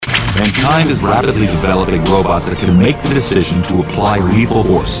Mankind is rapidly developing robots that can make the decision to apply lethal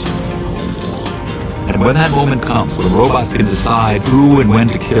force. And when that moment comes, when robots can decide who and when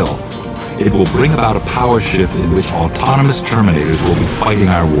to kill, it will bring about a power shift in which autonomous Terminators will be fighting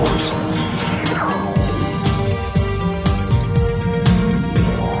our wars.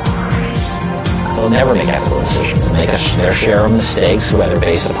 They'll never make ethical decisions. Make their share of mistakes, whether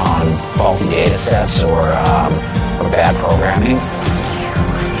based upon faulty data sets or bad programming.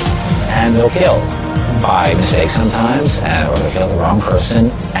 And they'll kill by mistake sometimes, or they'll kill the wrong person.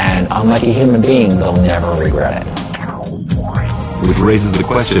 And unlike a human being, they'll never regret it. Which raises the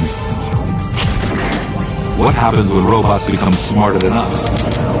question, what happens when robots become smarter than us?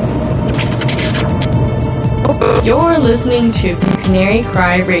 You're listening to Canary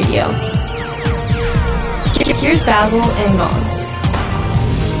Cry Radio. Here's Basil and Gons.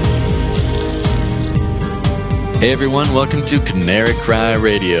 Hey everyone, welcome to Canary Cry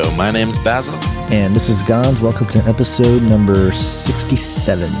Radio. My name's Basil. And this is Gons. Welcome to episode number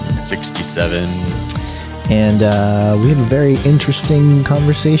 67. 67. And we have a very interesting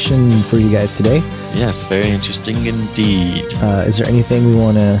conversation for you guys today. Yes, very interesting indeed. Is there anything we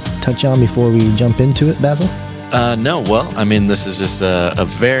want to touch on before we jump into it, Basil? No, well, I mean, this is just a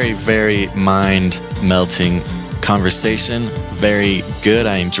very, very mind-melting conversation. Very good.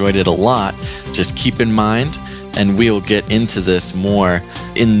 I enjoyed it a lot. Just keep in mind, and we'll get into this more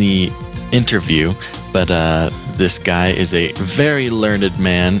in the interview, but this guy is a very learned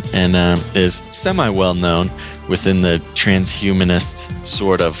man and is semi-well known within the transhumanist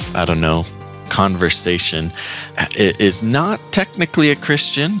sort of, conversation. It is not technically a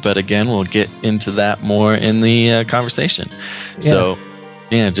Christian, but again, we'll get into that more in the conversation. Yeah. So,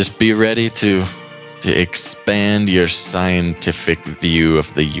 just be ready to expand your scientific view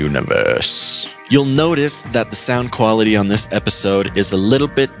of the universe. You'll notice that the sound quality on this episode is a little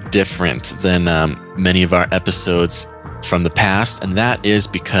bit different than many of our episodes from the past, and that is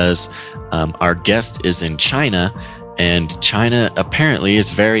because our guest is in China, and China apparently is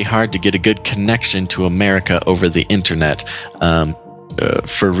very hard to get a good connection to America over the internet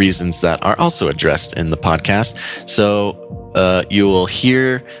for reasons that are also addressed in the podcast. So you will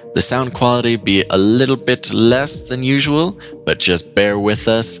hear the sound quality be a little bit less than usual, but just bear with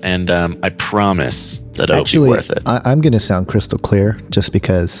us, and I promise that it'll be worth it. I'm going to sound crystal clear just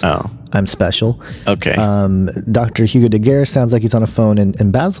because I'm special. Okay. Dr. Hugo de Guerre sounds like he's on a phone,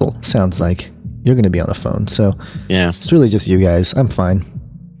 and Basil sounds like you're going to be on a phone. So yeah, it's really just you guys. I'm fine.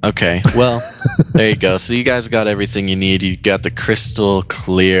 Okay, well, there you go. So you guys got everything you need. You got the crystal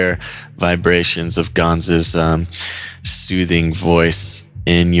clear vibrations of Gonz's soothing voice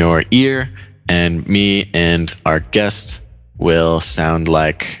in your ear, and me and our guest will sound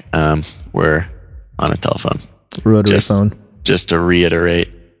like we're on a telephone. Rotary phone. Just to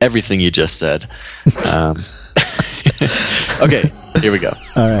reiterate everything you just said. Okay, here we go.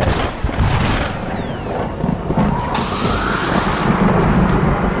 All right.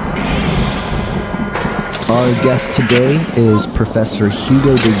 Our guest today is Professor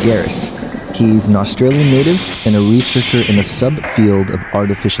Hugo de Guerre. He's an Australian native and a researcher in a subfield of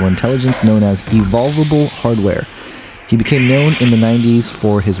artificial intelligence known as evolvable hardware. He became known in the 90s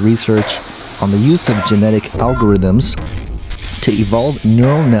for his research on the use of genetic algorithms to evolve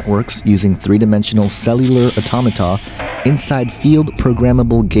neural networks using three-dimensional cellular automata inside field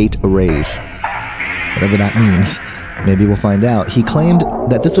programmable gate arrays. Whatever that means. Maybe we'll find out. He claimed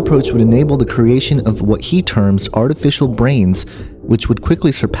that this approach would enable the creation of what he terms artificial brains, which would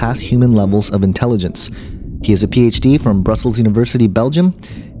quickly surpass human levels of intelligence. He has a PhD from Brussels University, Belgium,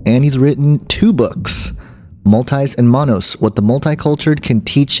 and he's written 2 books, Multis and Monos, What the Multicultured Can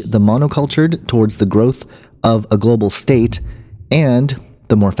Teach the Monocultured Towards the Growth of a Global State, and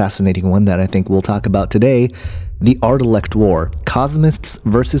the more fascinating one that I think we'll talk about today, The Art-elect War, Cosmists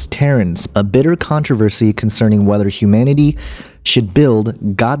versus Terrans, a bitter controversy concerning whether humanity should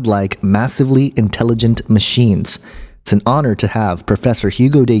build godlike, massively intelligent machines. It's an honor to have Professor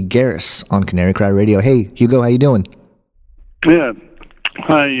Hugo de Guerre on Canary Cry Radio. Hey, Hugo, how you doing? Yeah.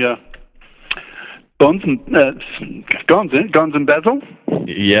 Hi, Gons and Basil?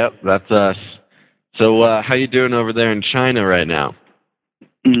 Yep, that's us. So how you doing over there in China right now?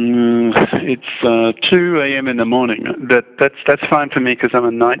 It's 2 a.m. in the morning. That's fine for me because I'm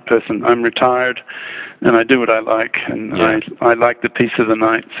a night person. I'm retired, and I do what I like, and I like the peace of the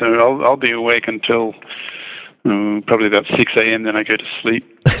night. So I'll be awake until probably about 6 a.m. Then I go to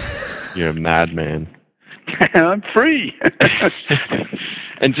sleep. You're a madman. I'm free.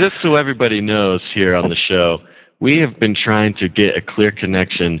 And just so everybody knows here on the show, we have been trying to get a clear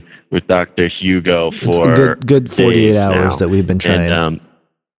connection with Dr. Hugo for good 48 hours now. that we've been trying. And,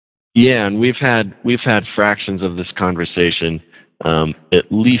 Yeah, and we've had fractions of this conversation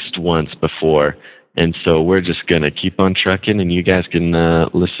at least once before, and so we're just gonna keep on trucking, and you guys can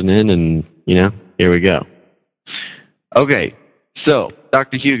listen in, and here we go. Okay, so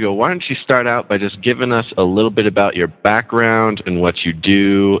Dr. Hugo, why don't you start out by just giving us a little bit about your background and what you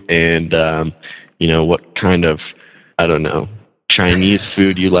do, and what kind of, I don't know, Chinese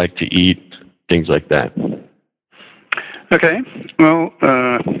food you like to eat, things like that. Okay, well,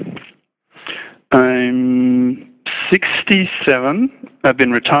 I'm 67. I've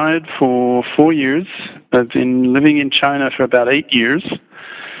been retired for 4 years. I've been living in China for about 8 years.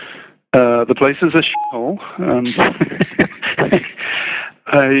 The place is a shithole.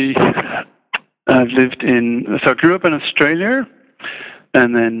 I grew up in Australia,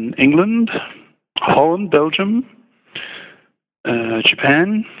 and then England, Holland, Belgium,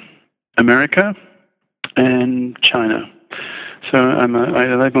 Japan, America, and China. So I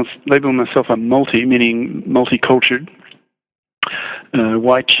label myself a multi, meaning multicultured.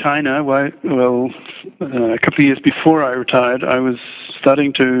 Why China? A couple of years before I retired, I was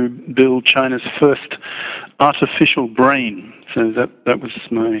starting to build China's first artificial brain. So that was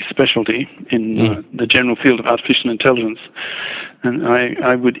my specialty in the general field of artificial intelligence. And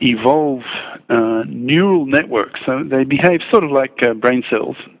I would evolve neural networks. So they behave sort of like brain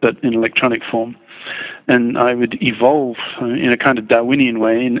cells, but in electronic form. And I would evolve in a kind of Darwinian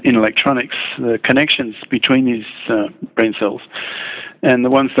way in electronics, the connections between these brain cells. And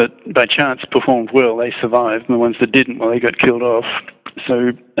the ones that by chance performed well, they survived. And the ones that didn't, well, they got killed off.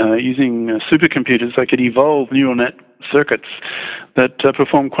 So using supercomputers, I could evolve neural net circuits that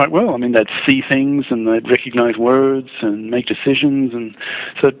perform quite well. I mean, they'd see things and they'd recognize words and make decisions. And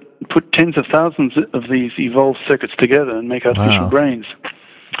so put tens of thousands of these evolved circuits together and make artificial brains.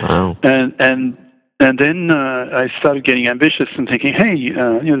 Wow. And then I started getting ambitious and thinking, hey,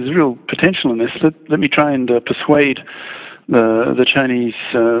 there's real potential in this. Let me try and persuade the Chinese,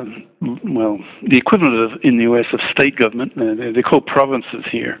 the equivalent of in the US of state government. They're called provinces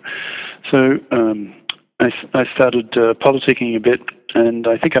here. So I started politicking a bit, and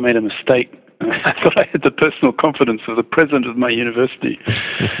I think I made a mistake. I thought I had the personal confidence of the president of my university,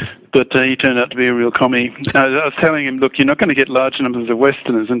 but he turned out to be a real commie. I was telling him, look, you're not going to get large numbers of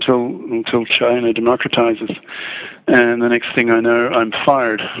Westerners until China democratizes. And the next thing I know, I'm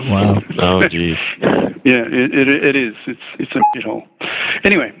fired. Wow. Oh, geez. Yeah, it is. It's a shithole.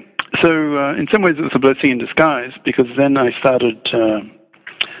 Anyway, so in some ways it was a blessing in disguise, because then I started...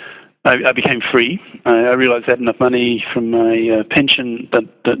 I became free. I realized I had enough money from my pension that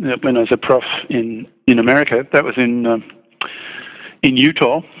when I was a prof in America, that was in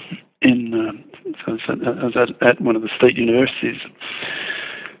Utah. So I was at one of the state universities.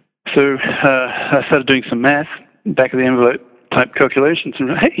 So I started doing some math, back of the envelope type calculations,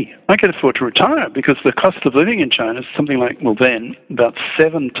 and hey, I can afford to retire because the cost of living in China is something like, then about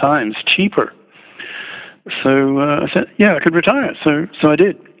 7 times cheaper. So I said, yeah, I could retire. So I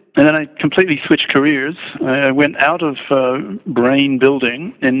did. And then I completely switched careers. I went out of brain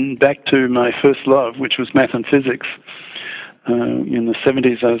building and back to my first love, which was math and physics. In the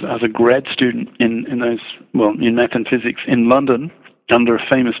 70s, I was a grad student in math and physics in London under a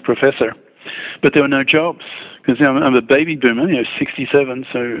famous professor. But there were no jobs, because I'm a baby boomer, 67,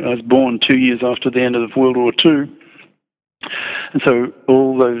 so I was born 2 years after the end of World War II. And so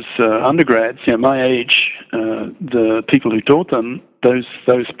all those undergrads, my age, the people who taught them, those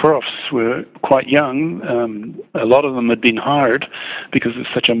profs were quite young. A lot of them had been hired because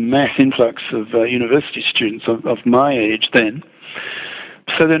there's such a mass influx of university students of my age then.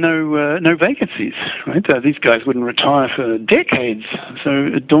 So there are no vacancies, right? These guys wouldn't retire for decades. So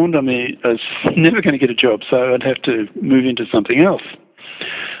it dawned on me I was never going to get a job, so I'd have to move into something else.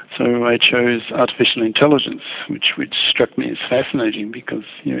 So I chose artificial intelligence, which struck me as fascinating, because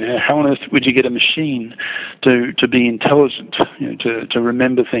how on earth would you get a machine to be intelligent, to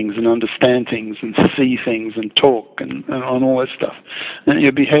remember things and understand things and see things and talk and all that stuff,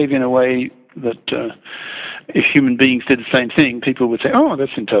 and behave in a way that if human beings did the same thing, people would say, oh,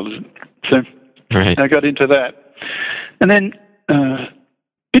 that's intelligent. So right. I got into that. And then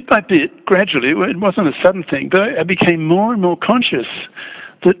bit by bit, gradually, it wasn't a sudden thing, but I became more and more conscious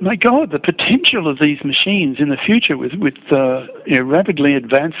that, my God, the potential of these machines in the future with rapidly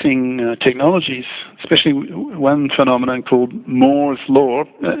advancing technologies, especially one phenomenon called Moore's Law.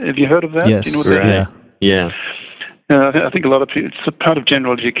 Have you heard of that? Yes. Do you know what that is? Yeah. I think a lot of people, it's a part of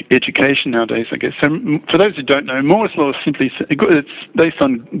general education nowadays, I guess. So for those who don't know, Moore's Law is it's based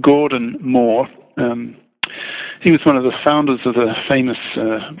on Gordon Moore. he was one of the founders of the famous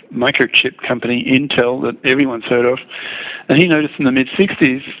microchip company Intel that everyone's heard of. And he noticed in the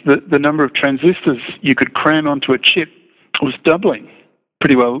mid-'60s that the number of transistors you could cram onto a chip was doubling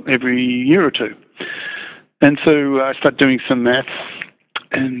pretty well every year or two. And so I started doing some maths,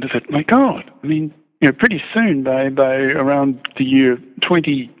 and I thought, my God, I mean, pretty soon, by around the year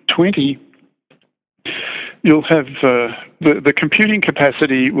 2020, you'll have the computing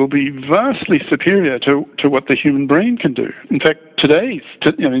capacity will be vastly superior to what the human brain can do. In fact, literally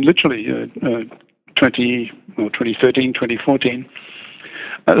 2013, 2014,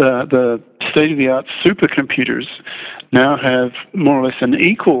 the state-of-the-art supercomputers now have more or less an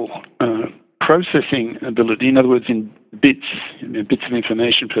equal processing ability, in other words, in bits of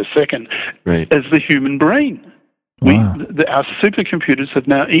information per second, right, as the human brain. Wow. Our supercomputers have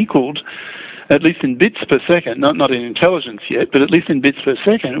now equaled, at least in bits per second, not in intelligence yet, but at least in bits per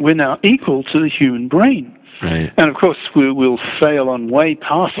second, we're now equal to the human brain. right. And of course, we'll sail on way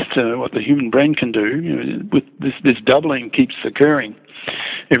past what the human brain can do. With this doubling keeps occurring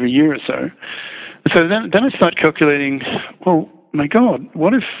every year or so. So then I start calculating. Well, my God,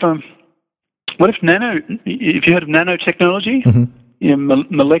 what if if you heard of nanotechnology, Mm-hmm.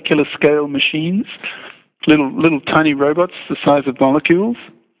 Molecular scale machines, little tiny robots the size of molecules,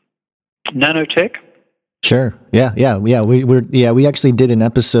 nanotech. Sure. Yeah. We actually did an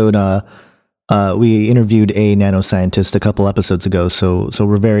episode. We interviewed a nanoscientist a couple episodes ago, so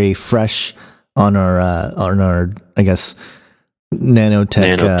we're very fresh on our I guess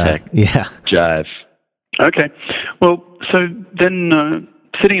nanotech. Jive. Okay. Well, so then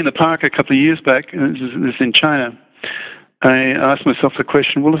sitting in the park a couple of years back, this is in China, I asked myself the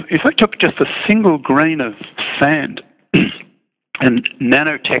question, well, if I took just a single grain of sand and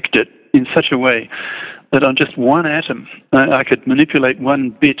nanoteched it in such a way that on just one atom I could manipulate one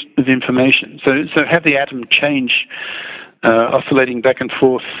bit of information, so have the atom change, oscillating back and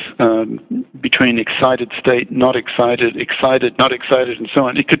forth between excited state, not excited, not excited, and so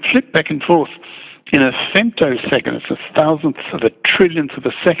on. It could flip back and forth in a femtosecond. It's a thousandth of a trillionth of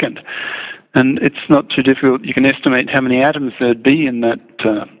a second. And it's not too difficult. You can estimate how many atoms there'd be in that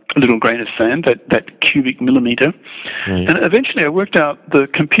little grain of sand, that cubic millimeter. Right. And eventually I worked out the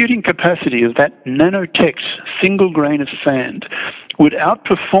computing capacity of that nanotech single grain of sand would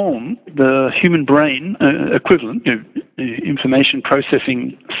outperform the human brain equivalent, information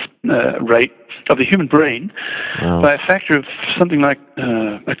processing rate of the human brain by a factor of something like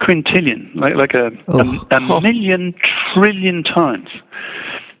a quintillion, like a million trillion times.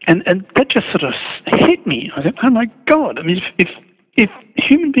 And that just sort of hit me. I thought, oh my God! I mean, if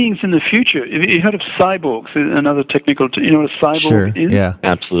human beings in the future, if you heard of cyborgs, another technical, you know what a cyborg is? Yeah,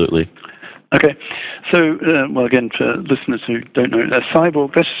 absolutely. Okay, so well, again, for listeners who don't know, a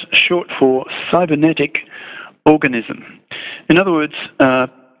cyborg, that's short for cybernetic organism. In other words,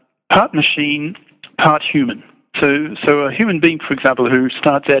 part machine, part human. So a human being, for example, who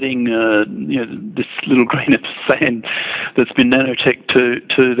starts adding this little grain of sand that's been nanotech to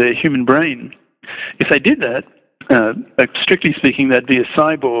their human brain, if they did that, strictly speaking, they'd be a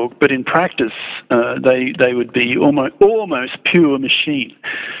cyborg, but in practice, they would be almost pure machine,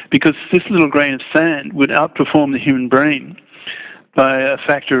 because this little grain of sand would outperform the human brain by a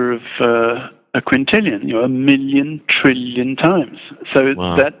factor of a quintillion, a million trillion times. So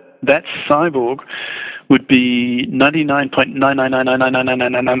that cyborg would be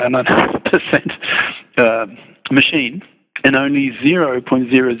 99.9999999% machine and only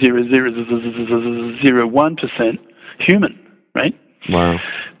 0.00001% human, right? Wow.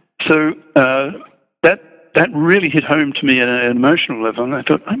 So that really hit home to me at an emotional level, and I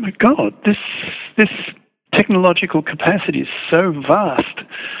thought, oh my God, this technological capacity is so vast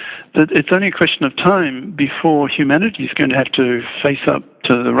that it's only a question of time before humanity is going to have to face up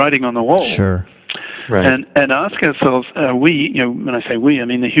to the writing on the wall. Sure. Right. And ask ourselves, are we, when I say we, I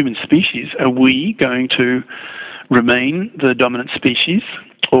mean the human species, are we going to remain the dominant species,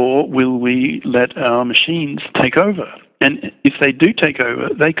 or will we let our machines take over? And if they do take over,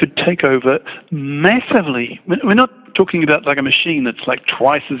 they could take over massively. We're not talking about like a machine that's like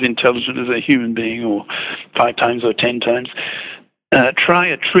twice as intelligent as a human being, or 5 times or 10 times. Try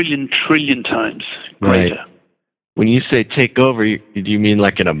a trillion times greater. Right. When you say take over, do you mean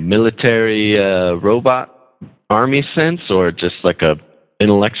like in a military robot army sense, or just like a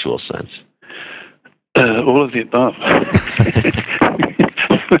intellectual sense? All of the above.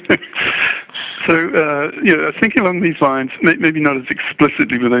 So, thinking along these lines, maybe not as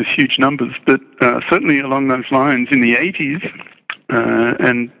explicitly with those huge numbers, but certainly along those lines in the 80s.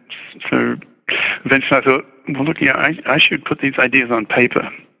 And so eventually I thought, well, look, I should put these ideas on paper.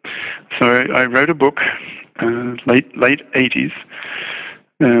 So I wrote a book late 80s.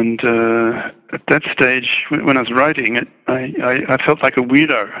 And at that stage, when I was writing it, I felt like a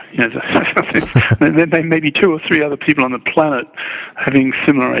weirdo. There may be 2 or 3 other people on the planet having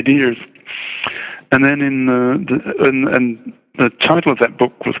similar ideas. And then the title of that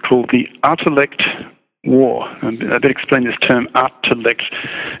book was called The Artellect War. And I better explain this term, artellect.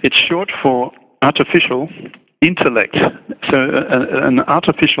 It's short for artificial intellect. So an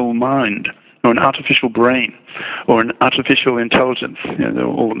artificial mind, or an artificial brain, or an artificial intelligence. They're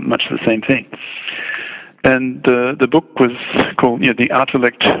all much the same thing. And the book was called The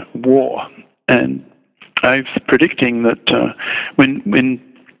Artellect War. And I was predicting that when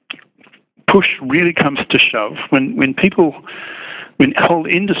push really comes to shove, when whole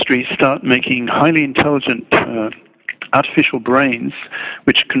industries start making highly intelligent artificial brains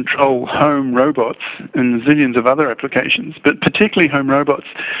which control home robots and zillions of other applications, but particularly home robots,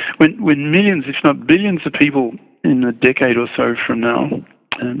 when millions, if not billions of people in a decade or so from now,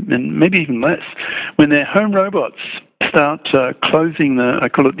 and maybe even less, when their home robots start closing I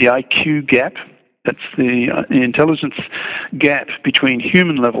call it the IQ gap, that's the intelligence gap between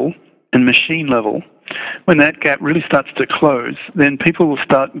human level and machine level, when that gap really starts to close, then people will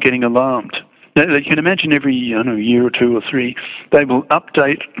start getting alarmed. You can imagine every year or 2 or 3, they will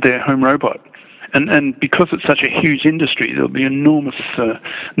update their home robot. And because it's such a huge industry, there'll be an enormous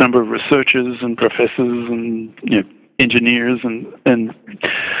number of researchers and professors and engineers and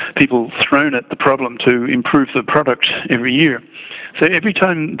people thrown at the problem to improve the product every year. So every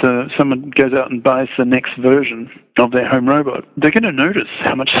time someone goes out and buys the next version of their home robot, they're going to notice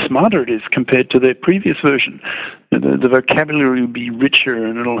how much smarter it is compared to their previous version. The vocabulary will be richer,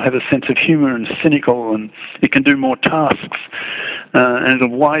 and it'll have a sense of humor and cynical, and it can do more tasks, and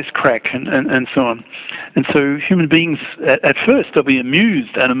it'll wisecrack and so on. And so human beings, at first, they'll be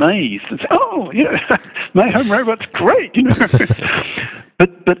amused and amazed and say, "Oh, my home robot's great,"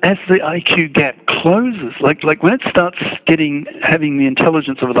 But as the IQ gap closes, like when it starts having the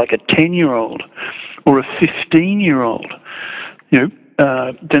intelligence of like a 10-year-old or a 15-year-old,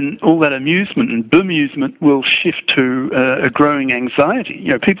 then all that amusement and bemusement will shift to a growing anxiety.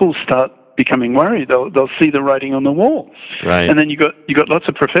 People start becoming worried. They'll see the writing on the wall, right? And then you got lots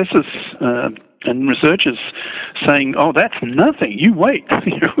of professors and researchers saying, "Oh, that's nothing. You wait."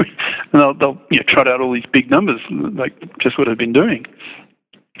 And they'll trot out all these big numbers, like just what I've been doing.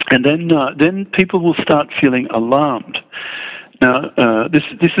 And then people will start feeling alarmed. Now, this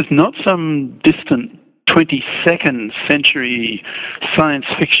is not some distant 22nd century science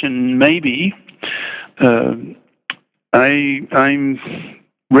fiction, maybe. I'm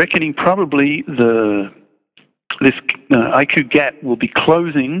reckoning probably this IQ gap will be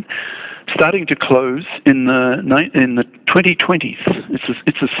starting to close in the 2020s.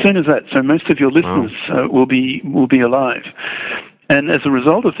 It's as soon as that. So most of your listeners will be alive. And as a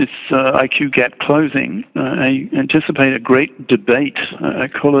result of this IQ gap closing, I anticipate a great debate. I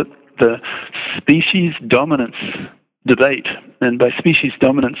call it the species dominance debate. And by species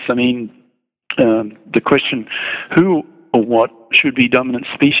dominance, I mean the question, who or what should be dominant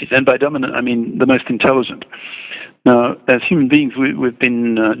species? And by dominant, I mean the most intelligent. Now, as human beings, we've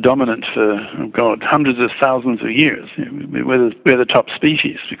been dominant for, hundreds of thousands of years. We're the top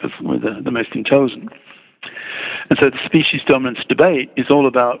species because we're the most intelligent. And so the species dominance debate is all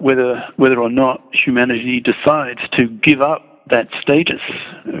about whether or not humanity decides to give up that status.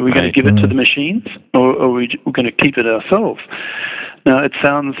 Are we going to give it to the machines, or are we going to keep it ourselves? Now, it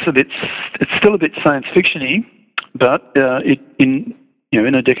sounds it's still a bit science fiction-y, but in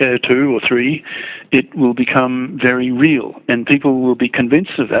a decade or 2 or 3, it will become very real, and people will be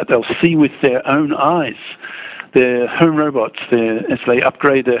convinced of that. They'll see with their own eyes their home robots, as they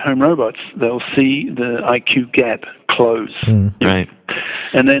upgrade their home robots, they'll see the IQ gap close. Right.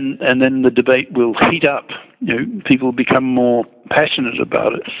 And then the debate will heat up. People become more passionate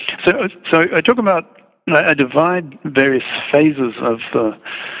about it. So I talk about, I divide various phases of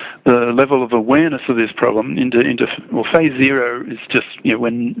the level of awareness of this problem into phase 0 is just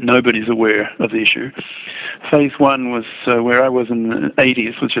when nobody's aware of the issue. Phase 1 was where I was in the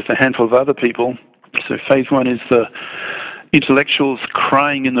 80s, with just a handful of other people. So phase 1 is the intellectuals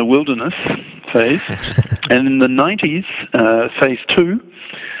crying in the wilderness phase. And in the 90s, phase 2,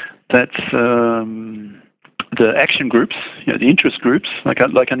 that's the action groups, the interest groups, like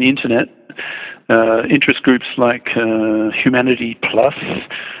on the internet, interest groups like Humanity Plus,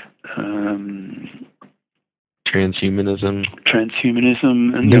 transhumanism,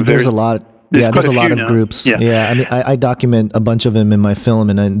 and there's a lot. There's a lot of groups. Yeah, I mean, I document a bunch of them in my film,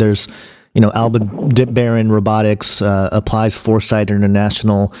 and there's Aldebaran Robotics, Applies Foresight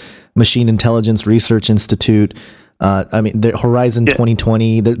International, Machine Intelligence Research Institute. The Horizon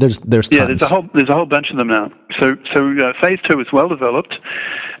 2020. There's tons. Yeah, there's a whole bunch of them now. So phase 2 is well developed,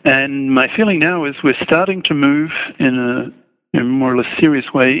 and my feeling now is we're starting to move in a more or less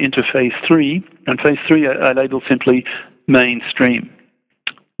serious way into phase 3. And phase 3 I label simply mainstream.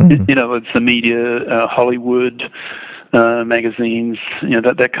 Mm-hmm. It's the media, Hollywood, magazines,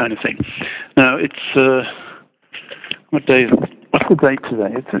 that kind of thing. Now it's what's the date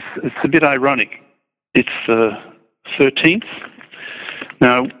today? It's a bit ironic. It's 13th.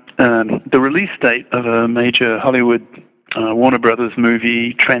 Now, the release date of a major Hollywood Warner Brothers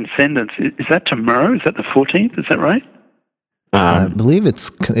movie, Transcendence, is that tomorrow? Is that the 14th? Is that right? I believe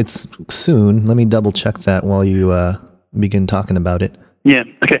it's soon. Let me double check that while you begin talking about it. Yeah.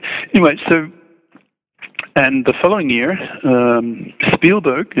 Okay. Anyway, and the following year,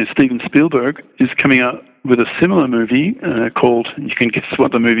 Steven Spielberg, is coming out with a similar movie called, you can guess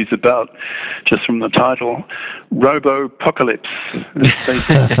what the movie's about just from the title, Robopocalypse.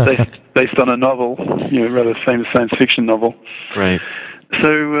 It's based on a novel, rather famous science fiction novel. Right.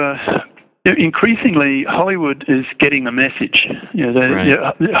 So increasingly, Hollywood is getting a message.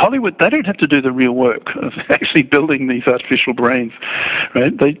 Hollywood, they don't have to do the real work of actually building these artificial brains,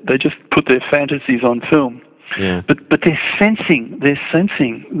 right? They just put their fantasies on film. Yeah. But they're sensing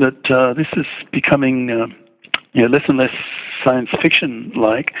that this is becoming less and less science fiction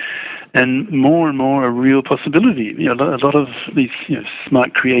like, and more a real possibility. A lot of these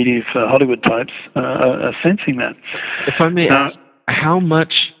smart, creative Hollywood types are sensing that. If I may ask, how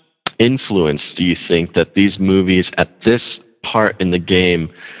much influence do you think that these movies at this part in the game?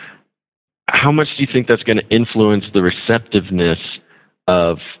 How much do you think that's going to influence the receptiveness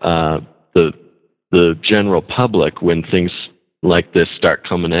of the general public when things like this start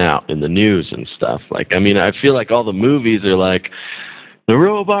coming out in the news and stuff? I feel like all the movies are like, the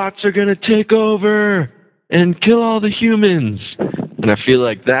robots are going to take over and kill all the humans. And I feel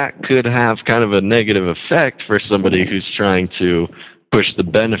like that could have kind of a negative effect for somebody who's trying to push the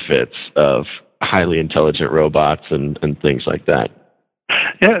benefits of highly intelligent robots and things like that.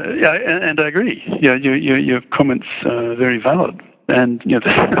 Yeah, and I agree. Yeah, your comments are very valid. And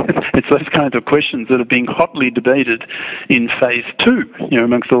it's those kinds of questions that are being hotly debated in phase 2,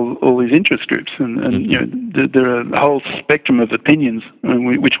 amongst all these interest groups, and there are a whole spectrum of opinions on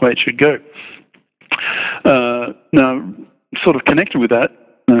which way it should go. Now, sort of connected with that,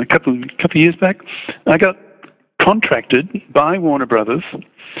 a couple of years back, I got contracted by Warner Brothers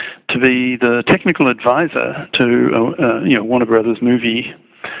to be the technical advisor to Warner Brothers movie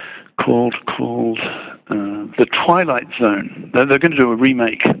called The Twilight Zone. They're going to do a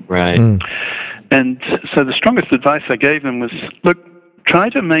remake. Right. And so the strongest advice I gave them was, look, try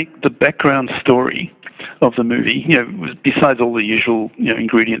to make the background story of the movie, besides all the usual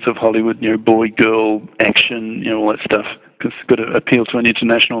ingredients of Hollywood, boy, girl, action, all that stuff, because it's got to appeal to an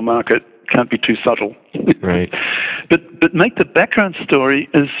international market. Can't be too subtle. Right. But make the background story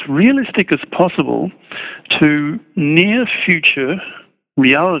as realistic as possible to near future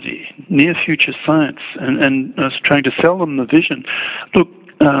reality, near future science, and I was trying to sell them the vision. Look,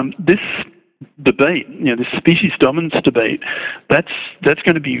 this debate, this species dominance debate, that's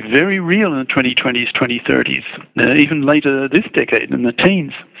going to be very real in the 2020s, 2030s, even later this decade in the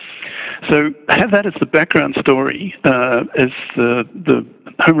teens. So have that as the background story as the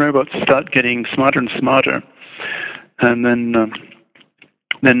home robots start getting smarter and smarter, and then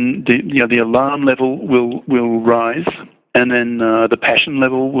the alarm level will rise. And then the passion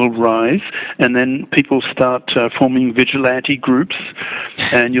level will rise, and then people start forming vigilante groups,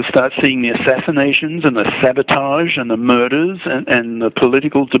 and you'll start seeing the assassinations and the sabotage and the murders and the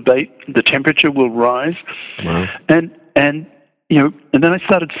political debate. The temperature will rise, wow. and then I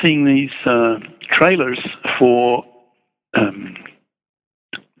started seeing these trailers for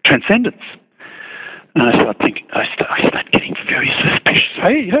Transcendence. And I start getting very suspicious.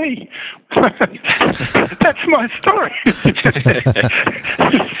 Hey, that's my story.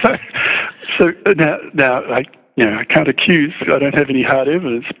 so now I can't accuse. I don't have any hard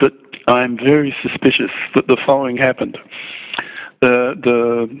evidence, but I'm very suspicious that the following happened. Now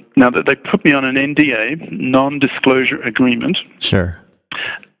that they put me on an NDA, non-disclosure agreement. Sure.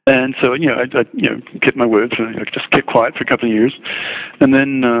 And so, I kept my word. So I just kept quiet for a couple of years, and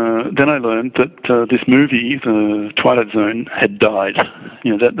then I learned that this movie, The Twilight Zone, had died.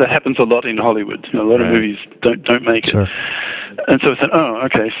 That happens a lot in Hollywood. A lot of movies don't make it. Sure. And so I said, oh,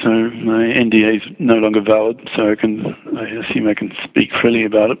 okay, so my NDA is no longer valid, so I assume I can speak freely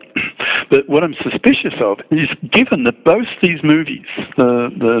about it. But what I'm suspicious of is, given that both these movies,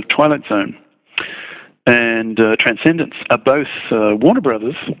 the Twilight Zone and Transcendence are both Warner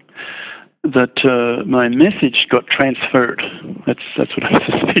Brothers, that my message got transferred. That's what I'm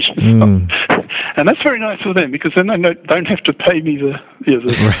suspicious of. And that's very nice of them, because then they don't have to pay me the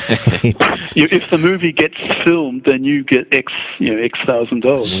Right. if the movie gets filmed, then you get X thousand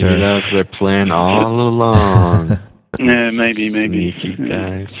dollars. Sure. That was their plan all along. Yeah, maybe. Sneaky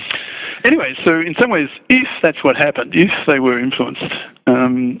guys. Anyway, so in some ways, if that's what happened, if they were influenced,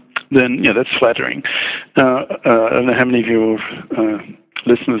 then that's flattering. I don't know how many of your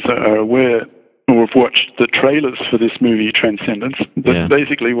listeners are aware or have watched the trailers for this movie, Transcendence. That's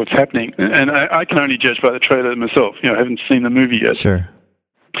basically what's happening. And I can only judge by the trailer myself. I haven't seen the movie yet. Sure.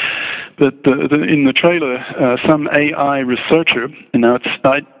 But in the trailer, some AI researcher,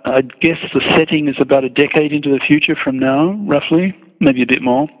 I'd guess the setting is about a decade into the future from now, roughly, maybe a bit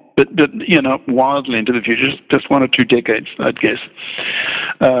more. But not wildly into the future, just 1 or 2 decades, I'd guess.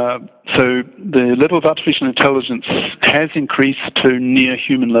 So the level of artificial intelligence has increased to near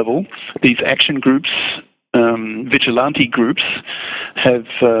human level. These action groups, vigilante groups, have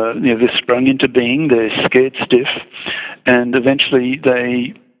they're sprung into being. They're scared stiff, and eventually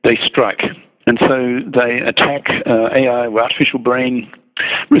they strike. And so they attack AI, or artificial brain,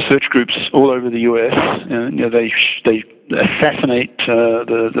 research groups all over the U.S. And they assassinate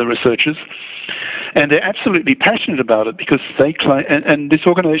the researchers, and they're absolutely passionate about it, because they claim, and this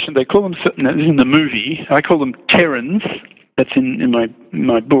organization, they call them, in the movie, I call them Terrans. That's in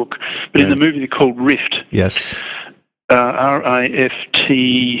my book, but in the movie they're called Rift. Yes. RIFT.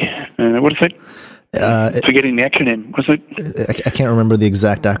 What is it? Forgetting the acronym. What's it? I can't remember the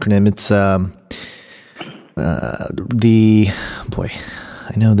exact acronym. It's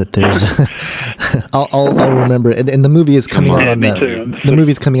I know that there's. I'll remember it. And the movie is coming out on the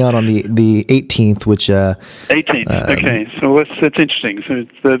movie's coming out on the 18th, which 18th. Okay, so that's interesting. So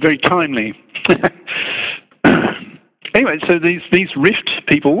it's very timely. Anyway, so these Rift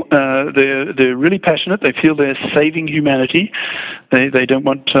people, they're really passionate. They feel they're saving humanity. They don't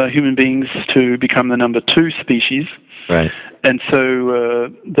want human beings to become the number 2 species. Right. And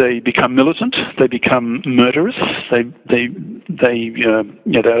so they become militant. They become murderous. They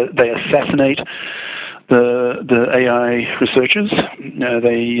assassinate the AI researchers.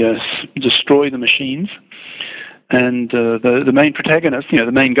 They destroy the machines. And the main protagonist, the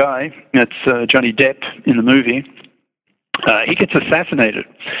main guy, that's Johnny Depp in the movie. He gets assassinated.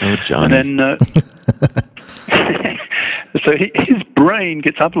 Oh, Johnny. And then, so his brain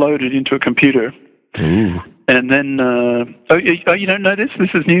gets uploaded into a computer. Ooh. And then, you don't know this? This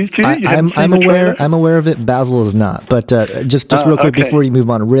is news to you? I'm aware. I'm aware of it. Basil is not. But just real quick before you move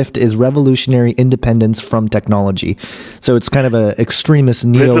on, Rift is revolutionary independence from technology. So it's kind of a extremist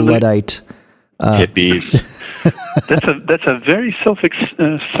neo-Luddite. Hippies. That's a very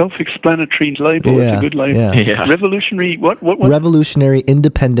self-explanatory label. Yeah, it's a good label. Yeah. Revolutionary. What? Revolutionary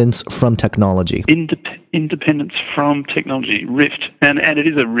independence from technology. Independence from technology. Rift, and it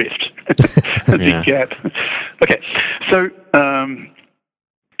is a rift. A big gap. Okay, so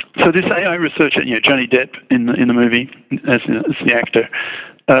this AI researcher, Johnny Depp in the movie as the actor,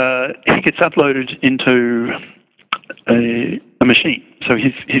 he gets uploaded into a machine. So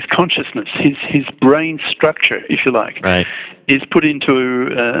his consciousness, his brain structure, if you like, right, is put into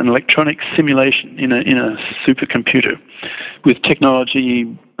an electronic simulation in a supercomputer with technology,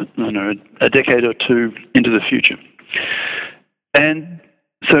 I don't know, a decade or 2 into the future. And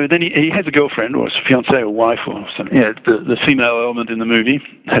so then he has a girlfriend or a fiancée or wife or something. Yeah, the female element in the movie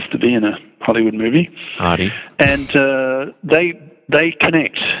has to be in a Hollywood movie. Hottie. And they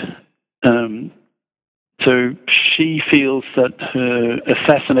connect. So she feels that her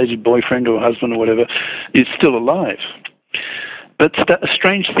assassinated boyfriend or husband or whatever is still alive. But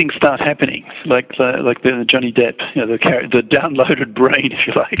strange things start happening, like the Johnny Depp, the downloaded brain, if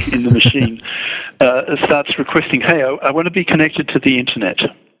you like, in the machine, starts requesting, "Hey, I want to be connected to the internet.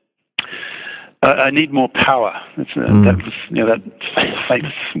 I need more power." That was that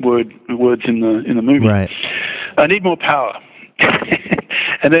famous words in the movie. Right. I need more power.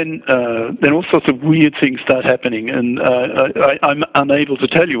 And then all sorts of weird things start happening, and I'm unable to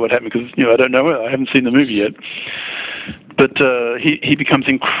tell you what happened because I don't know. I haven't seen the movie yet. But he becomes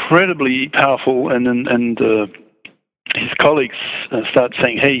incredibly powerful, and his colleagues start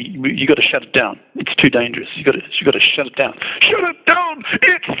saying, "Hey, you got to shut it down. It's too dangerous. You got to shut it down. Shut it down!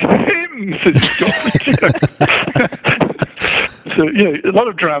 It's him!" Says his colleagues. So a lot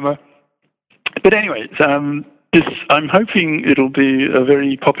of drama. But anyway. I'm hoping it'll be a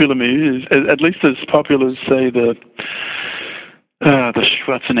very popular movie, at least as popular as, say, the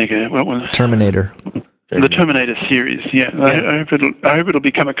Schwarzenegger. What was Terminator. The Terminator series, yeah. I hope it'll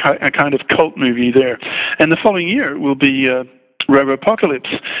become a kind of cult movie there. And the following year will be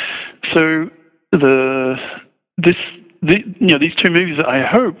Robopocalypse. So these two movies, I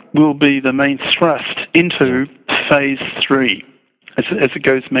hope, will be the main thrust into Phase 3 as it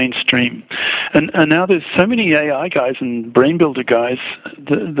goes mainstream. And now there's so many AI guys and brain builder guys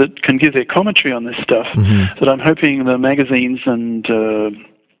that can give their commentary on this stuff that I'm hoping the magazines and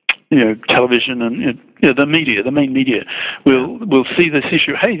television and the media, the main media, will see this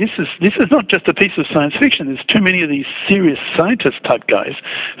issue. Hey, this is not just a piece of science fiction. There's too many of these serious scientist type guys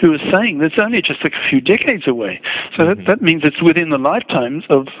who are saying that's only just a few decades away. So that means it's within the lifetimes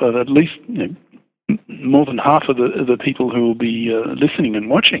of at least more than half of the people who will be listening and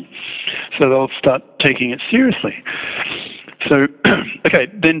watching. So they'll start taking it seriously. So okay,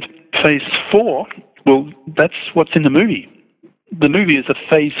 then Phase 4. Well, that's what's in the movie. The movie is a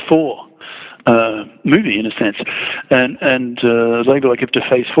Phase 4 movie, in a sense. And the label I give to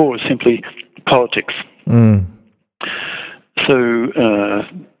Phase 4 is simply politics. So,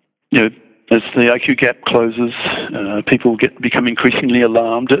 as the IQ gap closes, people become increasingly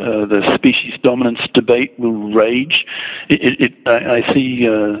alarmed. The species dominance debate will rage. I see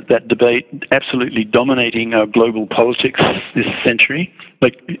that debate absolutely dominating our global politics this century.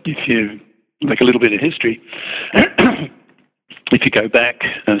 Like, if you like a little bit of history, if you go back,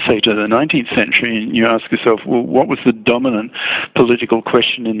 say, to the 19th century, and you ask yourself, well, what was the dominant political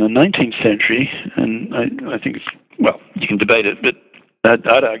question in the 19th century? And I think you can debate it, but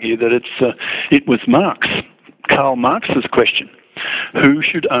I'd argue that it was Karl Marx's question. Who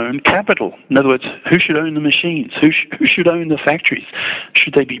should own capital? In other words, who should own the machines? Who should own the factories?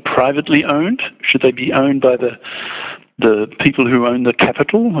 Should they be privately owned? Should they be owned by the people who own the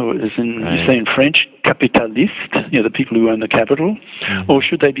capital, or as you say in French, capitaliste, the people who own the capital, or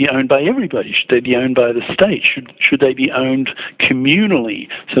should they be owned by everybody? Should they be owned by the state? Should they be owned communally?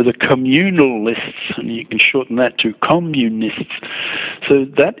 So the communalists, and you can shorten that to communists. So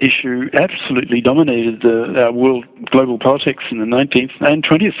that issue absolutely dominated our world global politics in the 19th and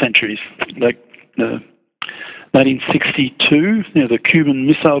 20th centuries, like 1962, the Cuban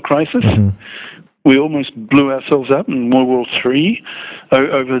Missile Crisis. We almost blew ourselves up in World War III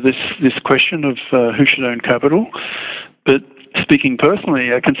over this question of who should own capital. But speaking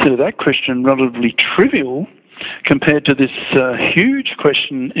personally, I consider that question relatively trivial compared to this huge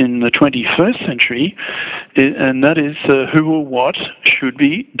question in the 21st century, and that is who or what should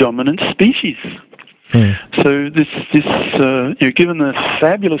be dominant species. So this given the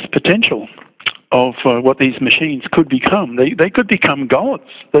fabulous potential of what these machines could become. They could become gods.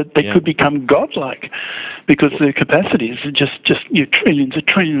 They could become godlike, because their capacities are just trillions of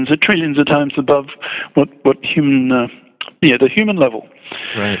times above what human the human level.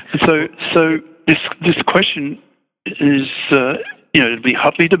 Right. So this question is it'll be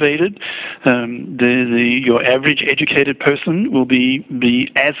hotly debated. Your average educated person will be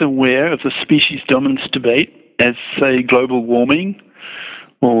as aware of the species dominance debate as, say, global warming,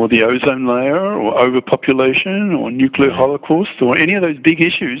 or the ozone layer, or overpopulation, or nuclear holocaust, or any of those big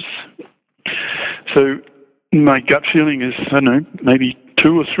issues. So my gut feeling is, I don't know, maybe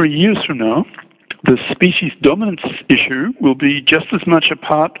 2 or 3 years from now, the species dominance issue will be just as much a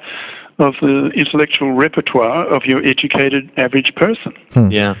part of the intellectual repertoire of your educated average person.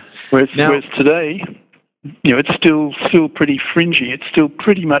 Yeah. Whereas today, it's still pretty fringy. It's still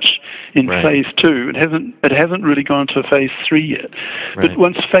pretty much in Phase 2. It hasn't really gone to Phase 3 yet. Right. But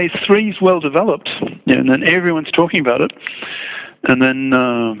once Phase 3 is well developed, and then everyone's talking about it, and then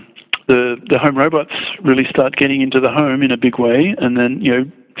the home robots really start getting into the home in a big way, and then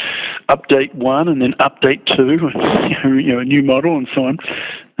update 1 and then update 2, a new model and so on.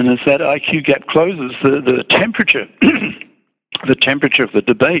 And as that IQ gap closes, the temperature. The temperature of the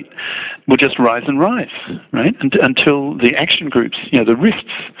debate will just rise and rise, right? Until the action groups, the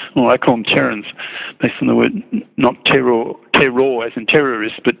rifts, or I call them terrans, based on the word, not terror as in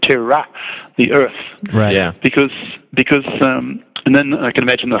terrorists, but terra, the earth. Right. Yeah. Because and then I can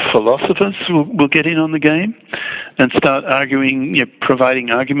imagine the philosophers will get in on the game and start arguing, providing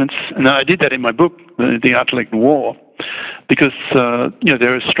arguments. And I did that in my book, The Intellect War, because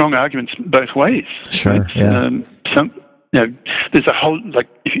there are strong arguments both ways. Sure. Right? Yeah. There's a whole, like,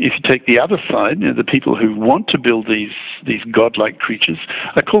 if you take the other side, the people who want to build these godlike creatures,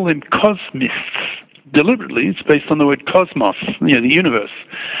 I call them cosmists. Deliberately, it's based on the word cosmos, the universe.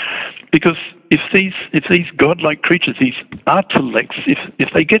 Because if these godlike creatures, these intellects, if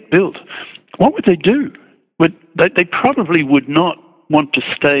they get built, what would they do? They probably would not want to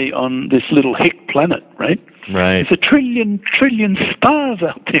stay on this little hick planet, right? Right. There's a trillion stars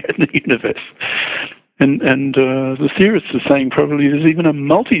out there in the universe. And the theorists are saying probably there's even a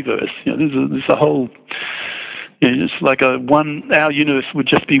multiverse. There's a whole. It's like our universe would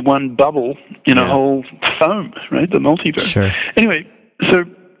just be one bubble in a whole foam, right? The multiverse. Sure. Anyway, so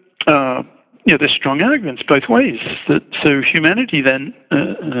there's strong arguments both ways. So humanity then,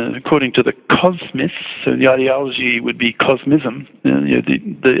 according to the cosmists, so the ideology would be cosmism,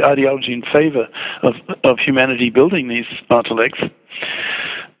 the ideology in favor of humanity building these artilects.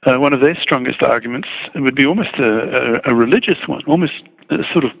 One of their strongest arguments would be almost a religious one, almost a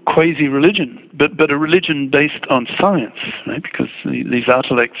sort of quasi-religion, but a religion based on science, right? Because these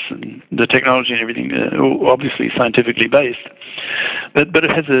artilects and the technology and everything are obviously scientifically based, but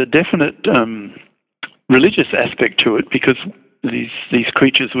it has a definite religious aspect to it, because these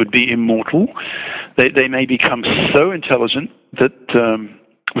creatures would be immortal. They may become so intelligent that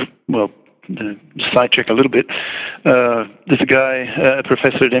sidetrack a little bit. There's a guy, a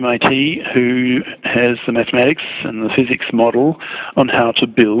professor at MIT, who has the mathematics and the physics model on how to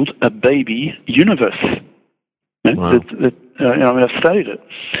build a baby universe. Wow. I've studied it.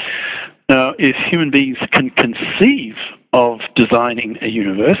 Now, if human beings can conceive of designing a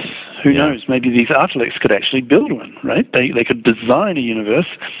universe, who knows? Maybe these artilects could actually build one, right? They could design a universe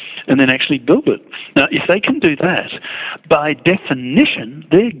and then actually build it. Now, if they can do that, by definition,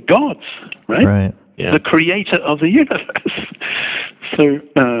 they're gods, right? Right. Yeah. The creator of the universe. So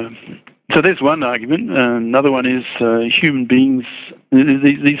there's one argument. Another one is human beings.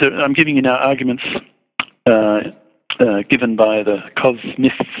 These are, I'm giving you now arguments given by the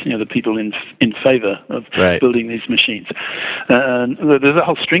cosmists, the people in favor of building these machines. There's a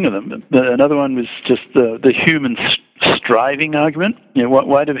whole string of them. Another one was just the human striving argument.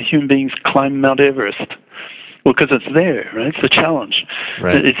 Why do human beings climb Mount Everest? Well, because it's there, right? It's a challenge.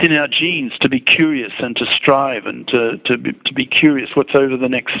 Right. It's in our genes to be curious and to strive and to be curious what's over the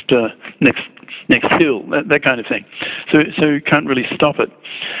next hill, that kind of thing. So you can't really stop it.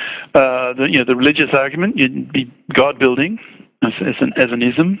 The religious argument, you'd be God building as an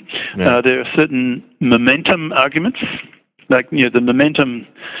ism. Yeah. There are certain momentum arguments, like the momentum,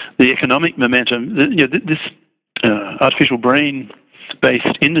 the economic momentum. This artificial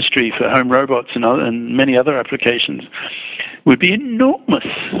brain-based industry for home robots and many other applications would be enormous.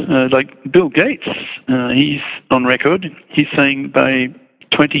 Like Bill Gates, he's on record. He's saying by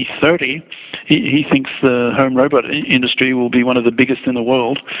 2030, he thinks the home robot industry will be one of the biggest in the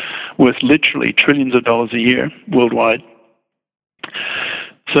world, worth literally trillions of dollars a year worldwide.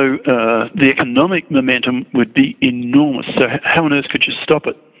 So the economic momentum would be enormous. So how on earth could you stop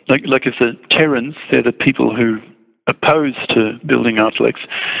it? Like if the Terrans, they're the people who oppose to building artilects,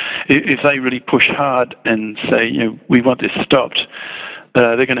 if they really push hard and say, we want this stopped,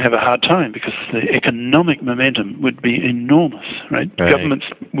 they're going to have a hard time, because the economic momentum would be enormous, right? Governments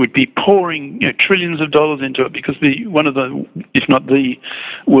would be pouring trillions of dollars into it, because one of the, if not the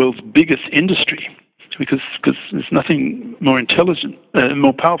world's biggest industry, because there's nothing more intelligent,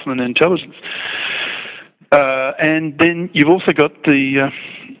 more powerful than intelligence. And then you've also got the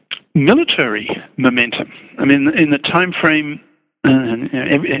military momentum. I mean, in the time frame,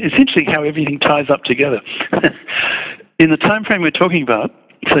 essentially how everything ties up together. In the time frame we're talking about,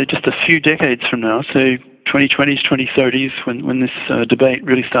 so just a few decades from now, so 2020s, 2030s, when this debate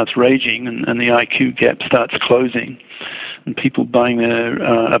really starts raging and the IQ gap starts closing, and people buying their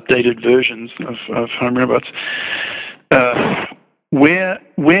updated versions of home robots, where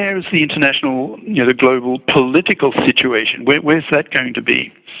is the international, the global political situation? Where's that going to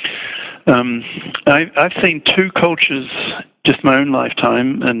be? I've seen two cultures, just my own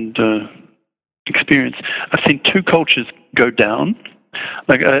lifetime and experience. I've seen two cultures go down.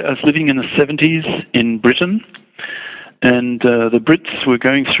 Like I was living in the 70s in Britain, and the Brits were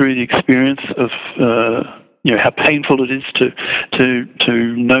going through the experience of how painful it is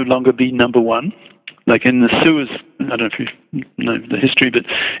to no longer be number one. Like in the Suez, I don't know if you know the history, but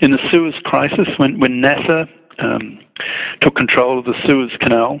in the Suez crisis, when NASA took control of the Suez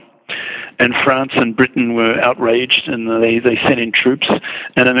Canal, and France and Britain were outraged, and they sent in troops,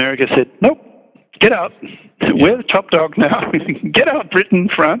 and America said, nope, get out. We're the top dog now. Get out, Britain,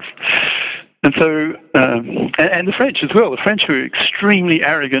 France. And so, and the French as well. The French were extremely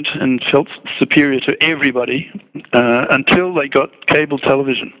arrogant and felt superior to everybody until they got cable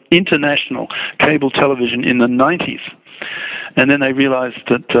television, international cable television in the 90s. And then they realized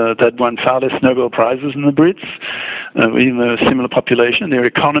that they'd won far less Nobel Prizes than the Brits, even though a similar population. Their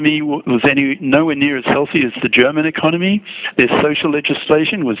economy was nowhere near as healthy as the German economy. Their social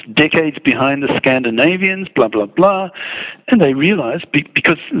legislation was decades behind the Scandinavians, blah, blah, blah. And they realized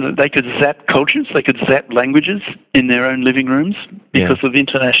because they could zap cultures, they could zap languages in their own living rooms because of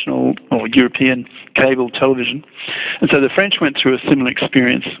international or European cable television. And so the French went through a similar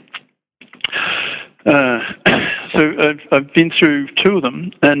experience. So I've been through two of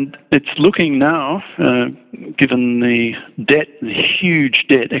them, and it's looking now, given the debt, the huge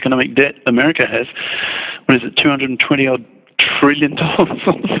debt, economic debt America has, what is it, $220-odd trillion or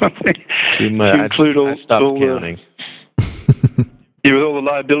something? Too much. To include all counting. With all the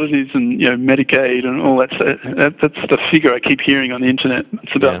liabilities and Medicaid and all that. That's the figure I keep hearing on the internet.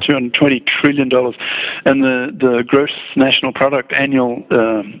 It's about $220 trillion, and the gross national product annual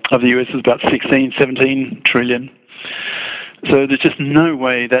of the US is about 17 trillion. So there's just no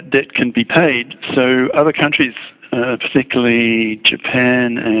way that debt can be paid. So other countries, particularly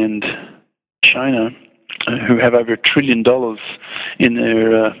Japan and China, who have over $1 trillion in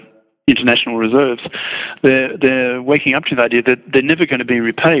their international reserves, they're waking up to the idea that they're never going to be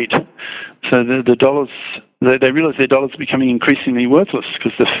repaid. So the dollars, they realize their dollars are becoming increasingly worthless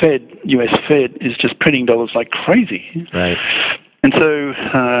because the Fed, US Fed, is just printing dollars like crazy. Right. And so,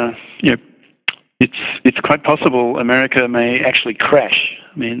 it's quite possible America may actually crash.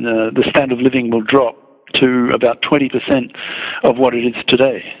 I mean, the standard of living will drop to about 20% of what it is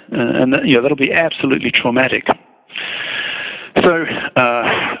today, and that'll be absolutely traumatic. So,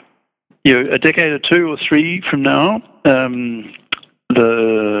 a decade or two or three from now,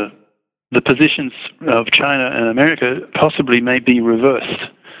 the positions of China and America possibly may be reversed,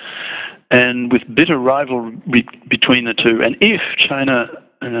 and with bitter rivalry between the two. And if China,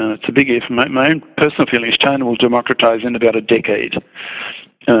 it's a big if, my own personal feeling is China will democratize in about a decade,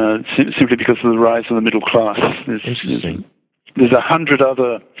 simply because of the rise of the middle class. There's 100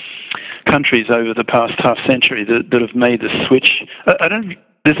 other countries over the past half century that have made the switch.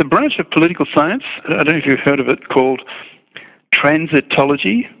 There's a branch of political science, I don't know if you've heard of it, called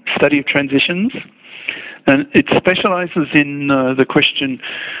transitology, study of transitions, and it specializes in the question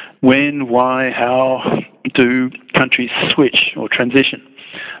when, why, how do countries switch or transition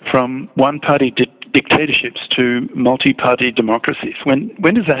from one-party dictatorships to multi-party democracies.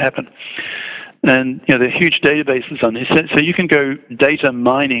 When does that happen? And there are huge databases on this, so you can go data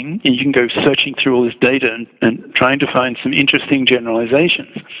mining, and you can go searching through all this data and trying to find some interesting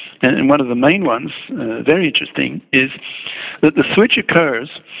generalizations. And one of the main ones, very interesting, is that the switch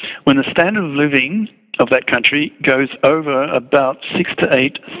occurs when the standard of living of that country goes over about $6,000 to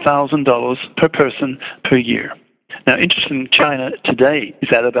 $8,000 per person per year. Now, interesting, China today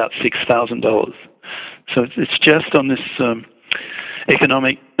is at about $6,000. So it's just on this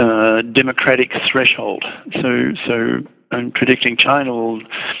economic democratic threshold. So I'm predicting China will,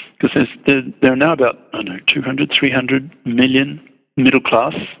 because there are now about 200, 300 million middle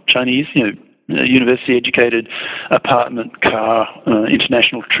class Chinese, university educated, apartment, car,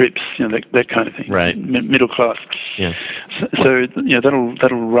 international trips, that kind of thing. Right. Middle class. Yeah. So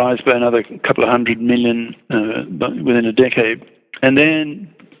that'll rise by another couple of 100 million within a decade, and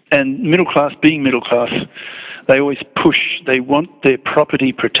middle class, being middle class, they always push. They want their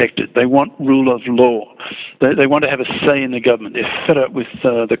property protected. They want rule of law. They want to have a say in the government. They're fed up with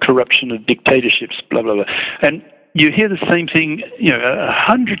the corruption of dictatorships, blah, blah, blah. And you hear the same thing,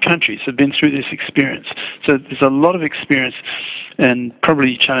 100 countries have been through this experience. So there's a lot of experience, and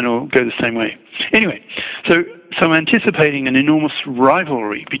probably China will go the same way. Anyway, so I'm anticipating an enormous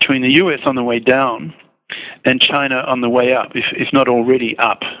rivalry between the US on the way down and China on the way up, if not already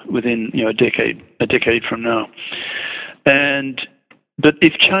up within a decade from now. But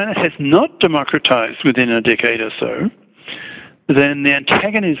if China has not democratized within a decade or so, then the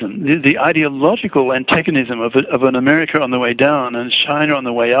antagonism, the ideological antagonism of an America on the way down and China on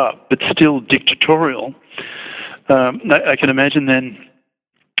the way up, but still dictatorial, I can imagine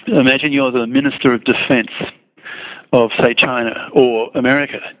you're the Minister of Defense of, say, China or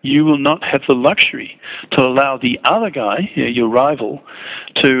America. You will not have the luxury to allow the other guy, your rival,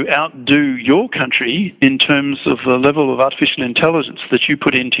 to outdo your country in terms of the level of artificial intelligence that you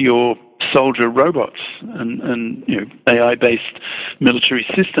put into your soldier robots and AI-based military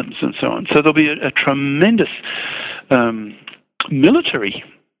systems and so on. So there'll be a tremendous military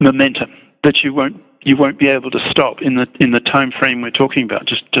momentum that you won't be able to stop in the time frame we're talking about,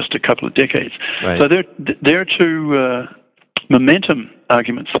 just a couple of decades. Right. So there are two momentum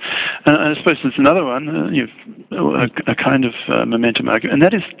arguments, and I suppose there's another one, a kind of momentum argument, and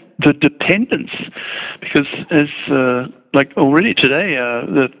that is the dependence, because as like already today,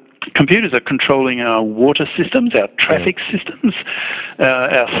 the computers are controlling our water systems, our traffic systems,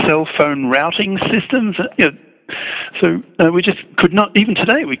 our cell phone routing systems. So we just could not, even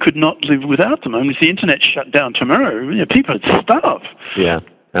today, we could not live without them. I mean, if the internet shut down tomorrow, people would starve. Yeah,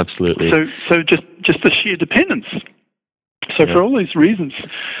 absolutely. So just the sheer dependence. So for all these reasons,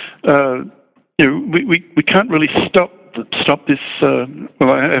 we can't really stop this. I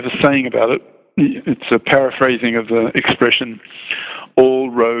have a saying about it. It's a paraphrasing of the expression,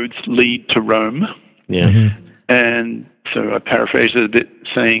 all roads lead to Rome. Yeah. Mm-hmm. And so I paraphrase it a bit,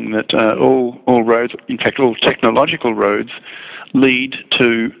 saying that all roads, in fact, all technological roads, lead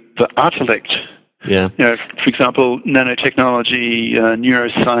to the intellect. Yeah. For example, nanotechnology,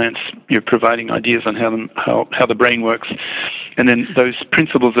 neuroscience, providing ideas on how the brain works, and then those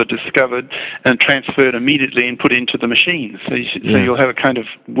principles are discovered and transferred immediately and put into the machines. So you'll have a kind of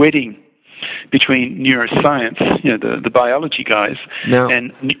wedding between neuroscience, the biology guys,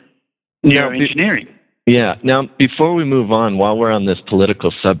 and neuroengineering. Now, before we move on, while we're on this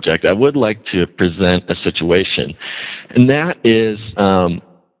political subject, I would like to present a situation, and that is,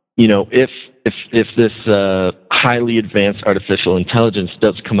 if this highly advanced artificial intelligence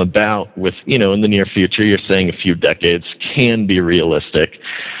does come about with, in the near future, you're saying a few decades, can be realistic.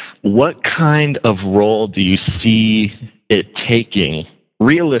 What kind of role do you see it taking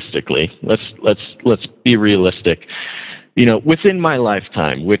realistically? Let's be realistic. Within my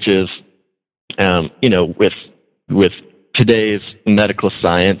lifetime, which is, with today's medical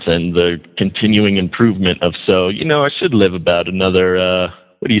science and the continuing improvement of I should live about another,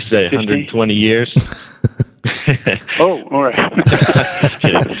 what do you say, 120 years? Oh, all right.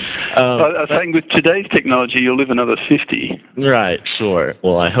 I was saying with today's technology, you'll live another 50. Right, sure.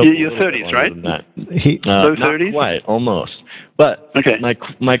 Well, I hope your 30s, right? Low 30s? Not quite, almost. But okay.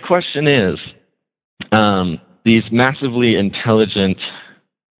 My question is, these massively intelligent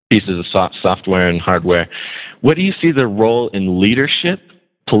pieces of software and hardware, what do you see the role in leadership,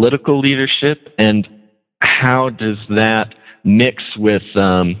 political leadership, and how does that mix with,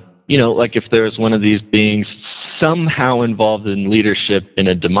 like if there's one of these beings somehow involved in leadership in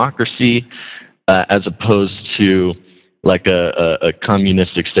a democracy as opposed to like a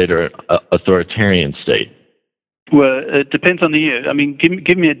communistic state or authoritarian state? Well, it depends on the year. I mean,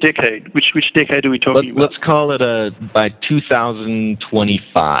 give me a decade. Which decade are we talking about? Let's call it by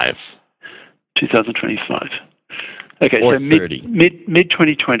 2025. 2025. Okay, or so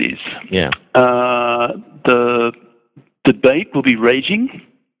mid-2020s. Yeah. The debate will be raging.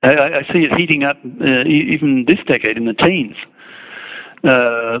 I see it heating up even this decade in the teens.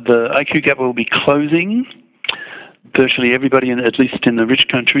 The IQ gap will be closing. Virtually everybody, at least in the rich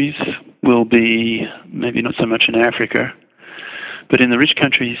countries, will be, maybe not so much in Africa, but in the rich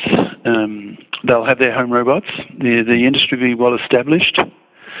countries, they'll have their home robots. The industry will be well established.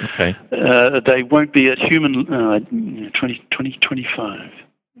 Okay. They won't be at human 2025.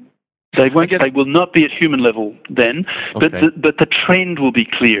 They won't. They will not be at human level then, okay. but the trend will be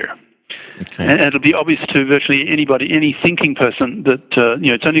clear. Okay. And it'll be obvious to virtually anybody, any thinking person, that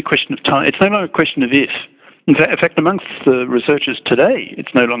it's only a question of time. It's no longer a question of if. In fact, amongst the researchers today,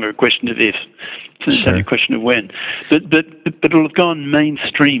 it's no longer a question of if. It's only a question of when. But it'll have gone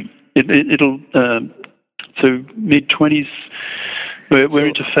mainstream. It'll so mid-20s. We're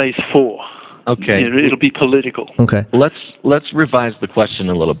into phase 4. Okay. It'll be political. Okay. Let's revise the question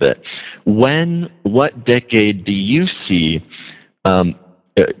a little bit. What decade do you see, given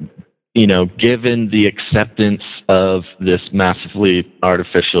the acceptance of this massively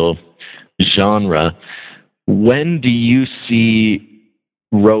artificial genre, when do you see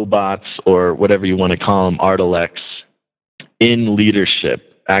robots, or whatever you want to call them, Artilects, in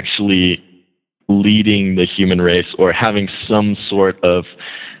leadership, actually leading the human race or having some sort of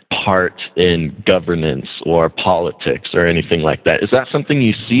part in governance or politics or anything like that? Is that something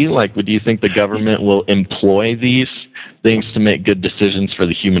you see? Like, do you think the government will employ these things to make good decisions for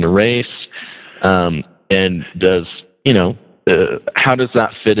the human race? And does, how does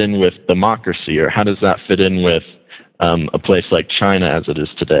that fit in with democracy, or how does that fit in with a place like China as it is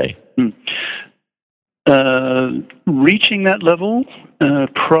today? Reaching that level,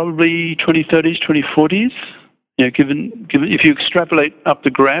 probably 2030s, 2040s. Given if you extrapolate up the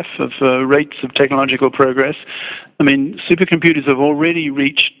graph of rates of technological progress, I mean, supercomputers have already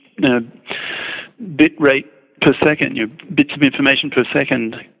reached bit rate per second, bits of information per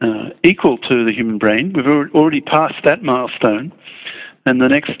second equal to the human brain. We've already passed that milestone, and the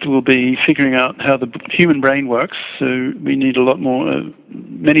next will be figuring out how the human brain works. So we need a lot more,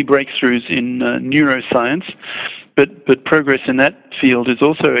 many breakthroughs in neuroscience But progress in that field is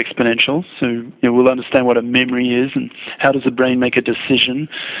also exponential. So we'll understand what a memory is and how does the brain make a decision,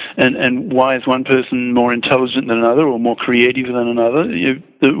 and why is one person more intelligent than another or more creative than another.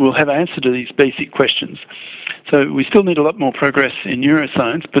 We'll have an answer to these basic questions. So we still need a lot more progress in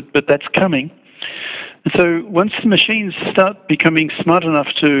neuroscience, but that's coming. And so once the machines start becoming smart enough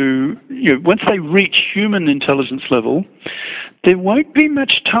to, once they reach human intelligence level, there won't be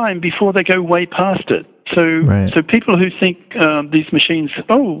much time before they go way past it. So people who think these machines,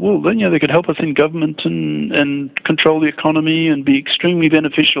 they could help us in government and control the economy and be extremely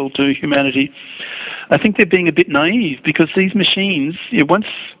beneficial to humanity, I think they're being a bit naive, because these machines,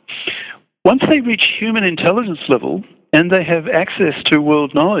 once they reach human intelligence level and they have access to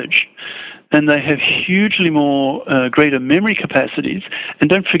world knowledge, and they have hugely more greater memory capacities. And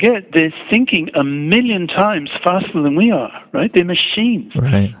don't forget, they're thinking 1,000,000 times faster than we are, right? They're machines.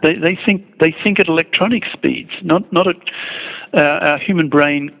 Right. They think at electronic speeds, not at our human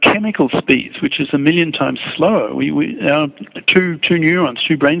brain chemical speeds, which is 1,000,000 times slower. Our two neurons,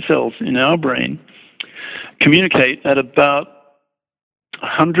 two brain cells in our brain communicate at about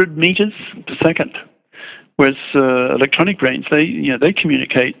 100 meters per second, whereas electronic brains, they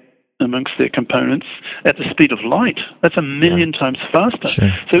communicate amongst their components at the speed of light. That's 1,000,000 times faster.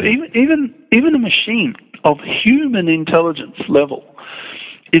 Sure. So even a machine of human intelligence level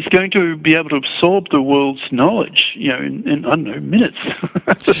is going to be able to absorb the world's knowledge, in I don't know, minutes.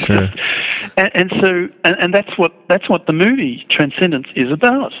 Sure. and that's what the movie Transcendence is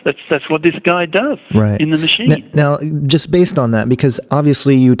about. That's what this guy does in the machine. Now, just based on that, because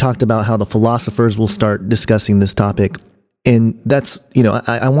obviously you talked about how the philosophers will start discussing this topic. And that's,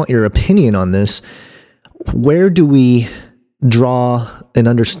 I want your opinion on this. Where do we draw an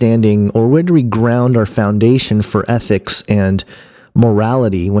understanding, or where do we ground our foundation for ethics and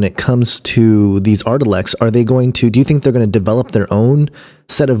morality when it comes to these Artilects? Do you think they're going to develop their own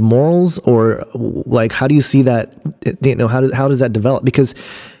set of morals, or how do you see that, how does that develop? Because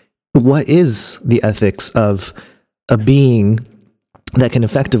what is the ethics of a being that can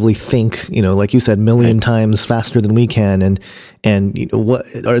effectively think, like you said, 1,000,000 times faster than we can, and what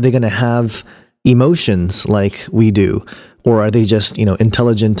are they going to have emotions like we do, or are they just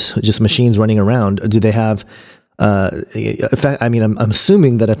intelligent, just machines running around? Do they have? I'm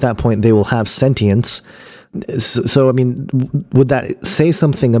assuming that at that point they will have sentience. So would that say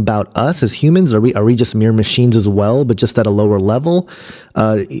something about us as humans? Are we just mere machines as well, but just at a lower level?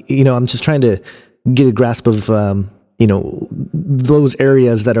 I'm just trying to get a grasp of those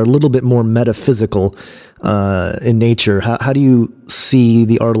areas that are a little bit more metaphysical in nature. How do you see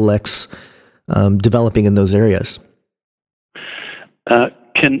the Artilects developing in those areas?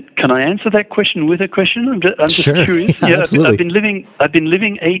 Can I answer that question with a question? I'm just Sure. curious. Yeah, absolutely. I've been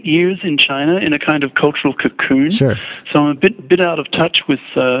living 8 years in China in a kind of cultural cocoon. Sure. So I'm a bit out of touch with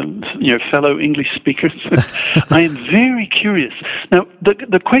fellow English speakers. I am very curious. Now,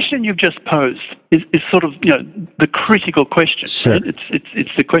 the question you've just posed is sort of the critical question. Sure. Right?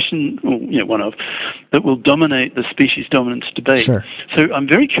 It's the question, one of that will dominate the species dominance debate. Sure. So I'm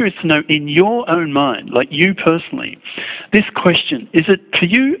very curious to know, in your own mind, like you personally, this question, is it for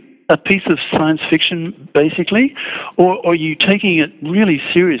you a piece of science fiction, basically, or are you taking it really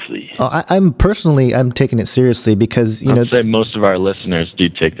seriously? I'm taking it seriously, because I'd say most of our listeners do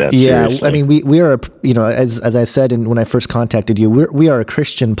take that seriously. I mean, we are as I said when I first contacted you, we are a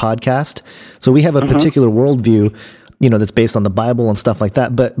Christian podcast, so we have a particular worldview, that's based on the Bible and stuff like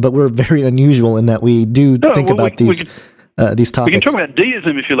that. But we're very unusual in that we do think about these topics. We can talk about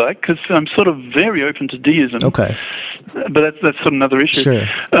deism if you like, because I'm sort of very open to deism. Okay. But that's sort of another issue. Sure.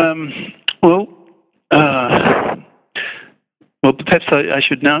 Well, perhaps I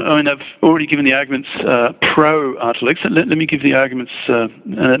should now. I've already given the arguments pro Artilects. Let me give the arguments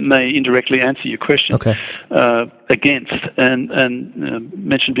that may indirectly answer your question. Okay. Against, and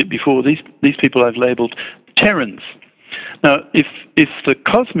mentioned a bit before. These people I've labelled Terrans. Now, if the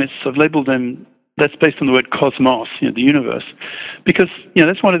cosmists, I've labelled them. That's based on the word cosmos, the universe, because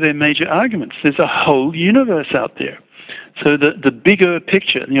that's one of their major arguments. There's a whole universe out there. So the bigger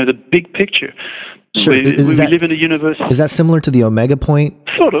picture, the big picture. Sure. We live in a universe. Is that similar to the Omega point?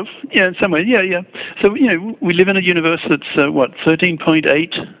 Sort of, in some way, yeah. So we live in a universe that's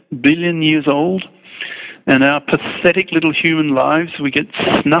 13.8 billion years old, and our pathetic little human lives, we get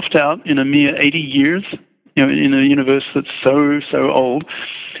snuffed out in a mere 80 years. in a universe that's so old.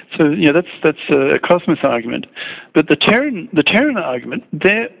 So that's a Cosmos argument. But the Terran argument,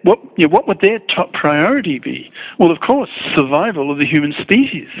 what would their top priority be? Well, of course, survival of the human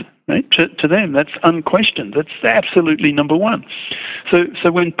species. Right? To them, that's unquestioned. That's absolutely number one. So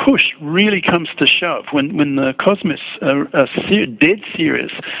when push really comes to shove, when the Cosmos are dead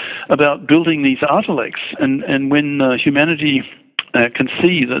serious about building these Artilects, and when humanity can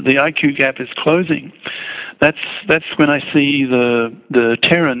see that the IQ gap is closing, that's when I see the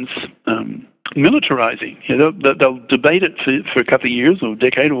Terrans militarizing. They'll debate it for a couple of years or a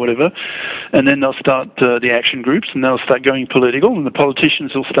decade or whatever, and then they'll start the action groups, and they'll start going political, and the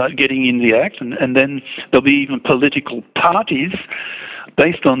politicians will start getting in the act, and then there'll be even political parties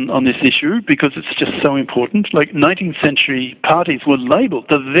based on this issue, because it's just so important. Like 19th century parties were labelled.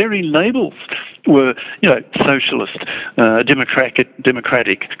 The very labels were, socialist,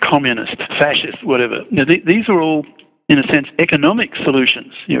 democratic, communist, fascist, whatever. These are all, in a sense, economic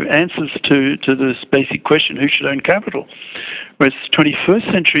solutions, answers to this basic question: who should own capital? Whereas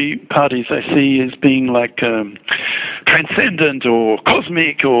 21st century parties I see as being like transcendent or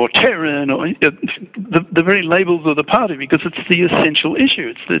cosmic or Terran, or the very labels of the party, because it's the essential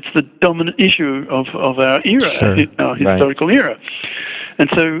issue. It's the dominant issue of our era, Sure. Our historical era. And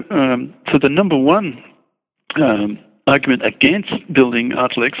so the number one argument against building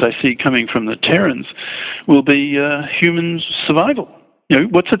Artilects I see coming from the Terrans will be human survival.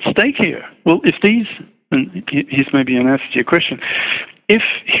 What's at stake here? Well, if these, and here's maybe an answer to your question, if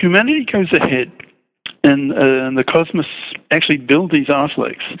humanity goes ahead and the Cosmos actually build these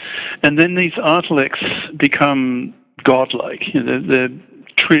Artilects, and then these Artilects become godlike, they're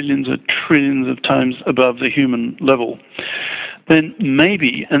trillions of times above the human level, then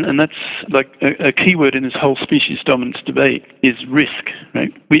maybe, and that's like a key word in this whole species dominance debate, is risk,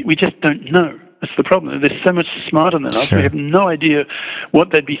 right? We just don't know. That's the problem. They're so much smarter than us. Sure. We have no idea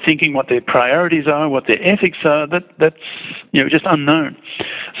what they'd be thinking, what their priorities are, what their ethics are. That's just unknown.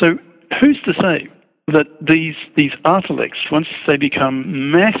 So who's to say that these Artilects, once they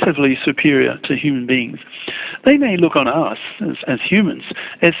become massively superior to human beings, they may look on us as humans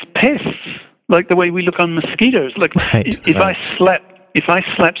as pests, like the way we look on mosquitoes. Like if I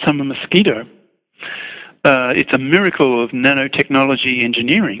slap some mosquito, it's a miracle of nanotechnology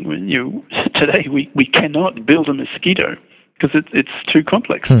engineering. Today we cannot build a mosquito because it's too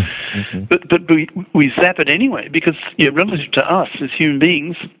complex. Mm-hmm. But we zap it anyway, because relative to us as human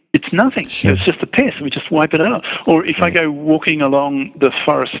beings, it's nothing. Sure. It's just a pest. We just wipe it out. Or if I go walking along the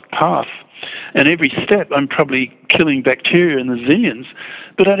forest path, and every step I'm probably killing bacteria in the zillions,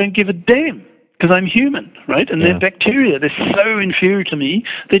 but I don't give a damn, because I'm human, right? And they're bacteria. They're so inferior to me.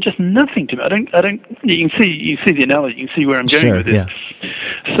 They're just nothing to me. I don't. You can see the analogy. You can see where I'm going with it. Yeah.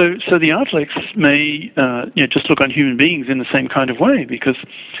 So the Artilects may just look on human beings in the same kind of way, because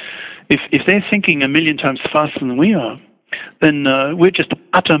if they're thinking 1,000,000 times faster than we are, then we're just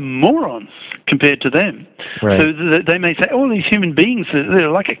utter morons compared to them. Right. So they may say, oh, these human beings, they're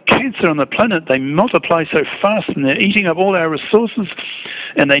like a cancer on the planet. They multiply so fast, and they're eating up all our resources,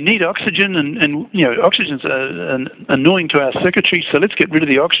 and they need oxygen, and oxygen's annoying to our circuitry, so let's get rid of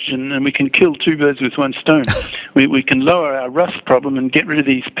the oxygen, and we can kill two birds with one stone. we can lower our rust problem and get rid of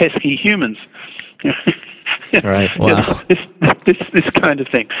these pesky humans. Right. Wow. This kind of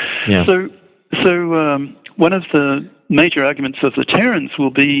thing. Yeah. So one of the major arguments of the Terrans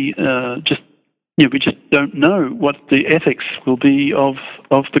will be we just don't know what the ethics will be of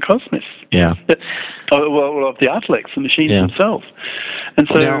the Cosmos. Yeah. Of the Artilects, the machines themselves. And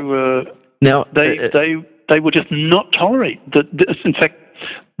so now they will just not tolerate that. In fact,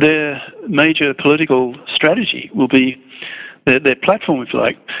 their major political strategy will be, their platform, if you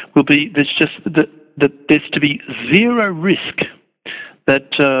like, will be that there's to be zero risk that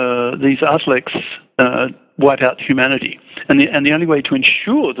these Artilects wipe out humanity. And the only way to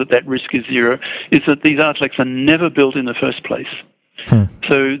ensure that risk is zero is that these Artilects are never built in the first place.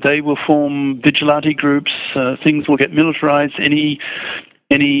 So they will form vigilante groups, things will get militarized. Any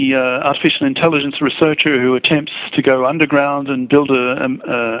artificial intelligence researcher who attempts to go underground and build an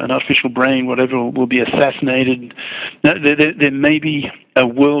artificial brain, whatever, will be assassinated. Now, there may be a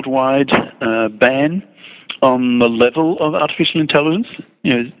worldwide ban on the level of artificial intelligence.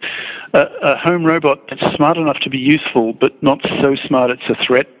 A home robot that's smart enough to be useful, but not so smart it's a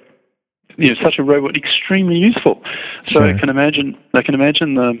threat. Such a robot extremely useful. So Sure. I can imagine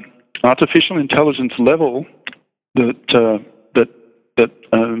the artificial intelligence level that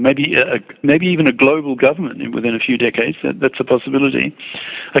maybe even a global government within a few decades. That's a possibility.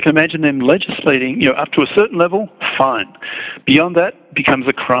 I can imagine them legislating. Up to a certain level, fine. Beyond that, becomes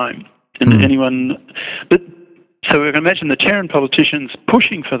a crime. And anyone, but so we can imagine the Terran politicians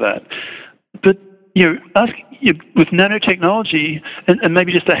pushing for that. But with nanotechnology and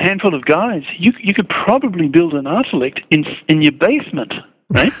maybe just a handful of guys, you could probably build an intellect in your basement,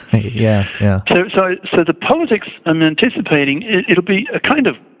 right? Yeah. So the politics I'm anticipating, it'll be a kind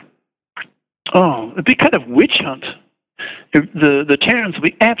of witch hunt. The Terrans will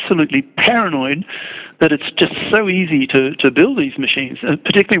be absolutely paranoid that it's just so easy to build these machines,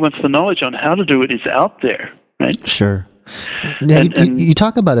 particularly once the knowledge on how to do it is out there, right? Sure. Now, you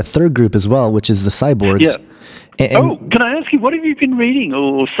talk about a third group as well, which is the cyborgs. Yeah. And can I ask you, what have you been reading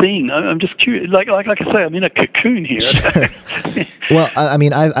or seeing? I'm just curious. Like I say, I'm in a cocoon here. Sure. Well, I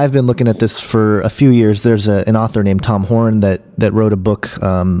mean, I've been looking at this for a few years. There's an author named Tom Horn that wrote a book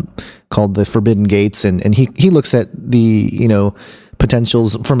called The Forbidden Gates, and he looks at the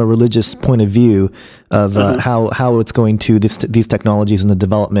potentials from a religious point of view of how it's going to these technologies and the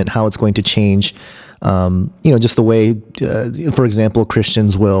development, how it's going to change. Just the way, for example,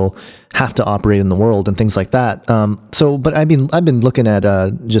 Christians will have to operate in the world and things like that. But I've been looking at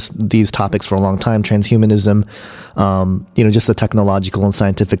just these topics for a long time: transhumanism, just the technological and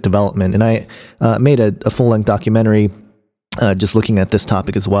scientific development. And I made a full-length documentary just looking at this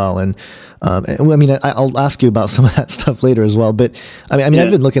topic as well. And I'll ask you about some of that stuff later as well. But I've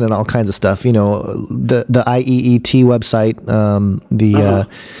been looking at all kinds of stuff. The IEET website,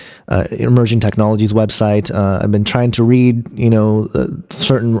 Emerging Technologies website. I've been trying to read,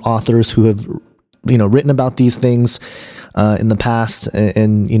 certain authors who have, written about these things in the past,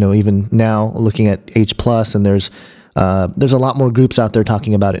 and even now looking at H+, and there's a lot more groups out there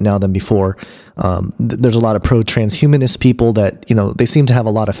talking about it now than before. There's a lot of pro-transhumanist people that, they seem to have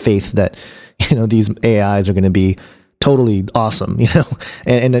a lot of faith that, these AIs are going to be totally awesome,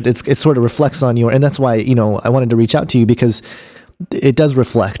 and it sort of reflects on you. And that's why, I wanted to reach out to you, because it does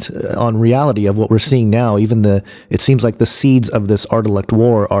reflect on reality of what we're seeing now. It seems like the seeds of this art-elect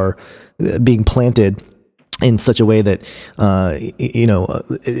war are being planted in such a way that,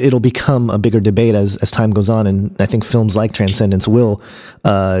 it'll become a bigger debate as time goes on. And I think films like Transcendence will,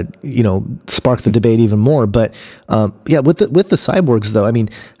 spark the debate even more. But, with the cyborgs though,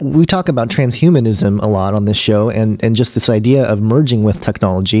 we talk about transhumanism a lot on this show, and just this idea of merging with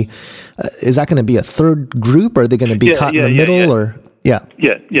technology. Is that going to be a third group? Or are they going to be caught in the middle? Or Yeah.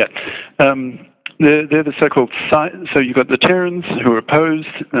 They're the so-called so you've got the Terrans who are opposed,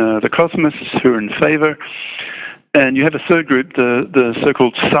 the Cosmists who are in favor, and you have a third group, the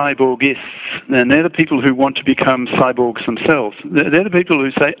so-called cyborgists, and they're the people who want to become cyborgs themselves. They're the people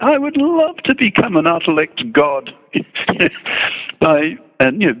who say, I would love to become an art-elect god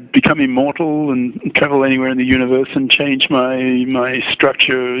become immortal and travel anywhere in the universe and change my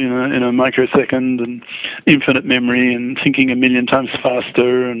structure in a microsecond, and infinite memory and thinking a million times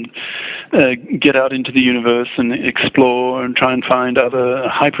faster, and get out into the universe and explore and try and find other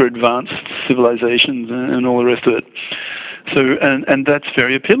hyper-advanced civilizations and all the rest of it. So, and that's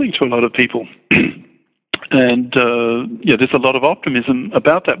very appealing to a lot of people. And there's a lot of optimism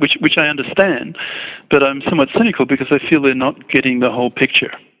about that, which I understand, but I'm somewhat cynical because I feel they're not getting the whole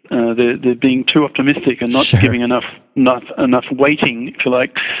picture. They're being too optimistic and not giving enough weighting, if you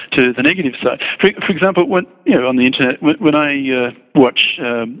like, to the negative side. For example, when on the internet, when I watch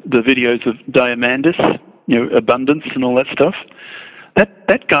the videos of Diamandis, abundance and all that stuff,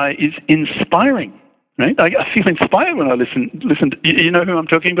 that guy is inspiring. Right? I feel inspired when I listen. You know who I'm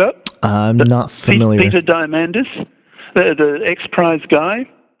talking about? I'm not familiar. Peter Diamandis, the X-Prize guy.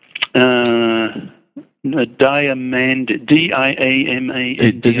 Diamandis,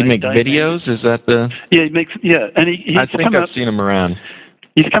 D-I-A-M-A. Does he make videos? Is that the? Yeah, he makes. Yeah, and he's I think I've seen him around.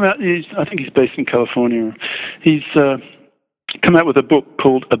 He's come out. I think he's based in California. He's come out with a book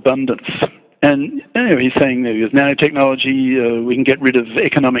called Abundance. And anyway, he's saying that with nanotechnology, we can get rid of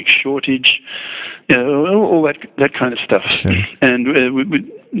economic shortage, all that kind of stuff. Sure. And the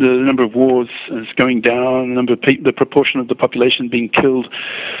number of wars is going down. The proportion of the population being killed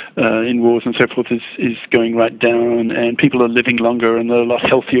in wars and so forth is going right down. And people are living longer, and they're a lot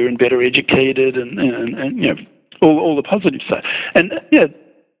healthier and better educated, and all the positive side. And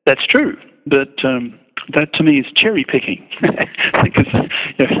that's true, but. That to me is cherry picking, because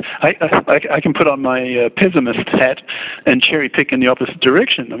I can put on my pessimist hat and cherry pick in the opposite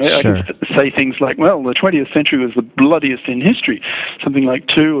direction. Sure. I can say things like, well, the 20th century was the bloodiest in history. Something like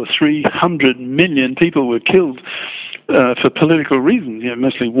 200 or 300 million people were killed for political reasons,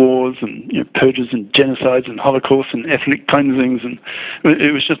 mostly wars and purges and genocides and holocausts and ethnic cleansings, and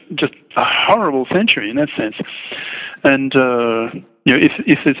it was just a horrible century in that sense. And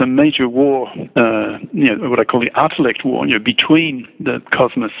if there's a major war, what I call the intellect war, between the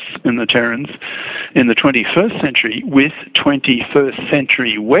cosmos and the Terrans in the 21st century with 21st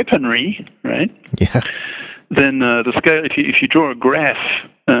century weaponry, right? Yeah. Then the scale, if you draw a graph,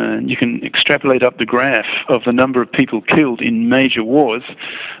 you can extrapolate up the graph of the number of people killed in major wars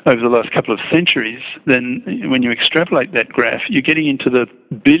over the last couple of centuries, then when you extrapolate that graph, you're getting into the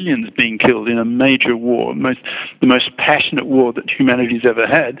billions being killed in a major war, the most passionate war that humanity's ever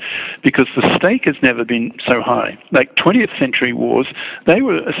had, because the stake has never been so high. Like 20th century wars, they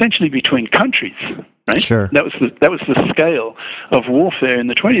were essentially between countries. Right? Sure. That was the scale of warfare in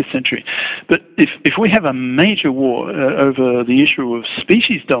the 20th century. But if we have a major war over the issue of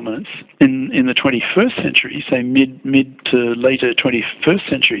species dominance in the 21st century, say mid to later 21st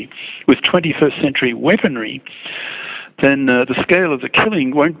century, with 21st century weaponry, then the scale of the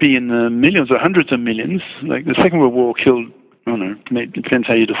killing won't be in the millions or hundreds of millions. Like the Second World War killed, I don't know, it depends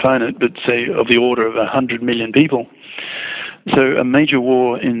how you define it, but say of the order of 100 million people. So a major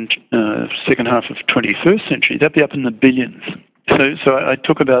war in second half of 21st century, that'd be up in the billions. So I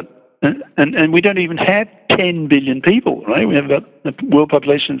talk about, and we don't even have 10 billion people, right? We have the world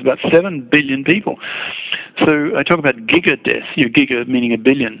population is about 7 billion people. So I talk about giga death, giga meaning a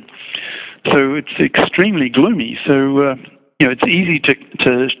billion. So it's extremely gloomy. So it's easy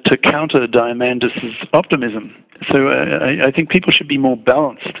to counter Diamandis' optimism. So I think people should be more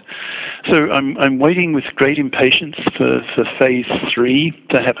balanced. So I'm waiting with great impatience for phase 3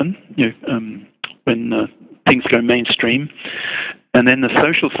 to happen, when things go mainstream, and then the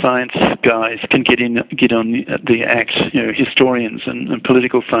social science guys can get on the act, historians and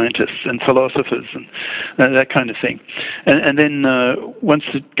political scientists and philosophers and that kind of thing. And then once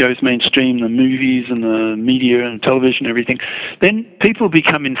it goes mainstream, the movies and the media and television, everything, then people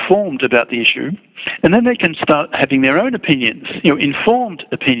become informed about the issue, and then they can start having their own opinions, informed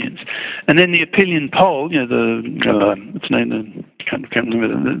opinions. And then the opinion poll, what's the name? I can't remember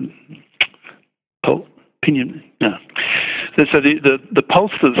the poll. Opinion. No. So the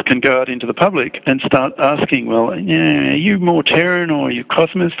pollsters can go out into the public and start asking, well, are you more Terran or are you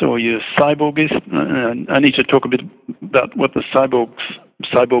cosmist or are you cyborgist? I need to talk a bit about what the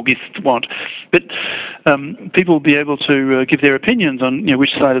cyborgists want. But people will be able to give their opinions on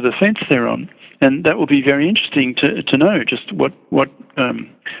which side of the fence they're on. And that will be very interesting to know just what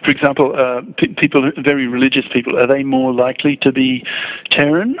for example, people, very religious people, are they more likely to be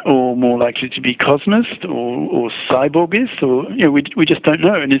Terran or more likely to be cosmist or cyborgist? Or we just don't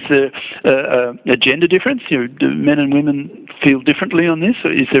know. And is there a gender difference? Do men and women feel differently on this?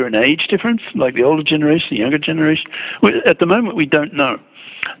 Or is there an age difference, like the older generation, the younger generation? At the moment, we don't know.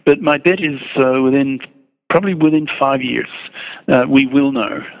 But my bet is probably within 5 years, we will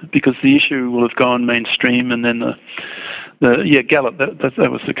know, because the issue will have gone mainstream, and then Gallup, that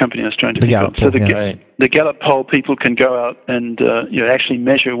was the company I was trying to think of. So the Gallup poll people can go out and actually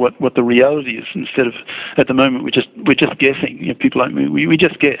measure what the reality is, instead of, at the moment, we're just guessing. People like me, we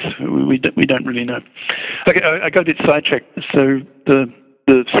just guess. We don't really know. Okay, I got a bit sidetracked. So the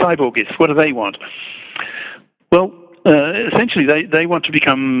cyborgists, what do they want? Well, essentially, they want to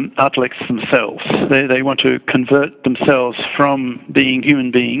become intellects themselves. They want to convert themselves from being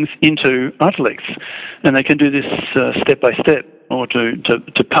human beings into intellects, and they can do this step by step, or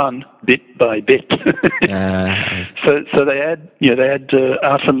to pun, bit by bit. So they add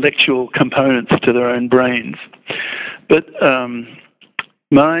intellectual components to their own brains. But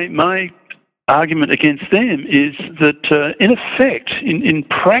my argument against them is that in effect, in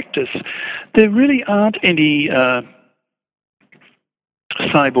practice, there really aren't any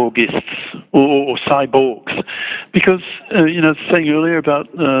cyborgists or cyborgs, because saying earlier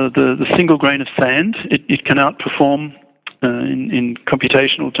about the single grain of sand, it can outperform in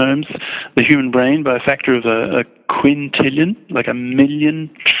computational terms the human brain by a factor of a quintillion, like 1,000,000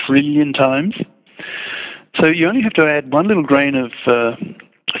 trillion times. So you only have to add one little grain of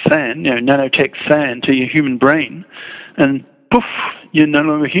sand, nanotech sand, to your human brain, and poof, you're no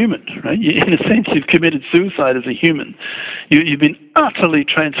longer human, right? In a sense, you've committed suicide as a human. You've been utterly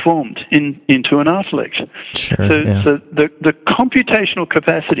transformed into an intellect. Sure, So the computational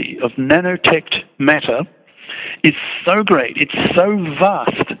capacity of nanotech matter is so great, it's so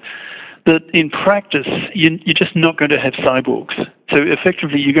vast, that in practice, you're just not going to have cyborgs. So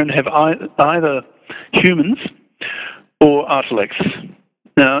effectively, you're going to have either humans or intellects.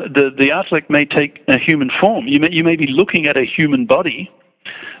 Now, the intellect may take a human form. You may be looking at a human body,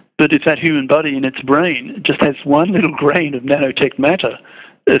 but if that human body in its brain just has one little grain of nanotech matter,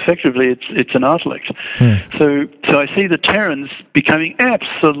 effectively it's an Artilect. So I see the Terrans becoming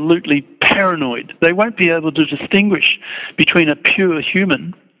absolutely paranoid. They won't be able to distinguish between a pure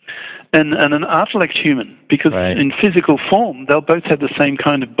human and an Artilect human, because in physical form they'll both have the same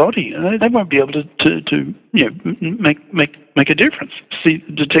kind of body. They won't be able to make a difference,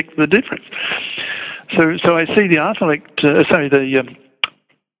 detect the difference. So I see the Artilect, the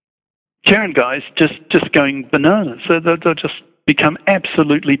Terran guys just going bananas. So they'll just become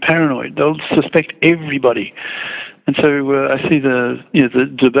absolutely paranoid. They'll suspect everybody, and so I see the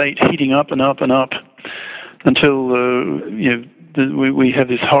debate heating up and up and up until we have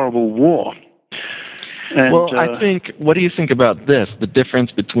this horrible war. And, well, I think, what do you think about this? The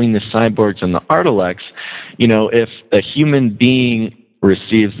difference between the cyborgs and the Artilects. If a human being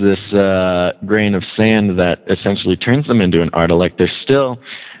receives this grain of sand that essentially turns them into an Artilect, they're still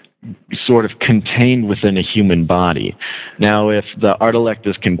sort of contained within a human body. Now, if the Artilect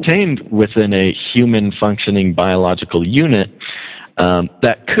is contained within a human functioning biological unit,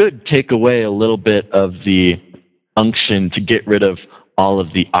 that could take away a little bit of the unction to get rid of all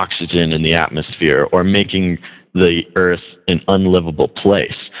of the oxygen in the atmosphere, or making the Earth an unlivable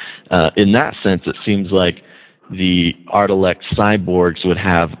place. In that sense, it seems like the Artilect cyborgs would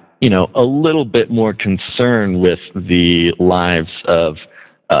have, a little bit more concern with the lives of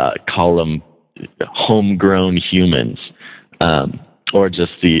call them homegrown humans, or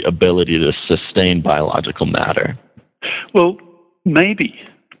just the ability to sustain biological matter. Well, maybe.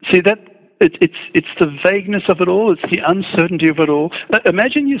 See, that it's the vagueness of it all. It's the uncertainty of it all.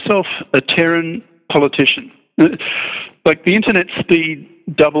 Imagine yourself a Terran politician. Like, the internet speed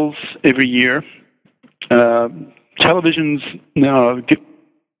doubles every year. Televisions now get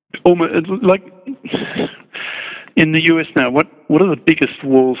almost like. In the US now, what are the biggest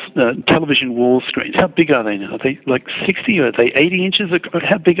walls, television wall screens? How big are they now? Are they like 60, or are they 80 inches?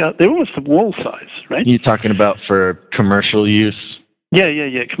 How big are they? They're almost the wall size, right? You're talking about for commercial use?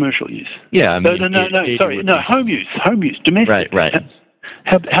 Yeah, commercial use. Yeah, I mean, home use, domestic. Right.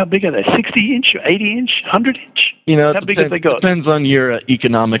 How big are they? 60 inch, 80 inch, 100 inch? How big have they got? Depends on your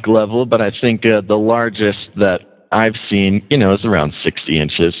economic level, but I think the largest that I've seen, is around 60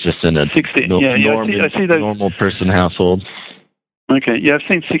 inches, just in a 60. I see those. Normal person household. Okay, yeah, I've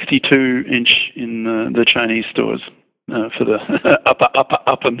seen 62 inch in the Chinese stores for the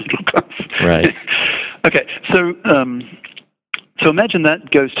upper middle class. Right. Okay, so imagine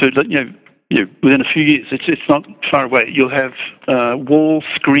that goes to within a few years. It's not far away. You'll have wall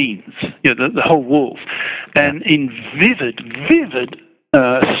screens, the whole walls, and in vivid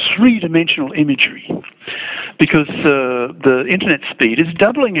three-dimensional imagery, because the internet speed is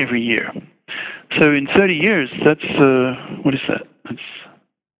doubling every year. So in 30 years, that's what is that? It's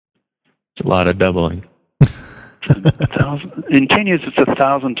a lot of doubling. In 10 years, it's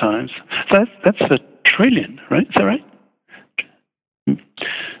 1,000 times. So that's a trillion, right? Is that right?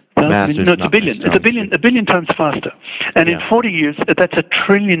 No, it's a billion. It's a billion times faster. And in 40 years, that's 1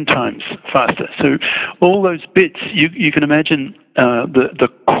 trillion times faster. So all those bits, you can imagine the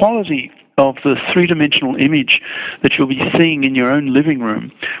quality of the three-dimensional image that you'll be seeing in your own living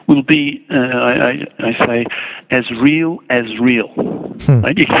room will be, I say, as real as real.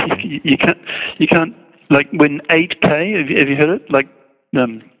 Right? You can't, like when 8K, have you heard it? Like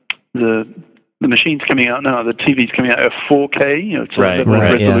the machines coming out now, the TVs coming out at 4K, it's a level of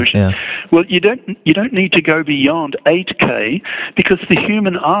resolution. Yeah. Well, you don't need to go beyond 8K, because the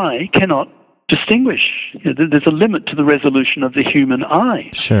human eye cannot distinguish. There's a limit to the resolution of the human eye.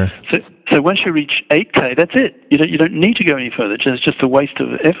 Sure. So once you reach 8K, that's it. You don't need to go any further. It's just a waste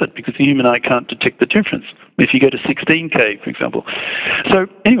of effort, because the human eye can't detect the difference if you go to 16K, for example. So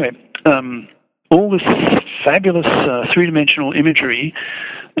anyway, all this fabulous three-dimensional imagery,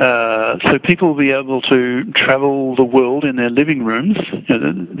 so people will be able to travel the world in their living rooms.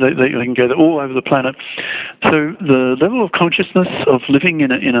 They can go all over the planet. So the level of consciousness of living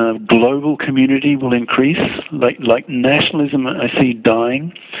in a global community will increase. Like nationalism, I see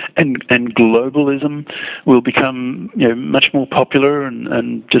dying, and globalism will become much more popular,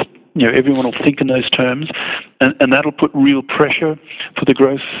 and just everyone will think in those terms, and that'll put real pressure for the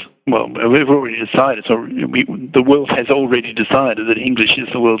growth. Well, we've already decided. So the world has already decided that English is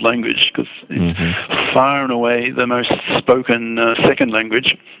the world language, because it's far and away the most spoken second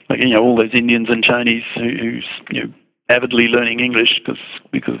language. Like all those Indians and Chinese who's avidly learning English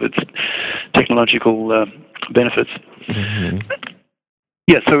because of its technological benefits.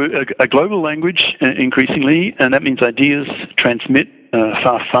 Yeah, so a global language increasingly, and that means ideas transmit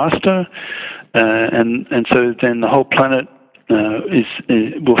far faster, and so then the whole planet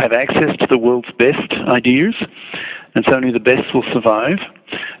will have access to the world's best ideas, and so only the best will survive.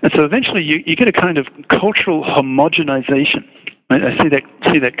 And so eventually you get a kind of cultural homogenization. I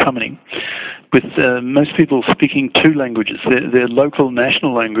see that coming with most people speaking two languages, their local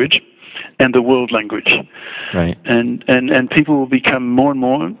national language and the world language. Right. And people will become more and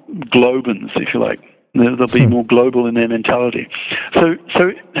more globans, if you like. They'll be more global in their mentality. So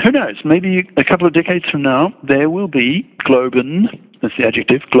who knows? Maybe a couple of decades from now, there will be globan, that's the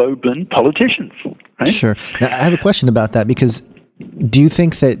adjective, globan politicians. Right? Sure. Now, I have a question about that, because do you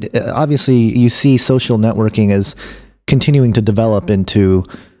think that, obviously you see social networking as continuing to develop into,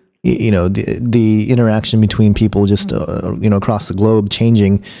 the interaction between people just, across the globe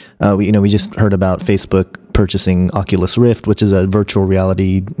changing. We just heard about Facebook purchasing Oculus Rift, which is a virtual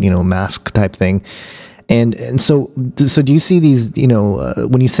reality, mask type thing. And so do you see these,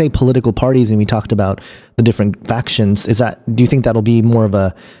 when you say political parties and we talked about the different factions, do you think that'll be more of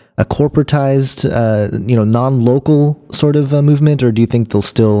a corporatized, non-local sort of movement, or do you think they'll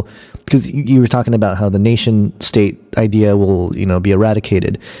still, because you were talking about how the nation state idea will, be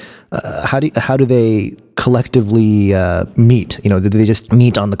eradicated. How do they collectively meet? Do they just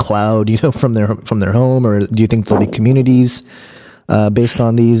meet on the cloud, from their home, or do you think there'll be communities based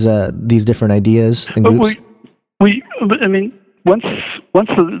on these different ideas and groups? Once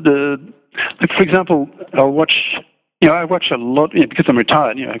like, for example, I'll watch. I watch a lot, because I'm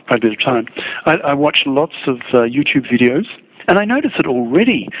retired, I have quite a bit of time. I watch lots of YouTube videos, and I notice it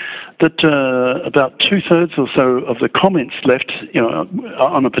already that about 2/3 or so of the comments left,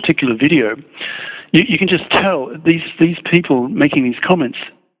 on a particular video, you can just tell these people making these comments,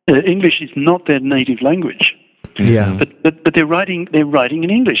 English is not their native language. Yeah, but they're writing in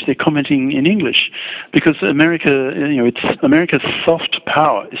English. They're commenting in English, because America, it's America's soft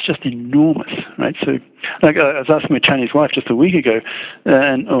power is just enormous, right? So, like I was asking my Chinese wife just a week ago,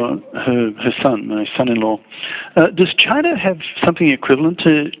 and her son, my son-in-law, does China have something equivalent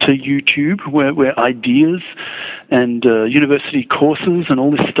to YouTube, where ideas and university courses and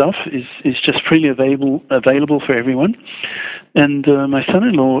all this stuff is just freely available for everyone? And my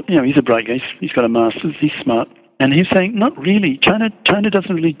son-in-law, he's a bright guy. He's got a master's. He's smart. And he's saying, not really. China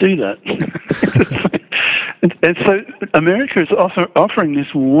doesn't really do that. and so America is offering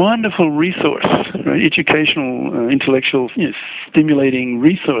this wonderful resource, right? Educational, intellectual, stimulating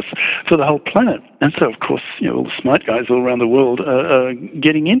resource for the whole planet. And so, of course, all the smart guys all around the world are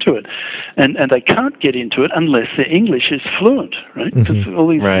getting into it. And they can't get into it unless their English is fluent, right? Because all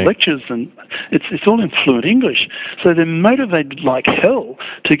these lectures, and it's all in fluent English. So they're motivated like hell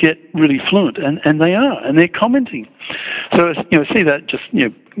to get really fluent, and they are, and they're commenting. So, see that just,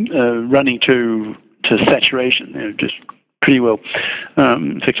 running to saturation, just pretty well.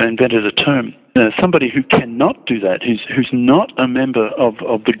 In fact, I invented a term. Somebody who cannot do that, who's not a member of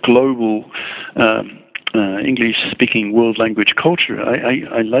the global English-speaking world language culture,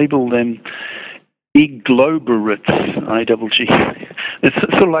 I label them egloberates, I-double-G. It's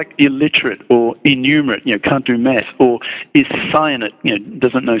sort of like illiterate or innumerate, can't do math, or is cyanate,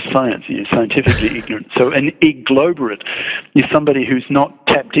 doesn't know science, scientifically ignorant. So an egloberate is somebody who's not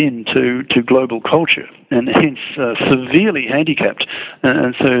tapped into global culture, and hence severely handicapped,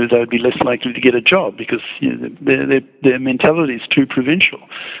 and so they would be less likely to get a job, because their mentality is too provincial.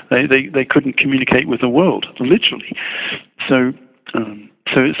 They couldn't communicate with the world, literally. So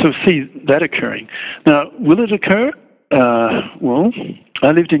see that occurring. Now, will it occur? Well,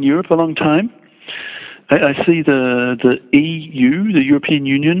 I lived in Europe a long time. I see the EU, the European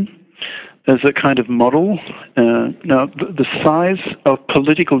Union, as a kind of model. Now, the size of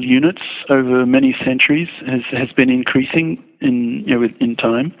political units over many centuries has been increasing in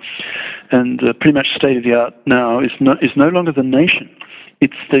time, and pretty much state of the art now is no longer the nation;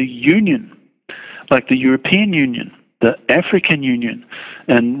 it's the union, like the European Union, the African Union,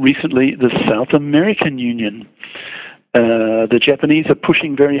 and recently the South American Union. The Japanese are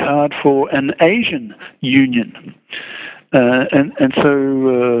pushing very hard for an Asian Union, and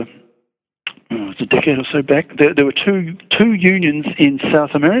so it's a decade or so back. There were two unions in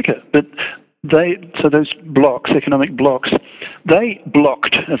South America, but those blocks, economic blocks, they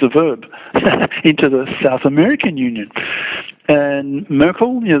blocked as a verb into the South American Union. And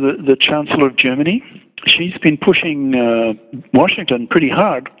Merkel, the Chancellor of Germany, she's been pushing Washington pretty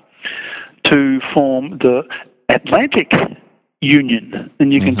hard to form the Atlantic Union,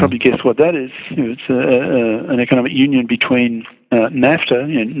 and you can probably guess what that is. It's an economic union between NAFTA,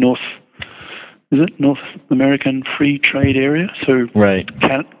 North American Free Trade Area. So right.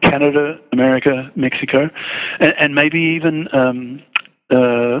 Canada, America, Mexico, and maybe even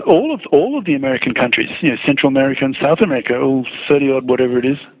all of the American countries, Central America and South America, all 30 odd, whatever it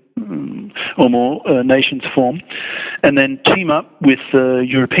is. or more nations form, and then team up with the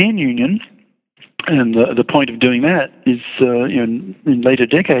European Union. And the point of doing that is, in later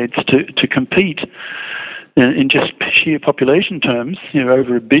decades, to compete in just sheer population terms,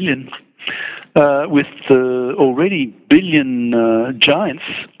 over 1 billion, with the already billion giants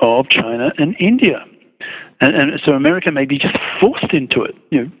of China and India. And so America may be just forced into it,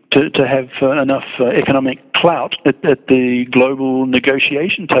 to have enough economic clout at the global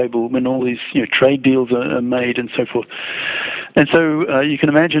negotiation table when all these trade deals are made and so forth. And so you can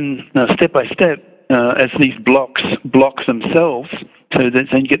imagine step by step as these blocks block themselves. So then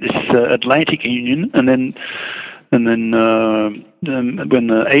you get this Atlantic Union, and then when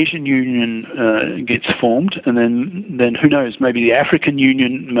the Asian Union gets formed, and then who knows, maybe the African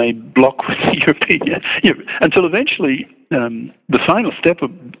Union may block with the European, until eventually the final step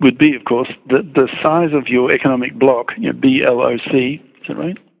would be, of course, the size of your economic bloc, BLOC, is that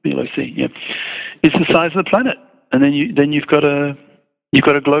right? BLOC, yeah, is the size of the planet, and then you've got a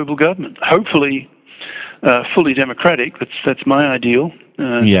global government, hopefully fully democratic. That's my ideal.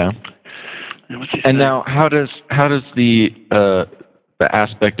 Yeah. And now, how does the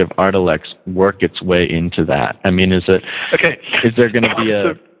aspect of Artilex work its way into that? I mean, is there going to be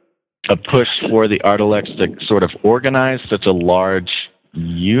a push for the Artilex to sort of organize such a large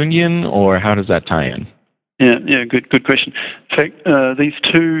union, or how does that tie in? Yeah, good question. In fact, these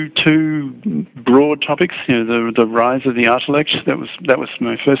two broad topics, the rise of the Artilex, that was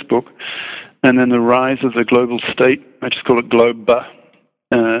my first book, and then the rise of the global state, I just call it Globa,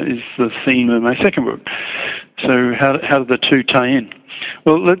 is the theme of my second book. So how do the two tie in?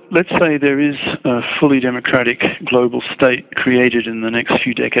 Well, let's say there is a fully democratic global state created in the next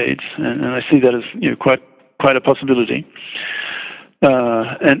few decades, and I see that as quite a possibility.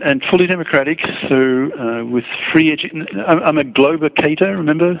 And fully democratic, so with free education. I'm a globacator,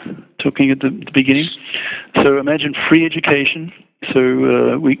 remember, talking at the beginning? So imagine free education,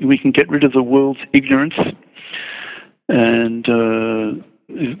 so we can get rid of the world's ignorance, and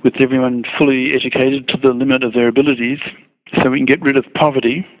with everyone fully educated to the limit of their abilities, so we can get rid of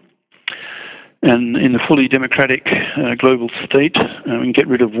poverty. And in the fully democratic global state, we can get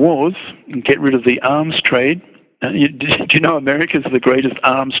rid of wars, and get rid of the arms trade. Do you know America's the greatest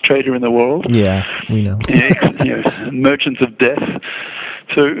arms trader in the world? Yeah, we know. Merchants of death.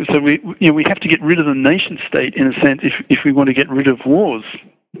 So we have to get rid of the nation state in a sense if we want to get rid of wars,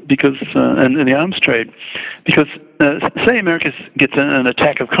 because and the arms trade, because say America gets an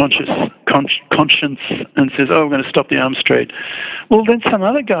attack of conscience and says, "Oh, we're going to stop the arms trade." Well, then some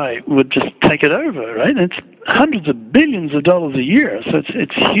other guy would just take it over, right? And it's hundreds of billions of dollars a year, so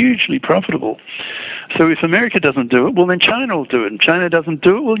it's hugely profitable. So if America doesn't do it, well, then China will do it. And China doesn't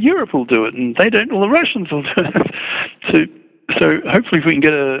do it, well, Europe will do it. And they don't, well, the Russians will do it. So hopefully if we can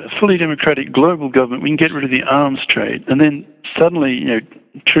get a fully democratic global government, we can get rid of the arms trade. And then suddenly,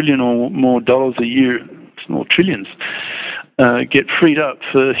 trillion or more dollars a year, or trillions, get freed up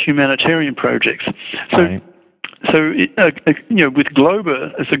for humanitarian projects. So. Right. So, with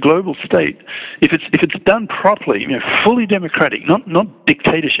Globa as a global state, if it's done properly, fully democratic, not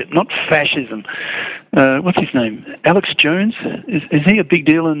dictatorship, not fascism. What's his name? Alex Jones. Is he a big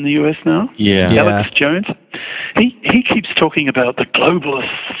deal in the US now? Yeah. Alex Jones. He keeps talking about the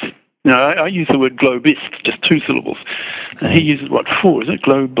globalists. I use the word globist, just 2 syllables. He uses 4? Is it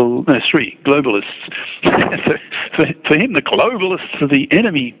global? No, 3. Globalists. So for him, the globalists are the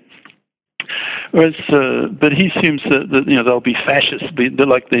enemy. Whereas, but he assumes that they'll be fascists, they're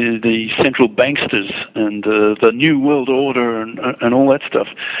like the central banksters and the New World Order and all that stuff.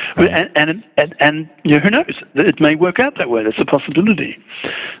 Right. And who knows? It may work out that way. That's a possibility.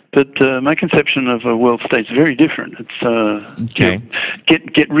 But my conception of a world state is very different. It's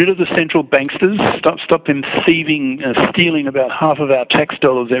get rid of the central banksters. Stop them stealing about half of our tax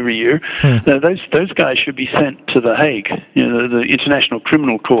dollars every year. Those guys should be sent to The Hague, the International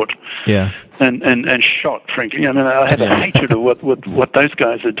Criminal Court. Yeah. And shot, frankly. I mean, I have a hatred of what those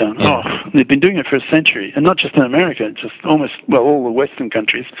guys have done. Oh, they've been doing it for a century, and not just in America, just almost all the Western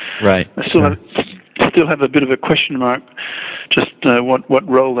countries. Right. I still have a bit of a question mark, just what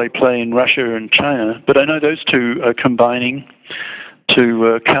role they play in Russia and China. But I know those two are combining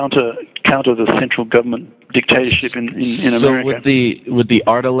to counter the central government dictatorship in America. So would the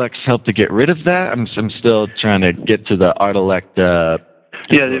Artilex help to get rid of that? I'm still trying to get to the Artilex.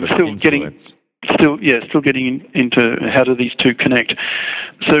 They're still getting. Still getting into how do these two connect.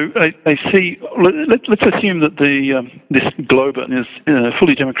 So I see. Let's assume that this Globa, this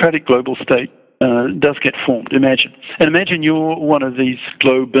fully democratic global state, does get formed. Imagine you're one of these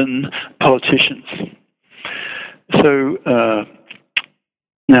Globan politicians. So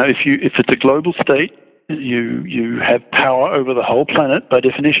Now, if it's a global state, you have power over the whole planet by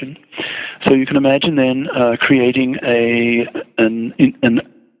definition. So you can imagine then creating an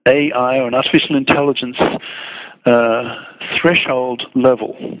AI or an artificial intelligence threshold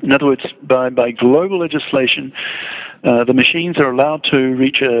level. In other words, by global legislation, the machines are allowed to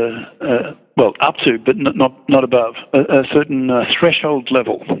reach up to, but not above, a certain threshold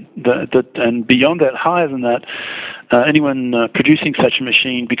level. And beyond that, higher than that, anyone producing such a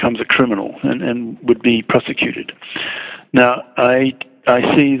machine becomes a criminal and would be prosecuted. Now, I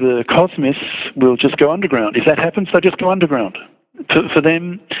see the cosmists will just go underground. If that happens, they'll just go underground. For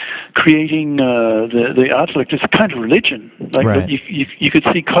them, creating the artefakt is a kind of religion. Like right. you could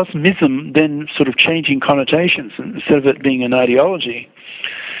see cosmism then sort of changing connotations. Instead of it being an ideology,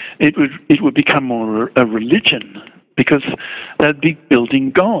 it would become more a religion, because they'd be building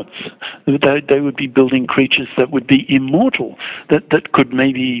gods. They would be building creatures that would be immortal, that could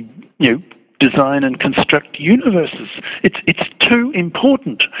maybe design and construct universes. It's too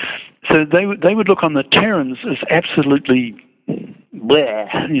important. So they would look on the Terrans as absolutely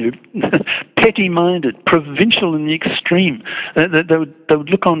petty-minded, provincial in the extreme. They would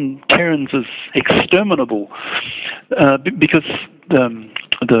look on Terrans as exterminable, because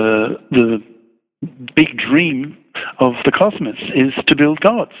the big dream of the cosmists is to build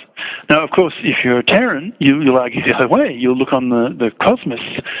gods. Now, of course, if you're a Terran, you'll argue the other way. You'll look on the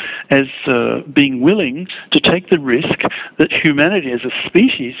cosmists as being willing to take the risk that humanity as a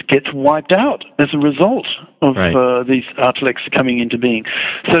species gets wiped out as a result of these artefacts coming into being.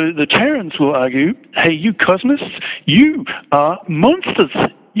 So the Terrans will argue, hey, you cosmists, you are monsters.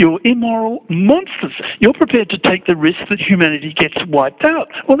 You're immoral monsters. You're prepared to take the risk that humanity gets wiped out.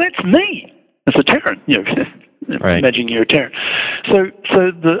 Well, that's me as a Terran. Right. Imagine you're a Terran. So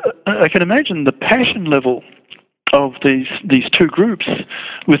I can imagine the passion level of these two groups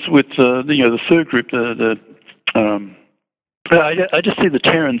with the third group, I just see the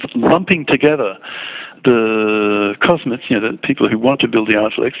Terrans lumping together the cosmists, the people who want to build the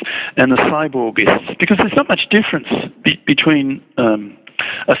artefacts, and the cyborgists, because there's not much difference between a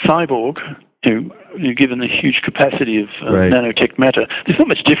cyborg, given the huge capacity of nanotech matter, there's not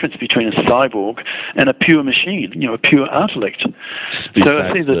much difference between a cyborg and a pure machine, a pure artefakt. So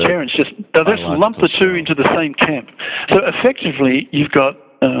I see the Terrans they'll just lump the two into the same camp. So effectively, you've got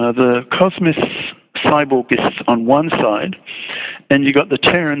the cosmists, cyborgists on one side, and you've got the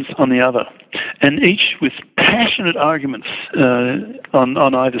Terrans on the other, and each with passionate arguments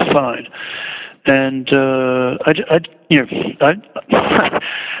on either side. And there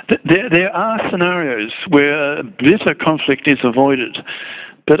are scenarios where bitter conflict is avoided,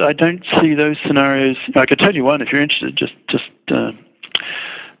 but I don't see those scenarios. I could tell you one if you're interested.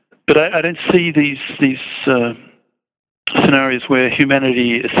 But I don't see these scenarios where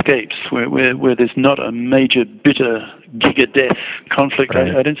humanity escapes, where there's not a major bitter giga-death conflict.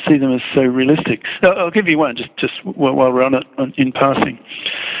 Right. I don't see them as so realistic. I'll give you one just while we're on it in passing.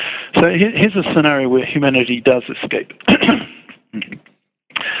 So here's a scenario where humanity does escape.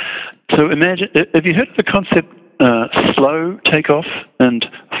 So imagine, have you heard of the concept slow takeoff and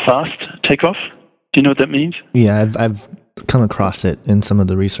fast takeoff? Do you know what that means? Yeah, I've come across it in some of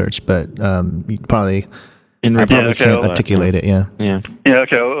the research, but you probably... I probably can't articulate it, yeah. Yeah,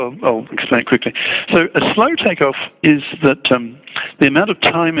 okay, I'll explain it quickly. So a slow takeoff is that the amount of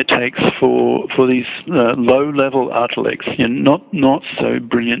time it takes for these low-level artefacts, not so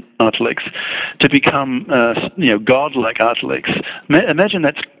brilliant artefacts, to become godlike artefacts. Imagine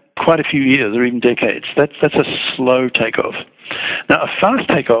that's quite a few years or even decades. That's a slow takeoff. Now, a fast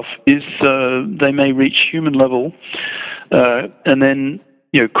takeoff is they may reach human level and then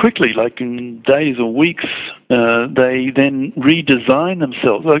quickly, like in days or weeks, they then redesign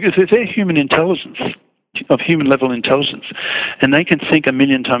themselves. Like if they're human intelligence, of human level intelligence, and they can think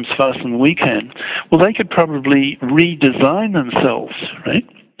 1,000,000 times faster than we can, well, they could probably redesign themselves, right,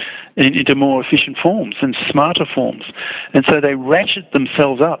 into more efficient forms and smarter forms. And so they ratchet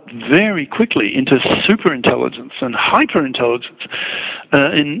themselves up very quickly into super intelligence and hyper intelligence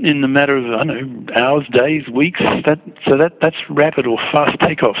in the matter of, I don't know, hours, days, weeks. That's rapid or fast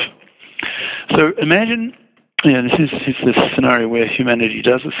takeoff. So imagine, this is the scenario where humanity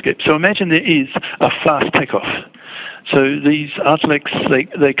does escape. So imagine there is a fast takeoff. So these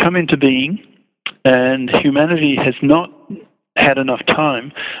artefacts, they come into being, and humanity has not had enough time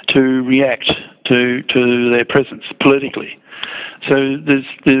to react to their presence politically. So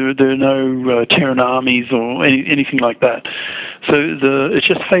there are no Terran armies or anything like that. So it's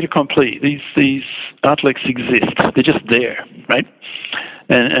just fait accompli. These artefacts exist. They're just there, right?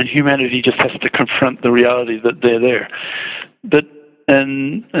 And humanity just has to confront the reality that they're there. But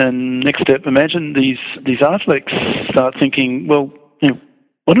and next step, imagine these artlects start thinking, well,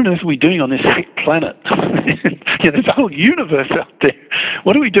 what on earth are we doing on this planet? There's a whole universe out there.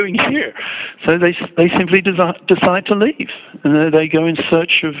 What are we doing here? So they simply decide to leave, and they go in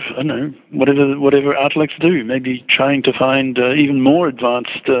search of, I don't know, whatever artlects do. Maybe trying to find even more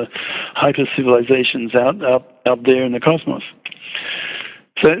advanced hyper civilizations out there in the cosmos.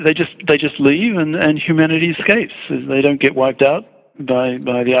 So they just leave, and humanity escapes. They don't get wiped out by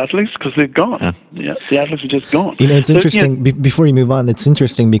the Atlas because they're gone. Yeah, the Atlas are just gone. It's interesting. Before you move on, it's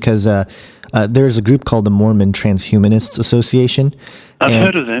interesting because there's a group called the Mormon Transhumanists Association. I've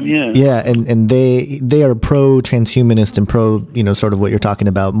heard of them. Yeah. Yeah, and they are pro-transhumanist and pro, sort of what you're talking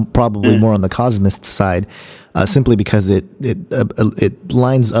about, probably more on the cosmist side, simply because it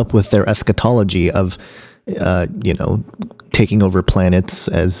lines up with their eschatology of taking over planets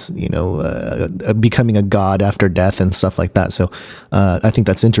as, becoming a god after death and stuff like that. So I think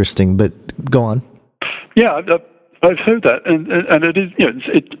that's interesting, but go on. Yeah, I've heard that. And it is,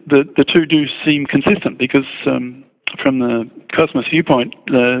 the two do seem consistent because from the cosmos viewpoint,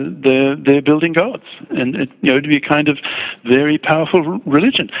 they're building gods. And, to be a kind of very powerful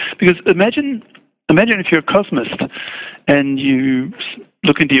religion. Because imagine if you're a cosmist and you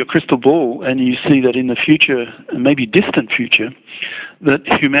look into your crystal ball and you see that in the future, maybe distant future, that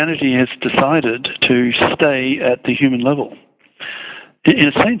humanity has decided to stay at the human level. In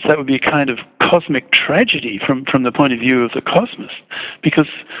a sense, that would be a kind of cosmic tragedy from the point of view of the cosmos, because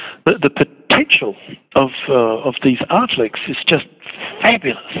the potential of these artlects is just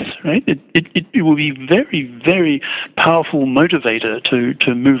fabulous, right? It will be very, very powerful motivator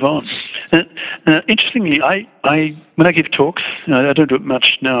to move on. And interestingly, I when I give talks, I don't do it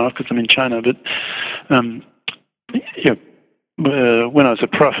much now because I'm in China, but when I was a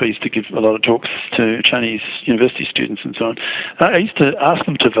prof, I used to give a lot of talks to Chinese university students and so on. I used to ask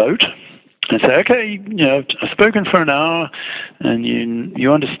them to vote and say, okay, I've spoken for an hour, and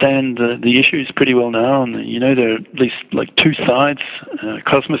you understand the issues pretty well now, and there are at least like two sides,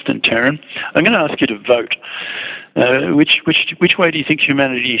 cosmist and Terran. I'm going to ask you to vote. Which way do you think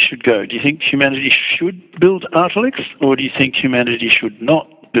humanity should go? Do you think humanity should build artlects, or do you think humanity should not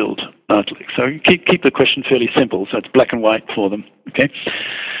build artlects? So keep the question fairly simple, so it's black and white for them. Okay.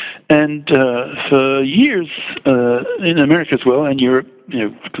 And for years in America as well, and Europe,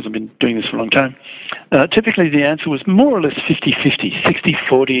 because I've been doing this for a long time, typically the answer was more or less 50-50,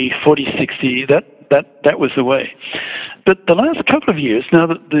 60-40, 40-60. That was the way. But the last couple of years, now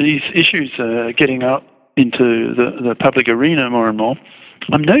that these issues are getting out into the public arena more and more,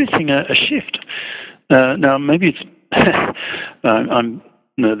 I'm noticing a shift. Now, maybe it's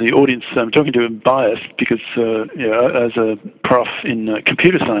the audience I'm talking to are biased because, as a prof in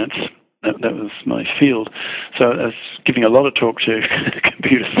computer science, that was my field. So I was giving a lot of talk to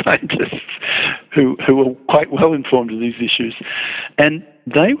computer scientists who were quite well informed of these issues, and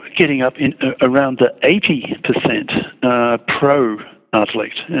they were getting up in around the 80% pro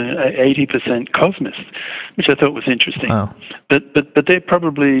artlect, 80% cosmist, which I thought was interesting. Wow. But they're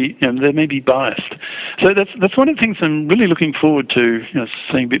probably, they may be biased. So that's one of the things I'm really looking forward to,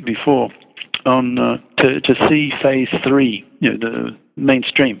 saying a bit before, on to see phase 3, the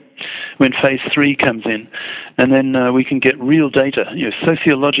mainstream, when phase 3 comes in, and then we can get real data,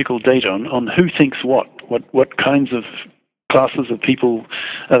 sociological data on who thinks what kinds of classes of people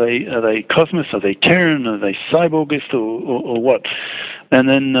are they cosmos, are they Terran, are they cyborgist, or what? And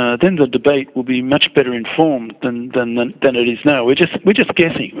then the debate will be much better informed than it is now. We're just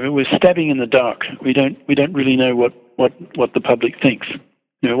guessing. We're stabbing in the dark. We don't really know what the public thinks.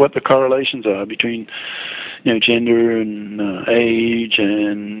 What the correlations are between gender and age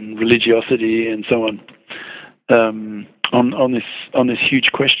and religiosity and so on this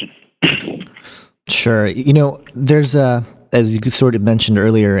huge question. Sure. There's as you sort of mentioned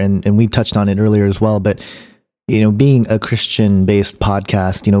earlier, and we touched on it earlier as well, but being a Christian-based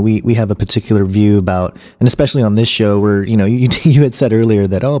podcast, we have a particular view about, and especially on this show where, you had said earlier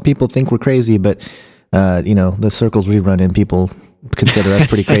that, people think we're crazy, but, the circles we run in, people consider us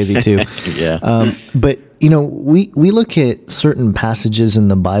pretty crazy too. Yeah. But, we look at certain passages in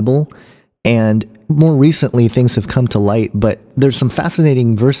the Bible, and more recently things have come to light, but there's some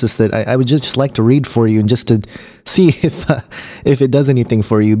fascinating verses that I would just like to read for you, and just to see if it does anything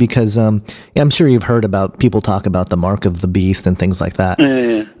for you, because I'm sure you've heard about people talk about the mark of the beast and things like that.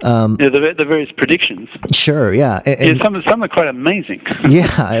 The various predictions. Sure, yeah. And some are quite amazing.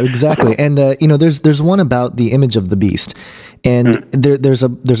 Yeah, exactly. And there's one about the image of the beast. And there's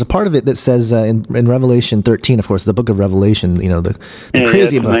a part of it that says in Revelation 13, of course, the book of Revelation, the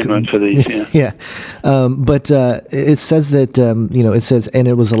crazy book. That's the main one for these, yeah. Yeah. But it says that, it says, and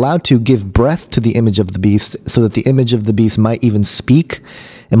it was allowed to give breath to the image of the beast so that the image of the beast might even speak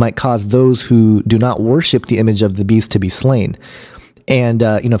and might cause those who do not worship the image of the beast to be slain. And,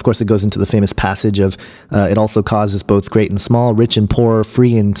 of course, it goes into the famous passage of it also causes both great and small, rich and poor,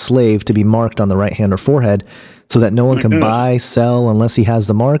 free and slave to be marked on the right hand or forehead so that no one can buy, sell unless he has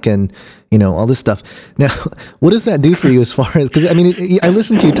the mark and, all this stuff. Now, what does that do for you as far as, because, I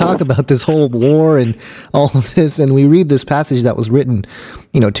listened to you talk about this whole war and all of this, and we read this passage that was written,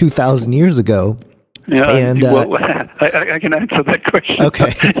 2,000 years ago. Yeah, and, I can answer that question.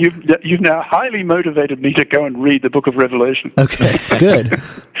 Okay. You've now highly motivated me to go and read the Book of Revelation. Okay, good.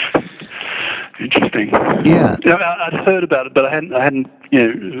 Interesting. Yeah. I'd heard about it, but I hadn't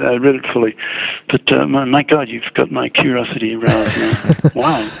read it fully. But my God, you've got my curiosity aroused now.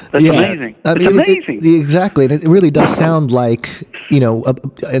 Wow, that's amazing. It's amazing. Exactly, and it really does sound like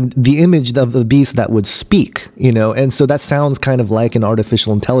the image of the beast that would speak. And so that sounds kind of like an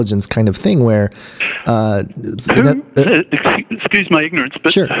artificial intelligence kind of thing, where. Excuse my ignorance,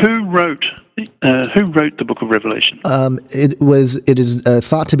 but sure. Who wrote the Book of Revelation? It is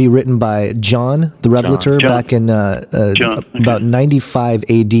thought to be written by John the Revelator back in about 95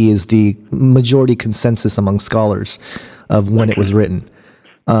 AD is the majority consensus among scholars of when it was written.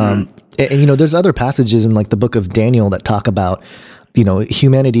 And there's other passages in like the book of Daniel that talk about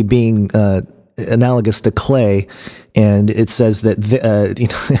humanity being analogous to clay, and it says that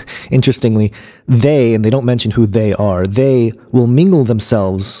interestingly, and they don't mention who they are, they will mingle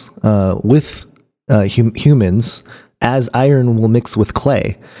themselves with humans as iron will mix with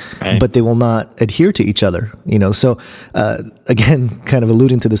clay, right. But they will not adhere to each other. So again, kind of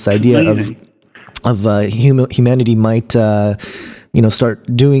alluding to this idea of humanity might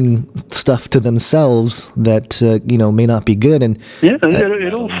start doing stuff to themselves that may not be good, and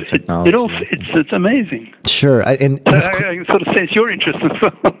it all fits. It's amazing. Sure, I sort of sense your interest as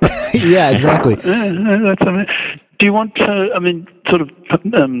well. Yeah, exactly. That's amazing. Do you want to? Sort of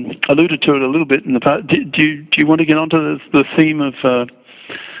alluded to it a little bit in the past. Do you want to get onto the theme of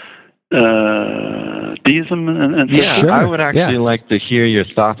deism and yeah, sure. I would actually like to hear your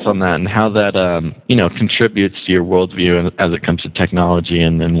thoughts on that and how that contributes to your worldview as it comes to technology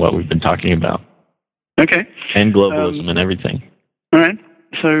and what we've been talking about. Okay. And globalism and everything. All right.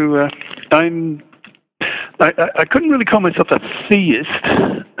 So I couldn't really call myself a theist,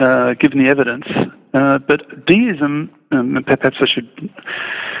 given the evidence, but deism. Perhaps I should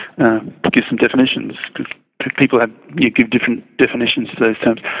give some definitions, because people give different definitions to those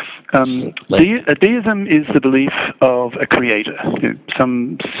terms. Deism is the belief of a creator,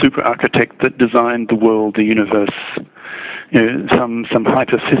 some super architect that designed the world, the universe, some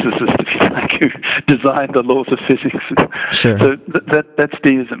hyperphysicist, if you like, who designed the laws of physics. Sure. So that's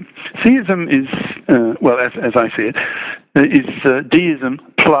deism. Theism is, as I see it, is deism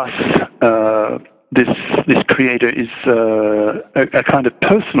plus this creator is a kind of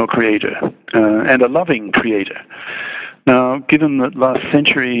personal creator and a loving creator. Now, given that last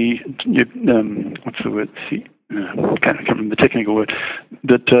century, what's the word? I can't remember the technical word.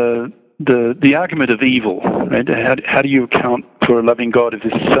 That the argument of evil, right? How do you account for a loving God if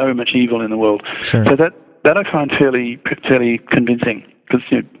there's so much evil in the world? Sure. So that I find fairly convincing, because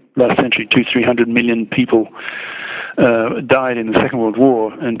last century 200-300 million people died in the Second World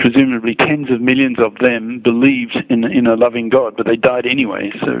War, and presumably tens of millions of them believed in a loving God, but they died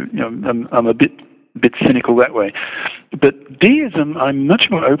anyway. So I'm a bit cynical that way. But deism, I'm much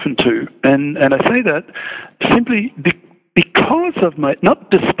more open to, and I say that simply because of not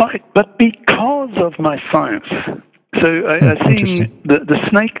despite, but because of my science. So I see the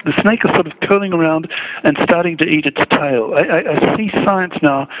snake is sort of curling around and starting to eat its tail. I see science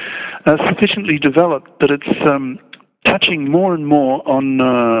now sufficiently developed that it's touching more and more on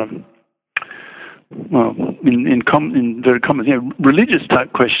in very common religious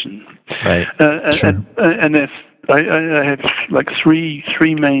type questions. Right. Sure. And I have like three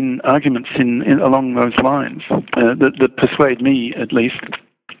main arguments along those lines that persuade me, at least.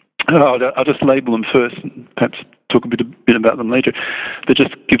 I'll just label them first, and perhaps talk a bit about them later, but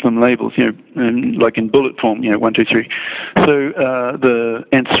just give them labels, like in bullet form, 1, 2, 3. So the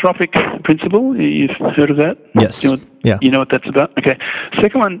anthropic principle, you've heard of that? Yes. You know what that's about? Okay.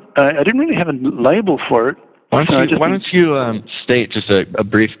 Second one, I didn't really have a label for it. Why don't you state just a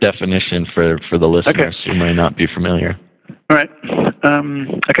brief definition for the listeners who might not be familiar? All right.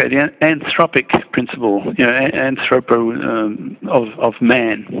 Okay, the anthropic principle, anthropo of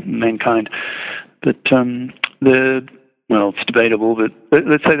mankind. But well, it's debatable, but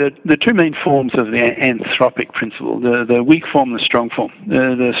let's say the two main forms of the anthropic principle, the weak form and the strong form.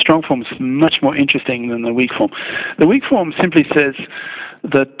 The strong form is much more interesting than the weak form. The weak form simply says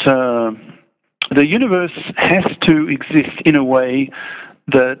that the universe has to exist in a way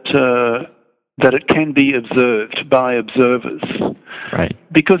that it can be observed by observers. Right.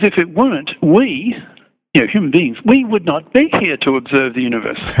 Because if it weren't, we, human beings, we would not be here to observe the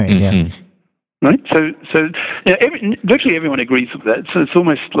universe. Right, yeah. Right? So virtually everyone agrees with that. So it's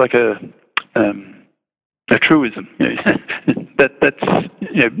almost like a truism. That's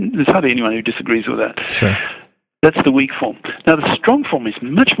there's hardly anyone who disagrees with that. Sure. That's the weak form. Now the strong form is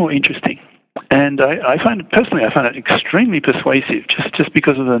much more interesting, and I find it extremely persuasive just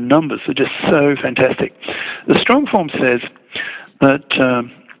because of the numbers are just so fantastic. The strong form says that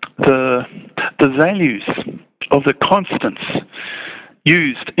the values of the constants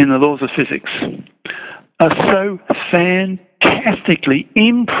used in the laws of physics are so fantastically,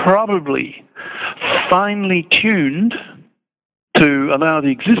 improbably, finely tuned to allow the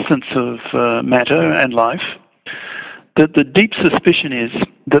existence of matter and life, that the deep suspicion is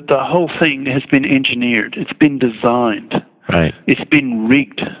that the whole thing has been engineered. It's been designed. Right. It's been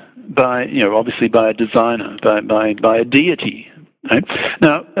rigged by, obviously by a designer, by a deity. Right?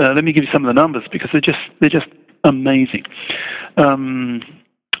 Now, let me give you some of the numbers because they're just amazing. The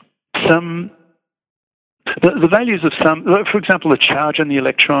values of some, for example, the charge on the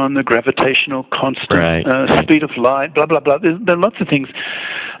electron, the gravitational constant, speed of light, blah, blah, blah. There are lots of things.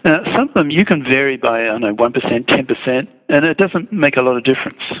 Some of them you can vary by, 1%, 10%, and it doesn't make a lot of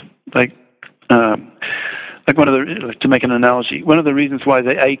difference. Like to make an analogy, one of the reasons why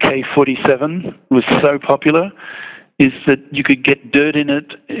the AK-47 was so popular is that you could get dirt in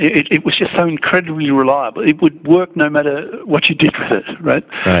it. It was just so incredibly reliable. It would work no matter what you did with it, right?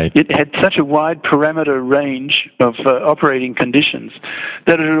 Right. It had such a wide parameter range of operating conditions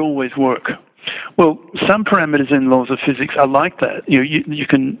that it would always work. Well, some parameters in laws of physics are like that. You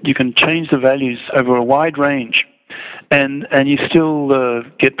can change the values over a wide range, and you still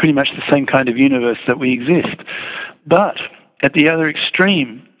get pretty much the same kind of universe that we exist. But at the other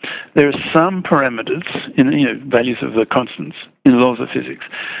extreme, there are some parameters in values of the constants in the laws of physics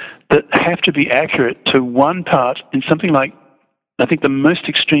that have to be accurate to one part in something like, I think the most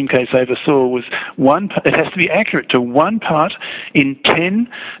extreme case I ever saw was it has to be accurate to 1 part in 10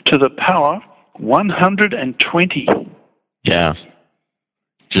 to the power 120. Yeah.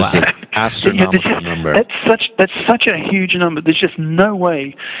 Just an astronomical number. That's such a huge number. There's just no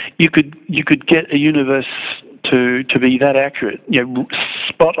way you could get a universe to be that accurate,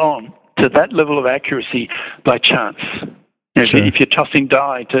 spot on to that level of accuracy by chance. Sure. If you're tossing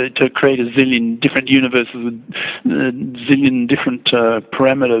die to create a zillion different universes with zillion different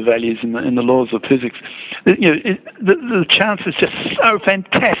parameter values in the laws of physics, the chance is just so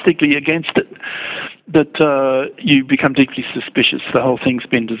fantastically against it that you become deeply suspicious. The whole thing's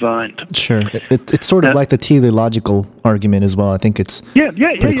been designed. Sure. It's sort of like the teleological argument as well. I think it's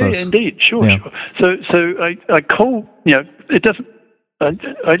pretty close. Indeed. Sure. So I call, it doesn't,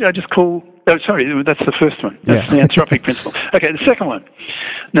 I just call, oh, sorry, that's the first one. That's the anthropic principle. Okay, the second one.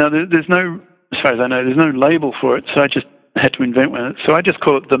 Now, there's no, as far as I know, there's no label for it, so I just had to invent one. So I just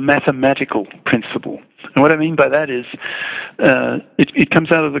call it the mathematical principle. And what I mean by that is it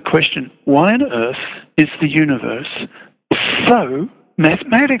comes out of the question, why on earth is the universe so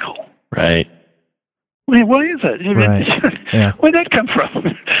mathematical? Right. Why is that? Right. Yeah. Where'd that come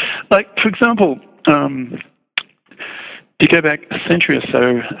from? Like, for example, you go back a century or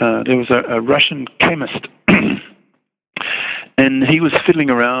so, there was a Russian chemist, and he was fiddling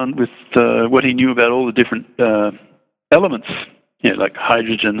around with what he knew about all the different elements, like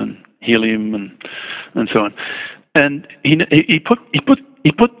hydrogen and helium and so on. And he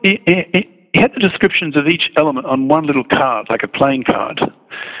had the descriptions of each element on one little card, like a playing card.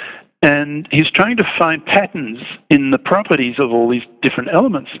 And he's trying to find patterns in the properties of all these different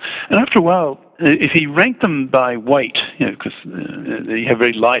elements. And after a while, if he ranked them by weight, because you have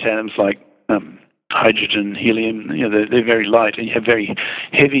very light atoms like hydrogen, helium, they're very light, and you have very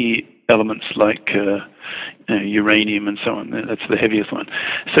heavy elements like uranium and so on. That's the heaviest one.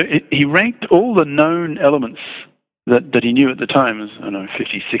 So he ranked all the known elements that he knew at the time, I don't know,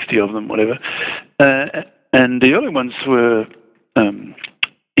 50, 60 of them, whatever. And the other ones were...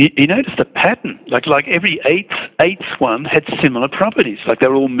 He noticed a pattern, like every eighth one had similar properties, like they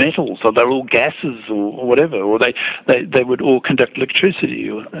were all metals, or they were all gases, or whatever, or they would all conduct electricity.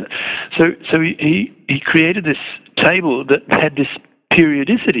 So he created this table that had this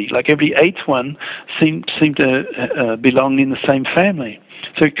periodicity, like every eighth one seemed to belong in the same family.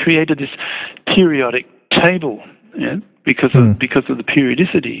 So he created this periodic table. because of the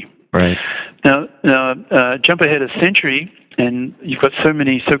periodicity. Right. Now, jump ahead a century, and you've got so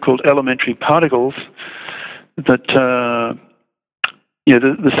many so-called elementary particles that the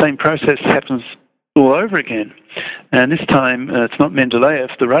same process happens all over again. And this time, it's not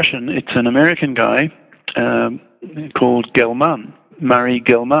Mendeleev, the Russian; it's an American guy called Gell-Mann, Murray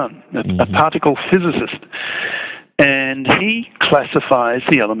Gell-Mann, a particle physicist. And he classifies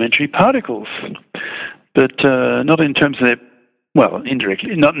the elementary particles, but not in terms of their,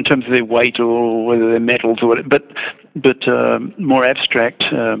 indirectly, not in terms of their weight or whether they're metals or whatever, but more abstract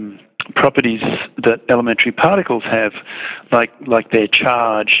properties that elementary particles have, like their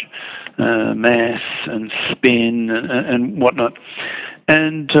charge, mass, and spin, and whatnot.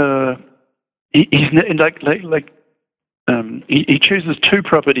 And he chooses two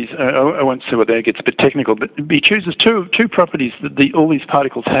properties. I won't say what that gets a bit technical, but he chooses two properties that all these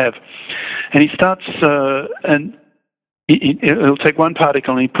particles have, and he starts and he'll take one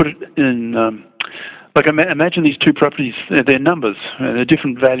particle and he put it in. Imagine these two properties. They're numbers. They're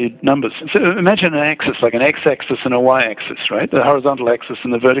different valued numbers. So imagine an axis, like an x-axis and a y-axis, right? The horizontal axis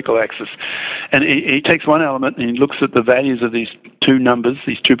and the vertical axis. And he takes one element and he looks at the values of these two numbers,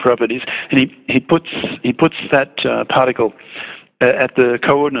 these two properties, and he puts that particle at the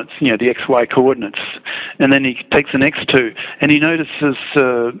coordinates, the xy coordinates, and then he takes the next two, and he notices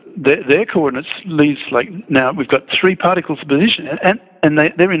their coordinates leaves now we've got three particles of position, and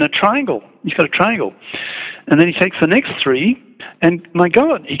they're in a triangle. He's got a triangle, and then he takes the next three, and my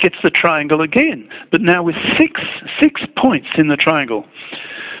God, he gets the triangle again, but now with six points in the triangle.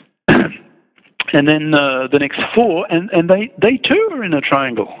 And then the next four, and they too are in a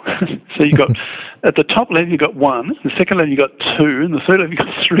triangle. So you got at the top level you got one, the second level you got two, and the third level you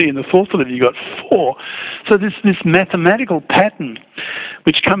got three, and the fourth level you got four. So this mathematical pattern,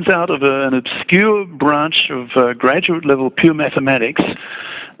 which comes out of an obscure branch of graduate level pure mathematics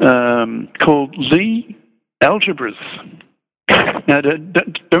called Lie algebras. Now,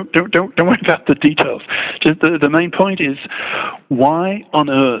 don't worry about the details. Just the main point is, why on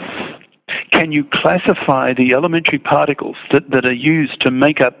earth can you classify the elementary particles that are used to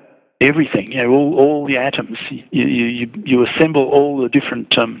make up everything? All the atoms. You assemble all the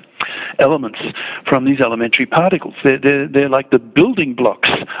different elements from these elementary particles. They're like the building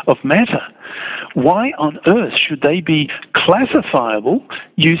blocks of matter. Why on earth should they be classifiable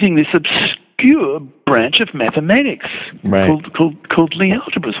using this obscure branch of mathematics called Lie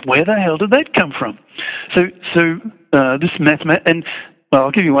algebras? Where the hell did that come from? So this and well,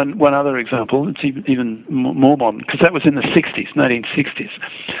 I'll give you one other example. It's even more modern, because that was in the 1960s.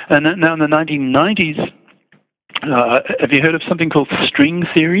 And now in the 1990s, have you heard of something called string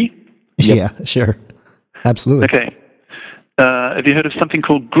theory? Yeah, sure. Absolutely. Okay. Have you heard of something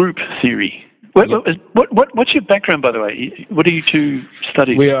called group theory? What's your background, by the way? What do you two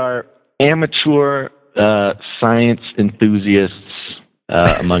study? We are amateur science enthusiasts,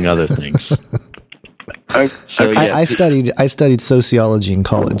 among other things. I studied sociology in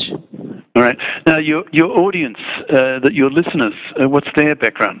college. All right. Now, your audience, your listeners, what's their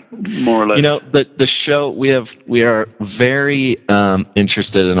background, more or less? The show, we are very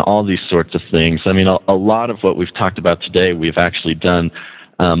interested in all these sorts of things. I mean, a lot of what we've talked about today, we've actually done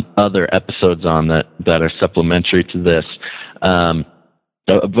other episodes on that are supplementary to this.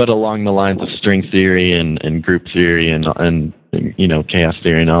 But along the lines of string theory and group theory and chaos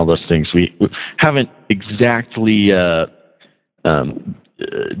theory and all those things, we haven't exactly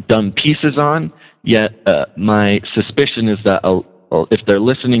done pieces on yet. My suspicion is that if they're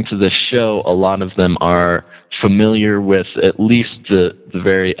listening to this show, a lot of them are familiar with at least the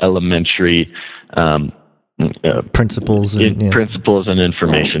very elementary principles and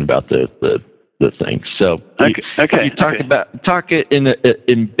information about the thing. So okay. You talk it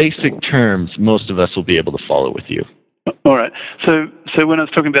in basic terms, most of us will be able to follow with you. All right. So when I was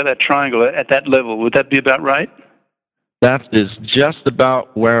talking about that triangle at that level, would that be about right? That is just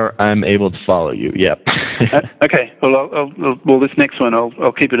about where I'm able to follow you. Yep. Okay. Well, this next one,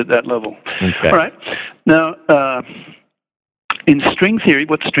 I'll keep it at that level. Okay. All right. Now, in string theory,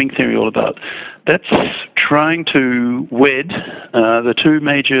 what's string theory all about? That's trying to wed the two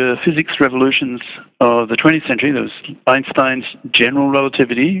major physics revolutions of the 20th century. There was Einstein's general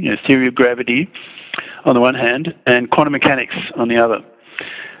relativity, theory of gravity, on the one hand, and quantum mechanics on the other.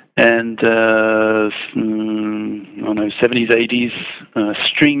 And 70s,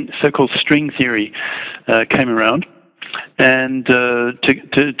 80s, so-called string theory came around, and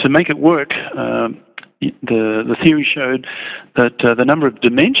to make it work, the theory showed that the number of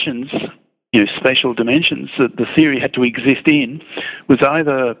dimensions, spatial dimensions that the theory had to exist in, was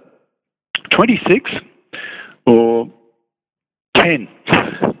either 26 or 10.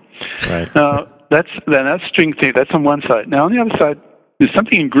 Right. Now, that's string theory. That's on one side. Now, on the other side, there's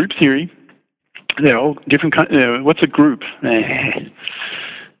something in group theory. They're all different kinds. What's a group?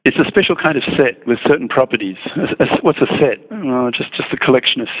 It's a special kind of set with certain properties. What's a set? Oh, just a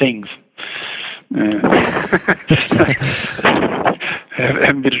collection of things. Having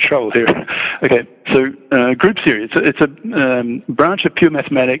a bit of trouble here. Okay, so group theory. It's a branch of pure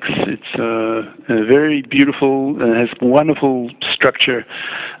mathematics. It's very beautiful. Has wonderful structure,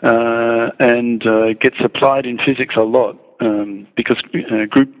 and gets applied in physics a lot. Because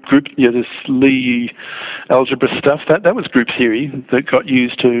group, this Lie algebra stuff, that was group theory that got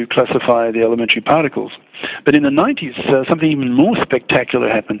used to classify the elementary particles. But in the 90s, something even more spectacular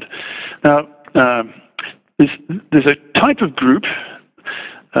happened. Now, there's a type of group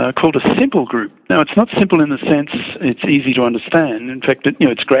called a simple group. Now, it's not simple in the sense it's easy to understand. In fact,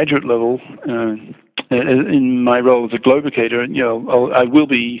 it's graduate level. In my role as a Globicator, I will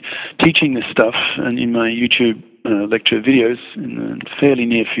be teaching this stuff in my YouTube lecture videos in the fairly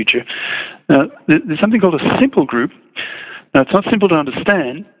near future. There's something called a simple group. Now, it's not simple to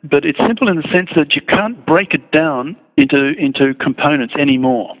understand, but it's simple in the sense that you can't break it down into components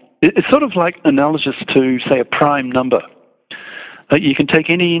anymore. It's sort of like analogous to, say, a prime number. You can take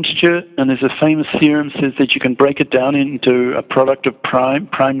any integer, and there's a famous theorem says that you can break it down into a product of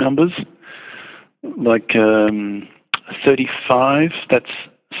prime numbers, like 35, that's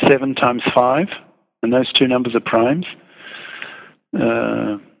 7 times 5, and those two numbers are primes.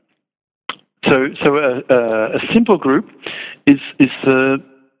 So a simple group is a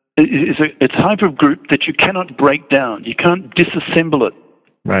type of group that you cannot break down. You can't disassemble it.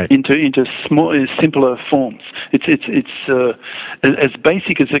 Right. Into simpler forms. It's as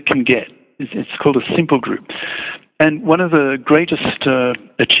basic as it can get. It's called a simple group. And one of the greatest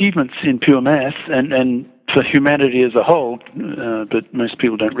achievements in pure math and for humanity as a whole, but most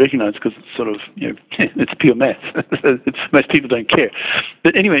people don't recognize because it's sort of, it's pure math. Most people don't care.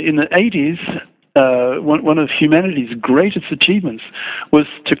 But anyway, in the 80s, one of humanity's greatest achievements was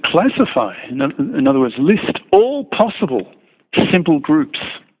to classify, in other words, list all possible simple groups,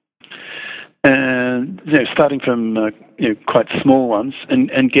 and starting from quite small ones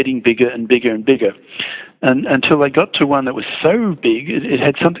and getting bigger and bigger and bigger, and until they got to one that was so big it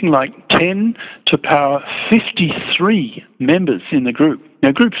had something like 10 to the power 53 members in the group.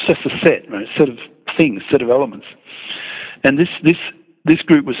 Now, group's just a set, right? A set of things, set of elements, and this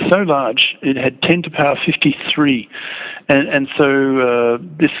group was so large it had 10 to the power 53, and so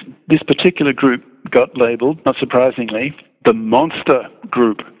this particular group got labelled, not surprisingly, the monster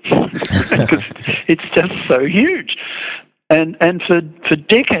group, because it's just so huge. And for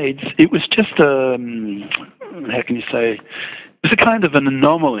decades, it was just how can you say? It was a kind of an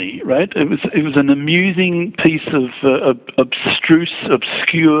anomaly, right? It was an amusing piece of abstruse,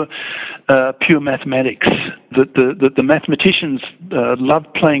 obscure, pure mathematics that the mathematicians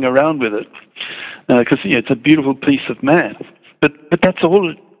loved playing around with it because it's a beautiful piece of math. But that's all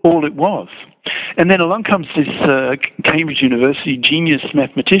it was. And then along comes this Cambridge University genius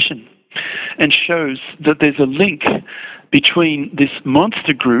mathematician and shows that there's a link between this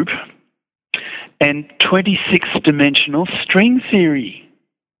monster group and 26-dimensional string theory.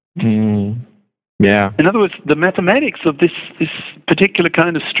 Yeah. In other words, the mathematics of this particular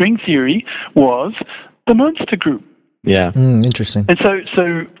kind of string theory was the monster group. Yeah. Interesting. And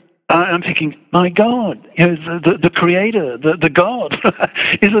so I'm thinking, my God, the creator, the God,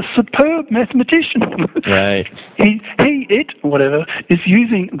 is a superb mathematician. Right. Whatever, is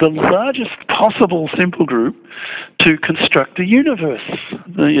using the largest possible simple group to construct the universe,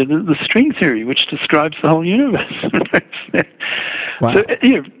 the string theory, which describes the whole universe. Wow. So,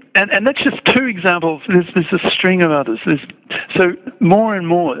 and that's just two examples. There's a string of others. So more and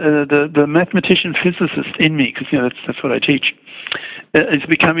more, the mathematician physicist in me, because that's what I teach, is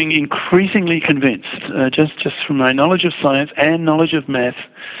becoming increasingly convinced, just from my knowledge of science and knowledge of math,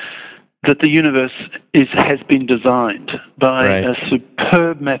 that the universe has been designed by a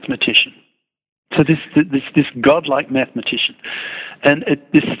superb mathematician. So this godlike mathematician, and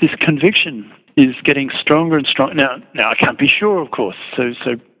this conviction is getting stronger and stronger. Now I can't be sure, of course. So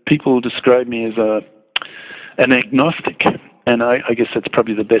people describe me as an agnostic, and I guess that's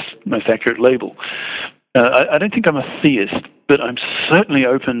probably the best, most accurate label. I don't think I'm a theist, but I'm certainly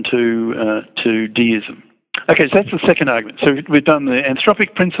open to deism. Okay, so that's the second argument. So we've done the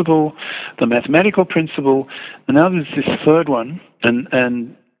anthropic principle, the mathematical principle, and now there's this third one. And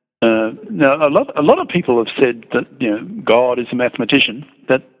now a lot of people have said that God is a mathematician.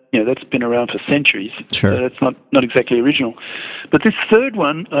 That's been around for centuries. Sure. So that's not exactly original. But this third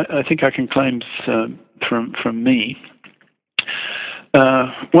one, I think I can claim from me.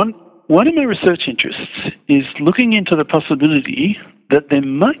 One of my research interests is looking into the possibility that there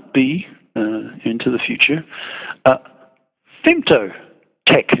might be, into the future,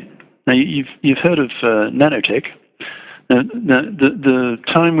 femtotech. Now, you've heard of nanotech. The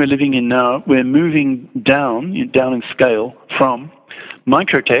time we're living in now, we're moving down in scale from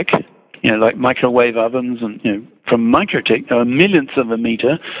microtech, like microwave ovens, and from microtech, a millionth of a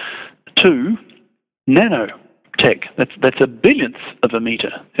meter, to nanotech. That's a billionth of a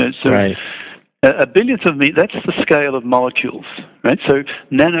meter. Right. A billionth of a meter. That's the scale of molecules, right? So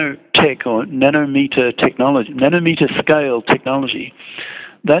nanotech or nanometer technology, nanometer scale technology.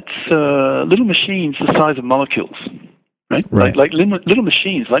 That's little machines the size of molecules. Right? Like little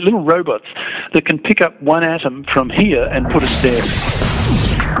machines, like little robots that can pick up one atom from here and put us there.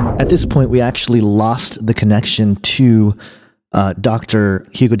 At this point, we actually lost the connection to Dr.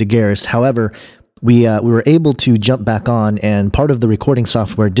 Hugo de Garis. However, we were able to jump back on, and part of the recording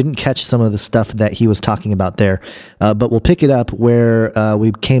software didn't catch some of the stuff that he was talking about there. But we'll pick it up where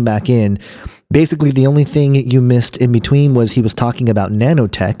we came back in. Basically, the only thing you missed in between was he was talking about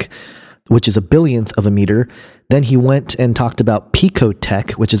nanotech, which is a billionth of a meter. Then he went and talked about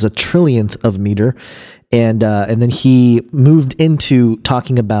picotech, which is a trillionth of a meter. And then he moved into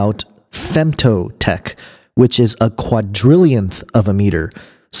talking about femtotech, which is a quadrillionth of a meter.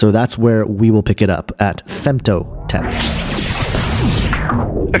 So that's where we will pick it up, at femtotech.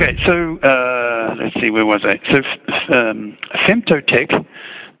 Okay, so let's see, where was I? So femtotech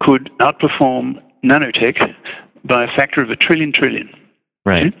could outperform nanotech by a factor of 1 trillion.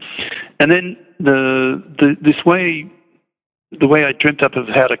 Right. And then the way I dreamt up of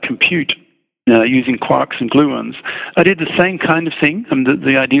how to compute using quarks and gluons, I did the same kind of thing.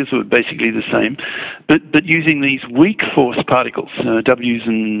 The ideas were basically the same, but using these weak force particles, W's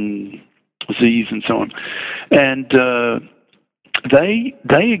and Z's and so on, and they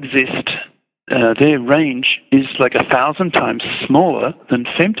exist. Their range is like 1,000 times smaller than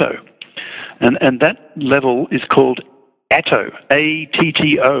femto, and that level is called ATTO,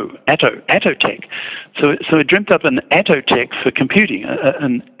 A-T-T-O, attotech. So I dreamt up an attotech for computing,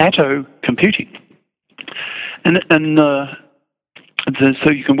 an atto computing. So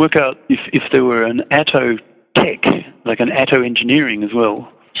you can work out if there were an attotech, like an atto engineering as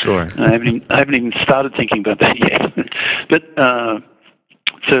well. Sure. I haven't even started thinking about that yet. But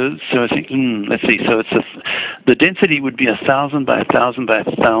so I think, let's see. So the density would be 1,000 by 1,000 by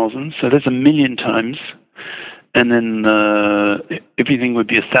 1,000. So that's 1,000,000 times. And then everything would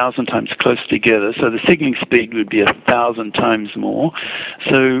be 1,000 times closer together. So the signaling speed would be 1,000 times more.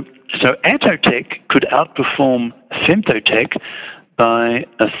 So attotech could outperform femtotech by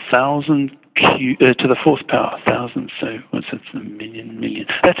 1,000 to the fourth power. 1,000. So what's that? A million.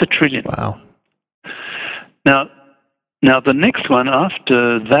 That's 1 trillion. Wow. Now the next one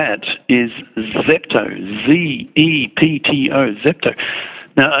after that is Zepto. Z-E-P-T-O. Zepto.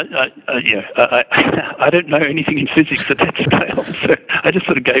 Now, I don't know anything in physics at that scale, so I just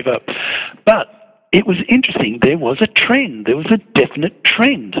sort of gave up. But it was interesting. There was a trend. There was a definite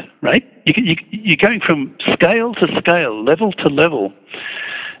trend, right? You're going from scale to scale, level to level.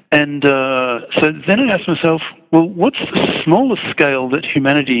 And so then I asked myself, well, what's the smallest scale that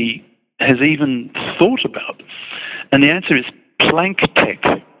humanity has even thought about? And the answer is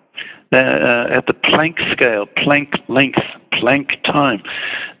Planck-tech. At the Planck scale, Planck length, Planck time.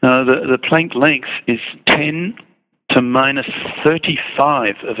 The Planck length is 10 to minus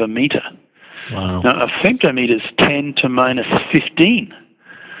 35 of a meter. Wow. Now, a femtometer is 10 to minus 15,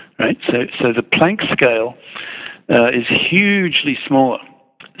 right? So the Planck scale is hugely smaller.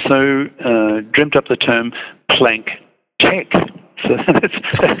 So dreamt up the term Planck tech. So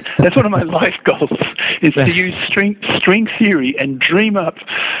that's one of my life goals, is to use string theory and dream up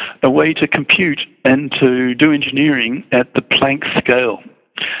a way to compute and to do engineering at the Planck scale.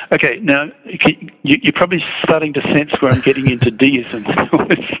 Okay, now you're probably starting to sense where I'm getting into deism.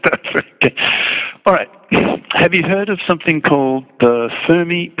 Okay. All right. Have you heard of something called the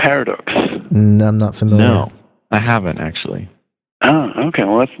Fermi paradox? No, I'm not familiar. No, I haven't actually. Oh, okay.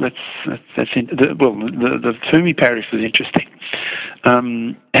 Well, the Fermi paradox is interesting.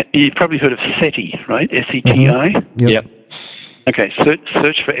 You've probably heard of SETI, right? S-E-T-I? Mm-hmm. Yep. Okay,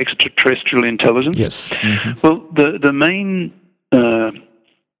 search for extraterrestrial intelligence. Yes. Mm-hmm. Well, the main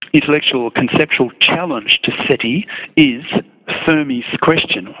intellectual conceptual challenge to SETI is Fermi's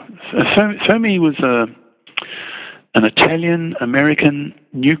question. Fermi was an Italian-American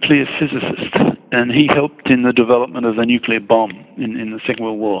nuclear physicist, and he helped in the development of the nuclear bomb in the Second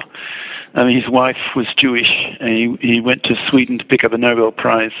World War. I mean, his wife was Jewish, and he went to Sweden to pick up a Nobel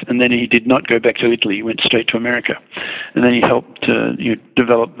Prize, and then he did not go back to Italy. He went straight to America, and then he helped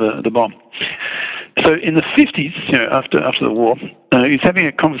develop the bomb. So in the 50s, after the war, he was having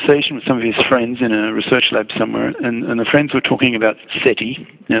a conversation with some of his friends in a research lab somewhere, and the friends were talking about SETI,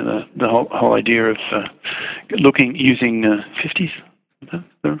 the whole idea of using 50s.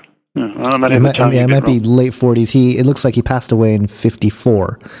 It might be late 40s. It looks like he passed away in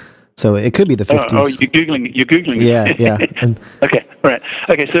 54. So it could be the 50s. Oh, you're Googling. Yeah. Okay, all right.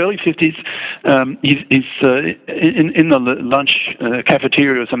 Okay, so early 50s, he's in the lunch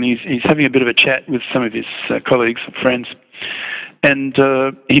cafeteria or something. He's having a bit of a chat with some of his colleagues and friends, and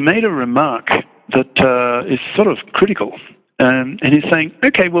he made a remark that is sort of critical. And he's saying,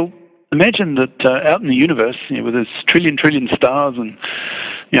 okay, well, imagine that out in the universe, with there's trillion stars and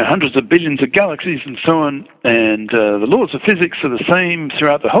hundreds of billions of galaxies and so on, and the laws of physics are the same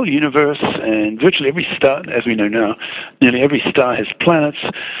throughout the whole universe, and virtually every star, as we know now, nearly every star has planets.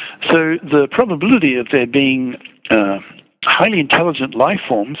 So the probability of there being highly intelligent life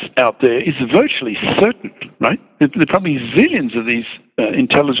forms out there is virtually certain, right? There are probably zillions of these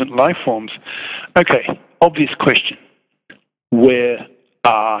intelligent life forms. Okay, obvious question. Where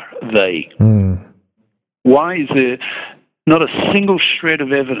are they? Why is there not a single shred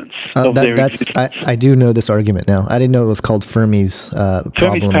of evidence of their existence? I do know this argument now. I didn't know it was called Fermi's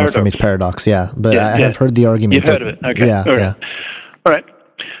problem or Fermi's paradox. Yeah, but I have heard the argument. You've heard of it. Okay. Yeah. All right.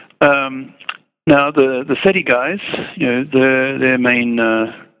 Now the SETI guys, their main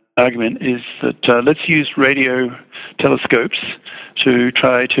argument is that let's use radio telescopes to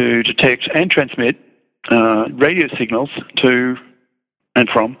try to detect and transmit radio signals to and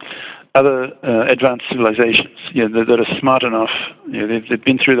from other advanced civilizations, that are smart enough. They've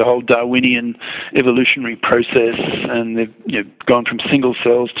been through the whole Darwinian evolutionary process, and they've gone from single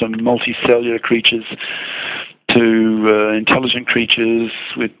cells to multicellular creatures to intelligent creatures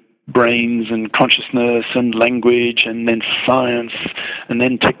with brains and consciousness and language, and then science, and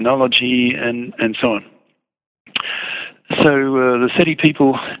then technology, and so on. So the SETI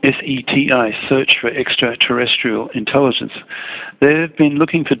people, SETI, Search for Extraterrestrial Intelligence, they've been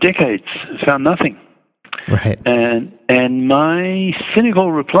looking for decades, found nothing. Right. And my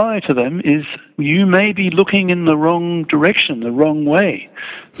cynical reply to them is, you may be looking in the wrong direction, the wrong way.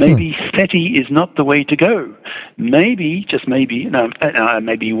 Maybe SETI is not the way to go. Maybe, just maybe, I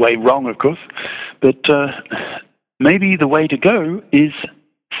may be way wrong, of course, but maybe the way to go is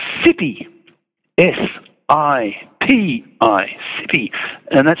SIPI, SIPI, SIPI,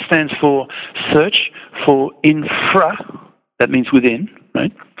 and that stands for Search for Infra, that means within,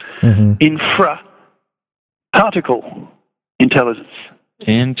 right? Infra particle intelligence.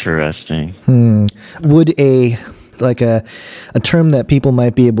 Interesting. Would a term that people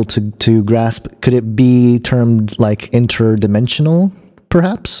might be able to grasp, could it be termed like interdimensional,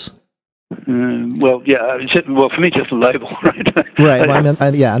 perhaps? Well, yeah. Well, for me, just a label, right? Right. Well,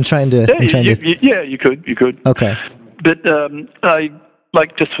 I'm trying to. Yeah, you could. Okay. But I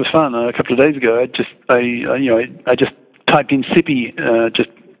just for fun a couple of days ago, I just typed in SIPI just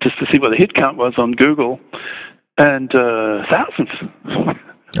to see what the hit count was on Google, and thousands.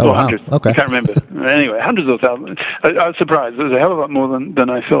 Oh, or wow. hundreds. Okay. I can't remember. Anyway, hundreds of thousands. I was surprised. There was a hell of a lot more than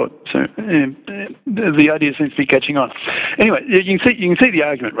I thought. So the idea seems to be catching on. Anyway, you can see the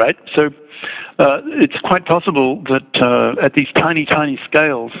argument, right? So it's quite possible that at these tiny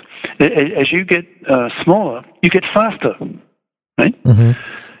scales, as you get smaller, you get faster, right?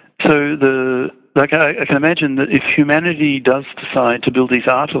 So I can imagine that if humanity does decide to build these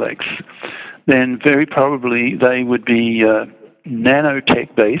artefacts, then very probably they would be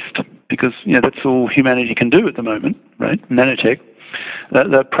nanotech based, because that's all humanity can do at the moment, right? Nanotech.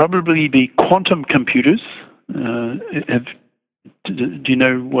 They'll probably be quantum computers. Do you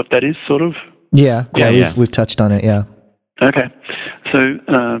know what that is, sort of? Yeah. We've touched on it. Yeah. Okay, so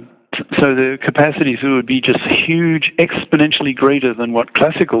the capacities would be just huge, exponentially greater than what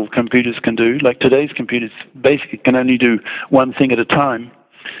classical computers can do. Like today's computers basically can only do one thing at a time,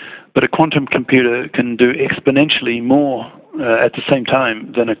 but a quantum computer can do exponentially more at the same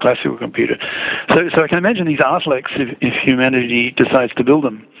time than a classical computer. So I can imagine these artefacts, if humanity decides to build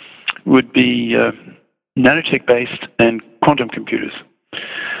them, would be nanotech-based and quantum computers.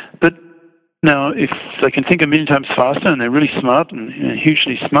 But now, if they can think a million times faster and they're really smart and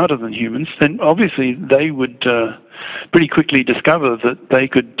hugely smarter than humans, then obviously they would pretty quickly discover that they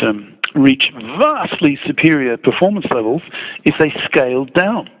could reach vastly superior performance levels if they scaled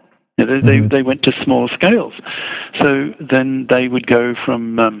down. They went to smaller scales. So then they would go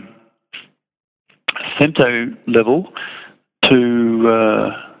from femto level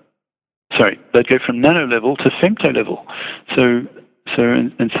to they'd go from nano level to femto level. So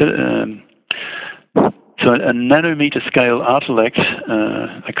instead. So a nanometer scale artilect,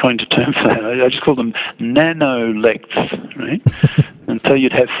 I coined a term for that. I just call them nanolects, right? And so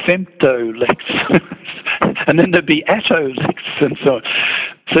you'd have femtolects, and then there'd be attolects, and so on.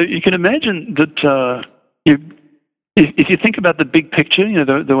 So you can imagine that if you think about the big picture,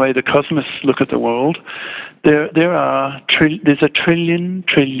 the way the cosmos look at the world, there's a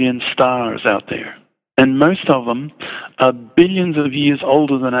trillion stars out there, and most of them are billions of years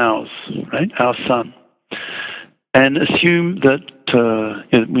older than ours, right? Our sun. And assume that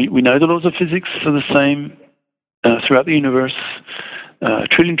we know the laws of physics are the same throughout the universe.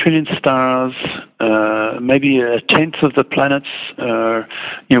 Trillion stars, maybe a tenth of the planets.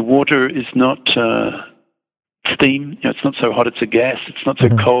 Water is not steam. It's not so hot; it's a gas. It's not so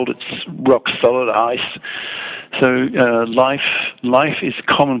cold; it's rock solid ice. So life is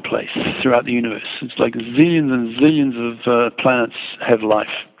commonplace throughout the universe. It's like zillions and zillions of planets have life.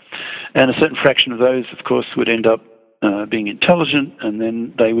 And a certain fraction of those, of course, would end up being intelligent, and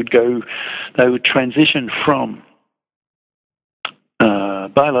then they would transition from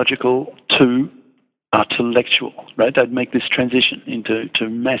biological to intellectual, right? They'd make this transition into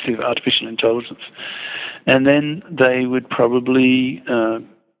massive artificial intelligence. And then they would probably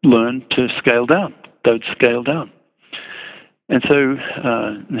learn to scale down. They would scale down. And so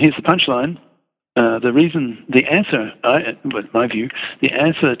here's the punchline. The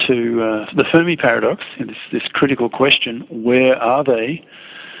answer to the Fermi paradox, this critical question, where are they,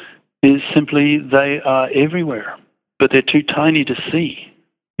 is simply they are everywhere, but they're too tiny to see.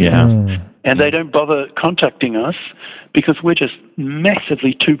 Yeah. And they don't bother contacting us because we're just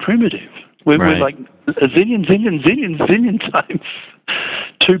massively too primitive. We're like a zillion times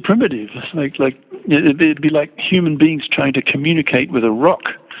too primitive. It'd be like human beings trying to communicate with a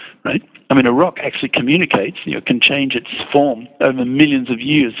rock, right? I mean, a rock actually communicates, can change its form over millions of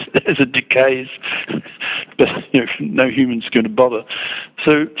years as it decays, but no human's going to bother.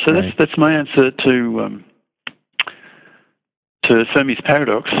 So that's my answer to Fermi's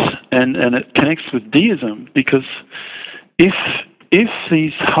paradox, and it connects with deism, because if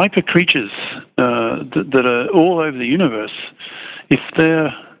these hyper creatures that are all over the universe, if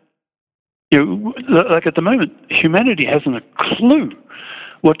they're like at the moment, humanity hasn't a clue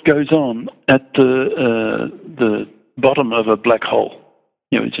what goes on at the bottom of a black hole.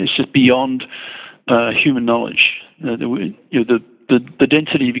 It's just beyond human knowledge. The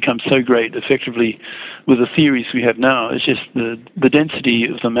density becomes so great, effectively, with the theories we have now. It's just the density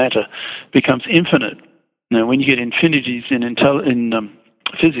of the matter becomes infinite. Now, when you get infinities in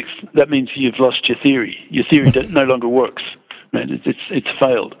physics, that means you've lost your theory. Your theory no longer works. Right? It's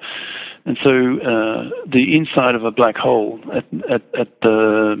failed. And so the inside of a black hole at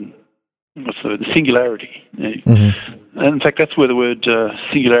the singularity. And in fact, that's where the word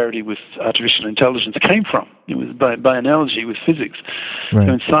singularity with artificial intelligence came from. It was by analogy with physics. Right.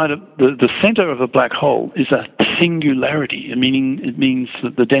 So inside of the center of a black hole is a singularity, meaning it means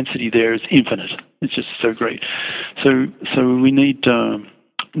that the density there is infinite. It's just so great. So we need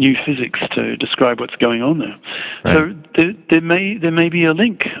new physics to describe what's going on there. Right. So there may be a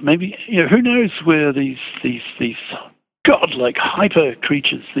link. Maybe who knows where these godlike hyper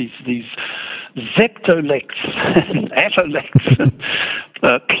creatures, these zeptolects and attolects and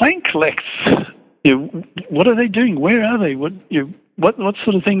planklects, what are they doing? Where are they? What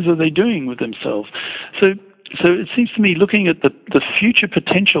sort of things are they doing with themselves? So it seems to me, looking at the future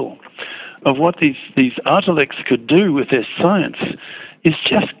potential of what these artilects could do with their science is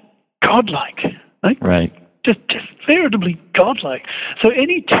just godlike, right? Just veritably godlike. So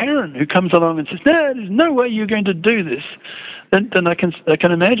any Terran who comes along and says, "No, there's no way you're going to do this," then I can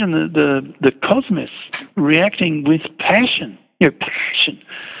imagine the cosmos reacting with passion. Passion.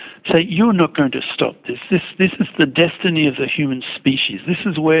 Say, you're not going to stop this. This is the destiny of the human species. This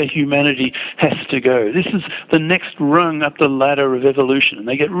is where humanity has to go. This is the next rung up the ladder of evolution. And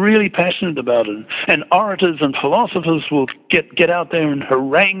they get really passionate about it. And orators and philosophers will get out there and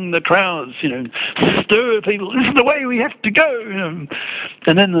harangue the crowds, stir people. This is the way we have to go.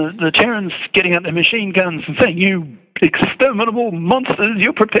 And then the Terrans getting out their machine guns and saying, "You exterminable monsters,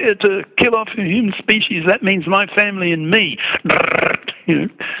 you're prepared to kill off the human species. That means my family and me."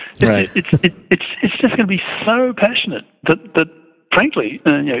 Right. It's just going to be so passionate that frankly,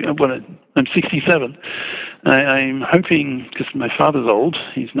 I'm 67. I'm hoping, because my father's old,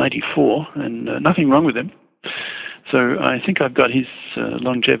 he's 94, and nothing wrong with him. So I think I've got his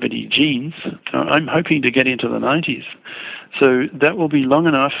longevity genes. So I'm hoping to get into the 90s So that will be long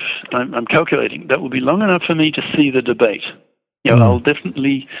enough, I'm calculating, that will be long enough for me to see the debate. I'll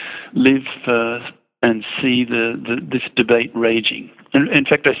definitely live and see this debate raging. In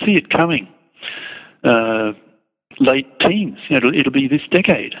fact, I see it coming. Late teens, it'll be this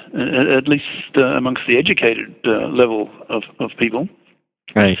decade, at least amongst the educated level of people.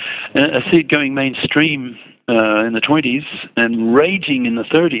 Right. I see it going mainstream in the 20s and raging in the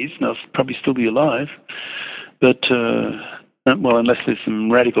 30s. Now, I'll probably still be alive, but unless there's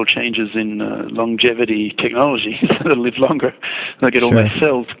some radical changes in longevity technology that'll live longer, they'll get all my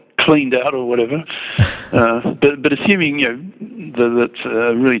cells cleaned out or whatever. But assuming that's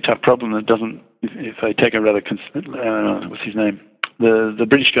a really tough problem that doesn't. If I take a rather what's his name? The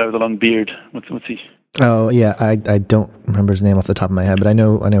British guy with the long beard. What's he? Oh yeah, I don't remember his name off the top of my head, but I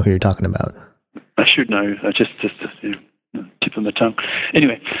know who you're talking about. I should know. I just tip of the tongue.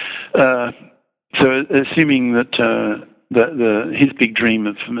 Anyway, so assuming that his big dream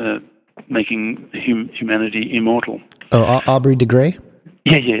of making humanity immortal. Oh, Aubrey de Grey?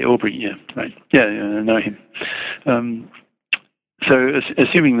 Yeah, Aubrey, yeah, right. Yeah, I know him. So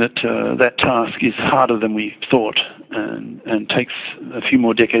assuming that that task is harder than we thought and takes a few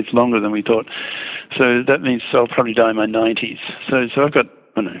more decades longer than we thought, so that means I'll probably die in my 90s. So I've got,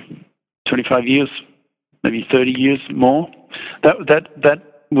 25 years, maybe 30 years more. That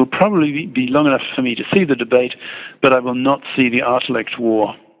will probably be long enough for me to see the debate, but I will not see the Artilect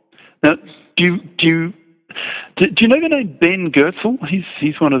war. Now, do you know the name Ben Goertzel?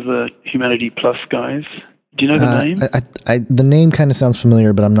 He's one of the Humanity Plus guys. Do you know the name? The name kind of sounds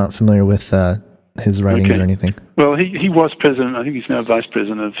familiar, but I'm not familiar with his writings or anything. Well, he was president. I think he's now vice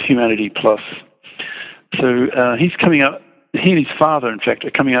president of Humanity Plus. So he's coming out. He and his father, in fact,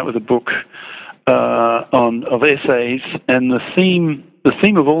 are coming out with a book of essays, and the theme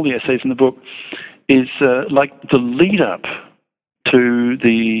of all the essays in the book is like the lead up to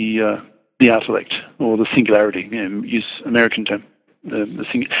the Artilect or the Singularity. Use American term.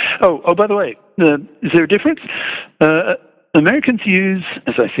 By the way, is there a difference? Americans use,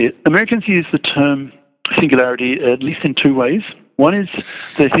 as I see it, the term singularity at least in two ways. One is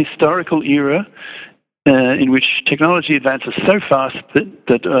the historical era in which technology advances so fast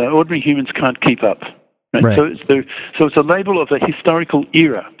that ordinary humans can't keep up. Right? So it's a label of a historical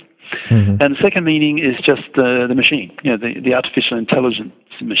era. Mm-hmm. And the second meaning is just the machine, the artificial intelligence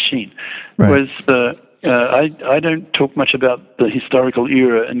machine. Right. Whereas I don't talk much about the historical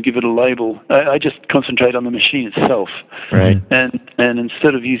era and give it a label. I just concentrate on the machine itself. Right. And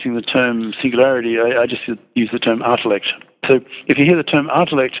instead of using the term singularity, I just use the term Artilect. So if you hear the term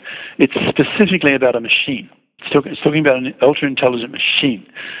Artilect, it's specifically about a machine. It's talking about an ultra-intelligent machine.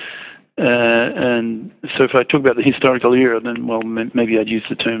 And so if I talk about the historical era, then, well, maybe I'd use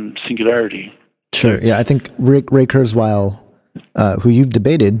the term singularity. Sure, yeah. I think Ray Kurzweil, who you've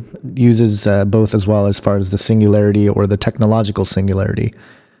debated, uses both as well as far as the singularity or the technological singularity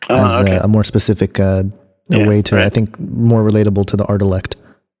as a more specific way to, I think, more relatable to the Artilect.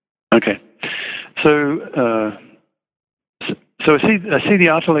 Okay. So I see the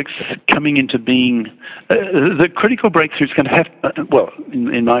Artilects coming into being. The critical breakthrough is going to have,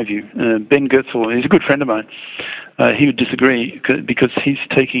 in my view, Ben Goertzel is a good friend of mine. He would disagree because he's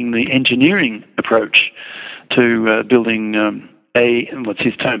taking the engineering approach to building what's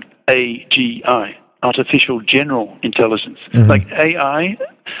his term? AGI, artificial general intelligence. Mm-hmm. Like AI,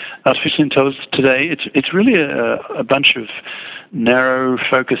 artificial intelligence today, it's really a bunch of narrow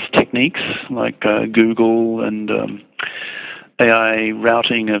focused techniques like Google and AI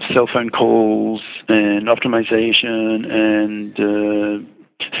routing of cell phone calls and optimization and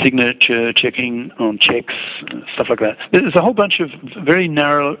signature checking on checks, stuff like that. There's a whole bunch of very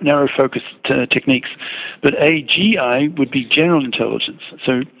narrow focused techniques, but AGI would be general intelligence.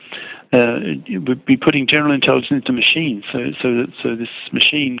 So it would be putting general intelligence into machines. So this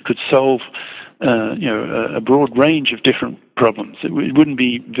machine could solve a broad range of different problems. It wouldn't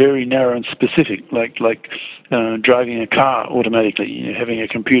be very narrow and specific, like driving a car automatically. Having a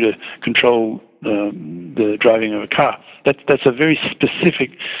computer control the driving of a car. That's a very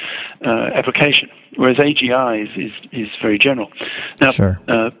specific application. Whereas AGI is very general. Now, sure.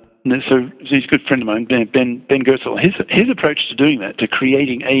 So he's a good friend of mine, Ben Goertzel. His approach to doing that, to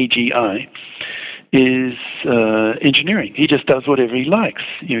creating AGI, is engineering. He just does whatever he likes.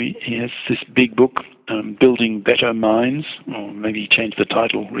 He has this big book, Building Better Minds, or maybe he changed the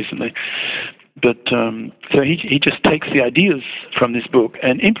title recently. But so he just takes the ideas from this book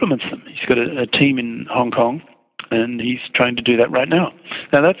and implements them. He's got a team in Hong Kong, and he's trying to do that right now.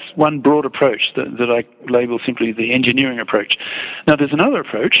 Now, that's one broad approach that I label simply the engineering approach. Now, there's another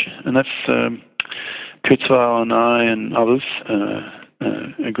approach, and that's Kurzweil and I and others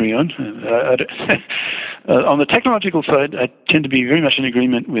agree on. On the technological side, I tend to be very much in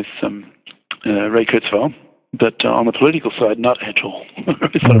agreement with Ray Kurzweil, but on the political side, not at all.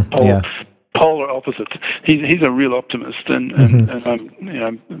 Sort of polar opposites. He's a real optimist, and I'm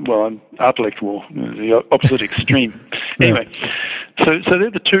intellectual, the opposite extreme. Anyway, so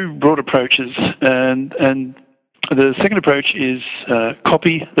they're the two broad approaches, and the second approach is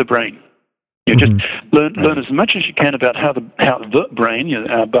copy the brain. Just learn as much as you can about how the brain,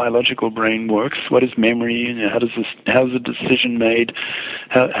 our biological brain, works. What is memory? How's a decision made?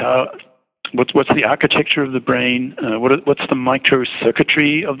 What's the architecture of the brain? What's the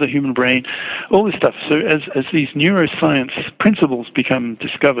microcircuitry of the human brain? All this stuff. So as these neuroscience principles become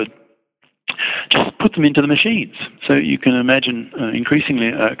discovered, just put them into the machines. So you can imagine increasingly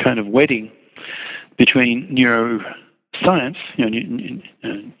a kind of wedding between neuroscience,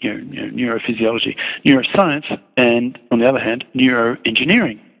 neurophysiology, neuroscience, and on the other hand,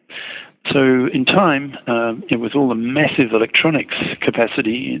 neuroengineering. So in time, with all the massive electronics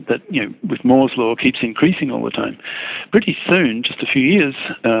capacity that, with Moore's law keeps increasing all the time, pretty soon, just a few years,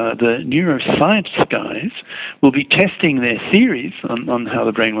 the neuroscience guys will be testing their theories on how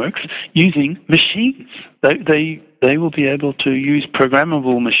the brain works using machines. They will be able to use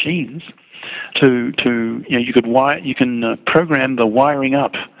programmable machines to you can program the wiring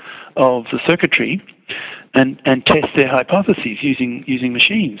up of the circuitry and test their hypotheses using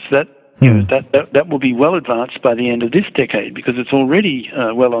machines. That will be well advanced by the end of this decade because it's already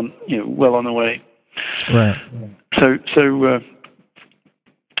well on the way. Right. So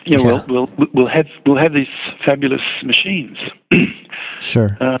we'll have these fabulous machines.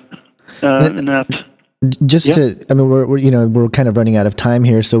 Sure. We're kind of running out of time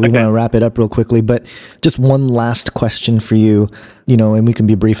here, so we want to wrap it up real quickly. But just one last question for you, and we can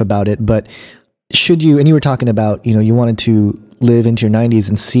be brief about it. But should you? And you were talking about, you wanted to live into your 90s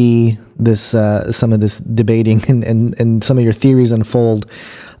and see this, some of this debating and some of your theories unfold.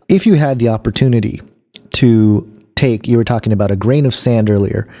 If you had the opportunity to take, you were talking about a grain of sand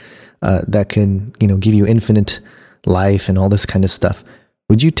earlier, that can, give you infinite life and all this kind of stuff.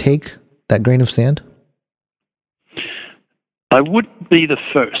 Would you take that grain of sand? I wouldn't be the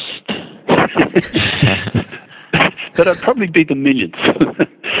first, but I'd probably be the millionth.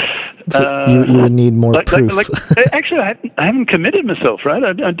 So you would need more proof. Actually, I haven't committed myself, right?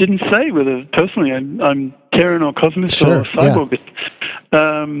 I didn't say whether personally I'm Terran or Cosmist or Cyborgist.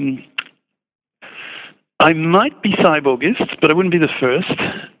 Yeah. I might be Cyborgist, but I wouldn't be the first.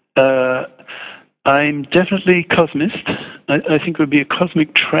 I'm definitely Cosmist. I think it would be a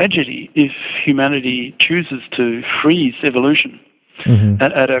cosmic tragedy if humanity chooses to freeze evolution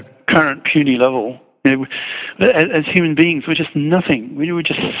at a current puny level. As human beings, we're just nothing. We were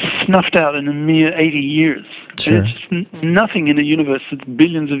just snuffed out in a mere 80 years. Sure. It's just nothing in a universe that's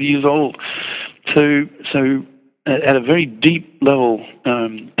billions of years old. So at a very deep level,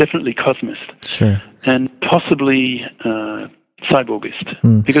 definitely Cosmist. Sure. And possibly Cyborgist.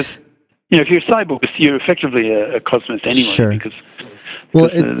 Because, if you're a Cyborgist, you're effectively a Cosmist anyway. Sure. Because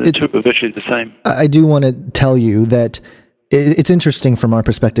the two are virtually the same. I do want to tell you that it's interesting from our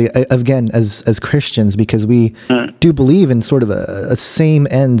perspective, again, as Christians, because we do believe in sort of a same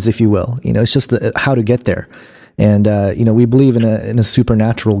ends, if you will. It's just how to get there. And, we believe in a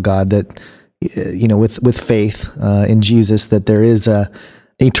supernatural God that, with faith in Jesus, that there is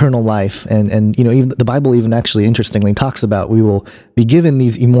eternal life. And even the Bible even actually interestingly talks about we will be given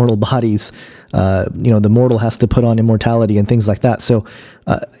these immortal bodies. The mortal has to put on immortality and things like that. So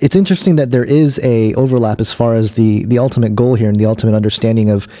it's interesting that there is a overlap as far as the ultimate goal here and the ultimate understanding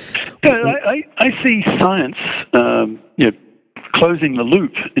of. Yeah, I see science, closing the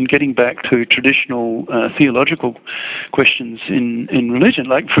loop and getting back to traditional theological questions in religion.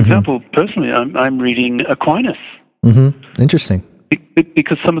 Like, for example, personally, I'm reading Aquinas. Interesting.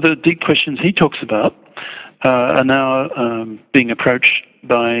 Because some of the deep questions he talks about are now being approached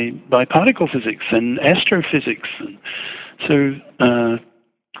by particle physics and astrophysics, and so and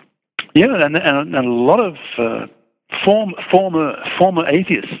a lot of former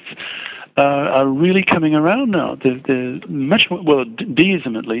atheists are really coming around now. They're much more,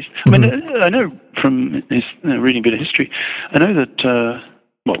 deism at least. I mean, I know from reading a bit of history, I know that.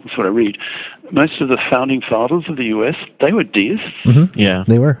 That's what I read. Most of the founding fathers of the U.S., they were deists. Yeah,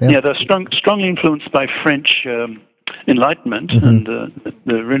 they were. Yeah, they're strongly influenced by French Enlightenment and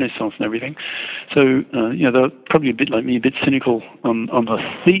the Renaissance and everything. So, they're probably a bit like me, a bit cynical on the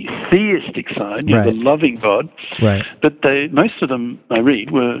theistic side, the loving God. Right. But most of them I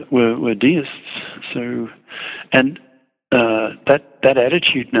read were deists. So, and that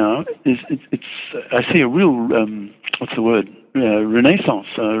attitude now is I see a real renaissance,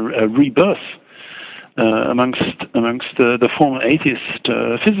 a rebirth amongst the former atheist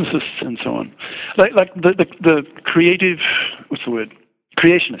physicists and so on, like the creative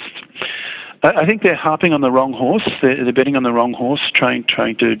creationists. I think they're harping on the wrong horse. They're betting on the wrong horse, trying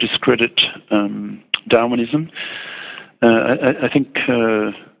to discredit Darwinism. I think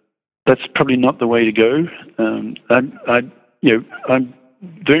that's probably not the way to go. I'm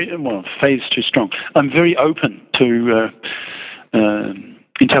very faith's too strong. I'm very open to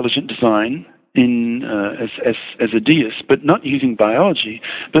intelligent design as a deist, but not using biology,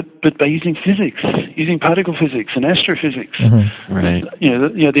 but by using physics, using particle physics and astrophysics. Mm-hmm. Right.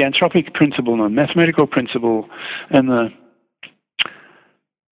 The anthropic principle and the mathematical principle, and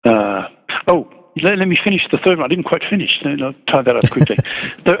let me finish the third one. I didn't quite finish. So I'll tie that up quickly.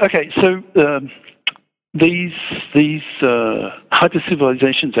 These hyper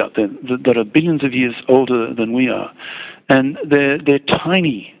civilizations out there that are billions of years older than we are, and they're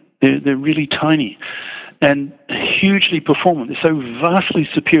tiny. They're really tiny and hugely performant. They're so vastly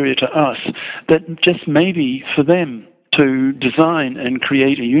superior to us that just maybe for them to design and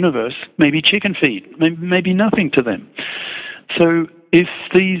create a universe, maybe chicken feed, maybe nothing to them. So if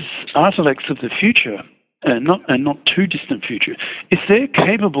these artilects of the future, and not too distant future, if they're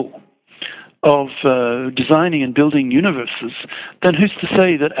capable of designing and building universes, then who's to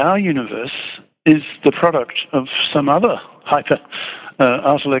say that our universe is the product of some other hyper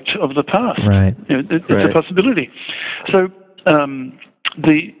artilect of the past? Right. It's a possibility. So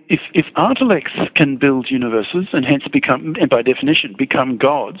if artilects can build universes and hence become, and by definition, become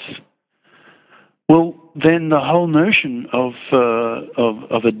gods, well, then the whole notion of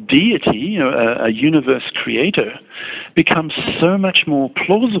a deity, a universe creator, becomes so much more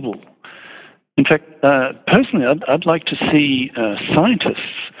plausible. In fact, personally, I'd like to see scientists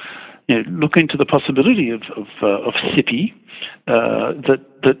look into the possibility of SCIPI,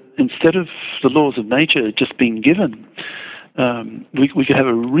 that instead of the laws of nature just being given, we could have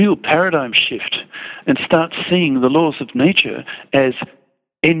a real paradigm shift and start seeing the laws of nature as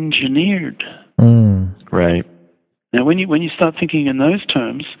engineered. Right. Now, when you start thinking in those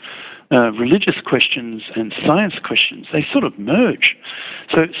terms, religious questions and science questions, they sort of merge.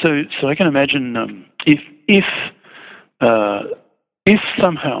 So I can imagine if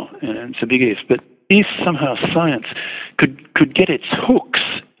somehow, and it's a big if, but if somehow science could get its hooks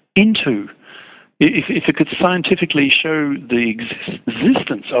into, if it could scientifically show the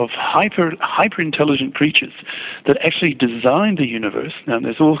existence of hyper intelligent creatures that actually designed the universe. Now,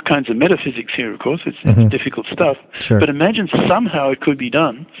 there's all kinds of metaphysics here, of course. It's difficult stuff. Sure. But imagine somehow it could be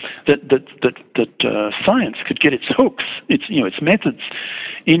done that science could get its hooks, its methods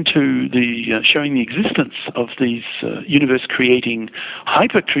into the showing the existence of these universe-creating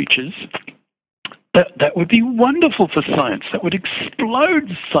hyper creatures. That would be wonderful for science. That would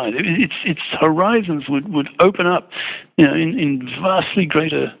explode science. Its horizons would open up, in vastly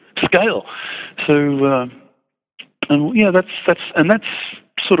greater scale. So, that's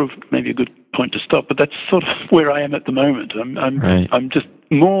sort of maybe a good point to stop. But that's sort of where I am at the moment. I'm just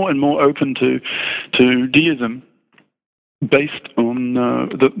more and more open to deism, based on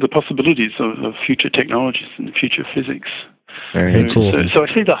the possibilities of future technologies and future physics. Very cool. So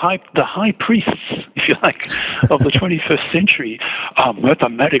I see the high priests, if you like, of the 21st century are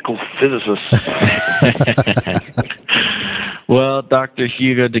mathematical physicists. Well, Dr.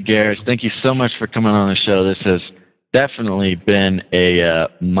 Hugo de Garis, thank you so much for coming on the show. This has definitely been a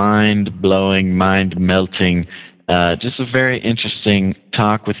mind-blowing, mind-melting, just a very interesting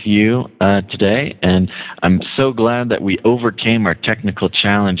talk with you today, and I'm so glad that we overcame our technical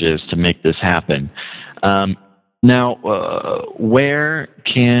challenges to make this happen. Now, where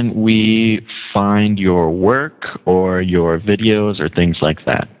can we find your work or your videos or things like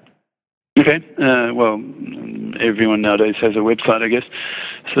that? Okay. Well, everyone nowadays has a website, I guess.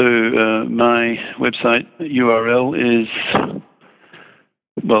 So my website URL is,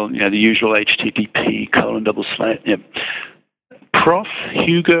 the usual http:// Prof.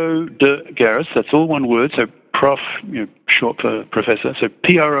 Hugo de Garis. That's all one word. So Prof, short for professor. So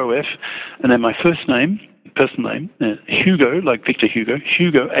PROF, and then my first name, personal name, Hugo, like Victor Hugo,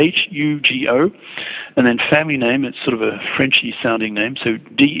 Hugo, HUGO, and then family name, it's sort of a Frenchy sounding name, so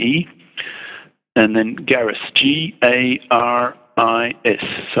DE, and then Garis, GARIS.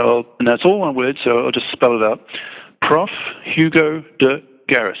 So, and that's all one word, so I'll just spell it out. Prof. Hugo de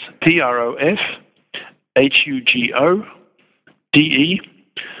Garis, PROF, HUGO, DE,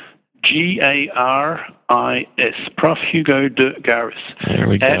 GARIS, Prof. Hugo de Garis. There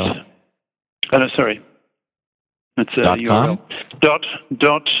we go. It's a .com? URL.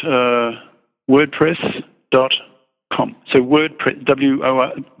 WordPress.com. So WordPress,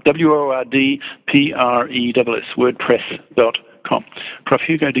 WORDPRESS, WordPress.com.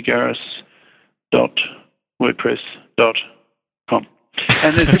 ProfHugoDeGaris.wordpress.com.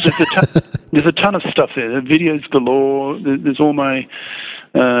 And there's a ton of stuff there. There are videos galore. There's all my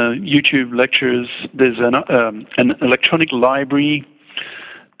YouTube lectures. There's an electronic library.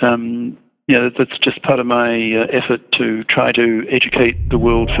 That's just part of my effort to try to educate the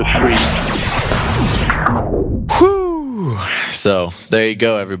world for free. Whew. So there you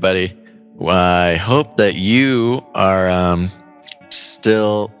go, everybody. I hope that you are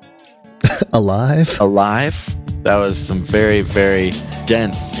still alive. That was some very, very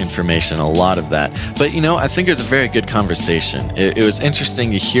dense information, a lot of that. But, I think it was a very good conversation. It was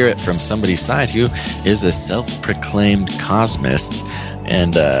interesting to hear it from somebody's side who is a self-proclaimed cosmist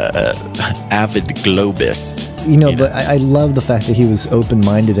and avid globist. But I love the fact that he was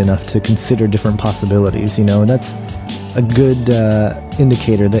open-minded enough to consider different possibilities, and that's a good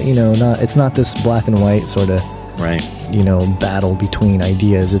indicator that, it's not this black and white sort of, right, battle between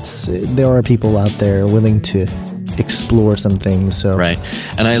ideas. There are people out there willing to explore some things. So right.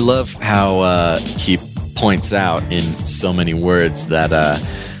 And I love how he points out in so many words that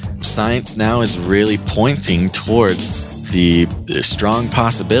science now is really pointing towards the strong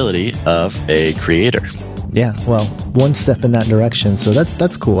possibility of a creator. Yeah, well, one step in that direction. So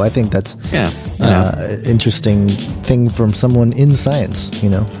that's cool. I think that's interesting thing from someone in science,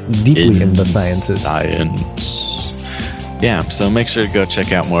 deeply in the sciences. Science. Yeah, so make sure to go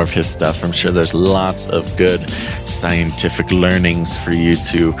check out more of his stuff. I'm sure there's lots of good scientific learnings for you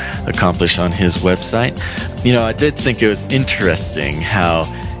to accomplish on his website. I did think it was interesting how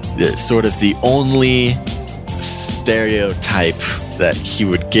sort of the only stereotype that he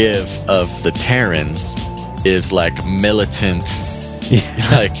would give of the Terrans is like militant,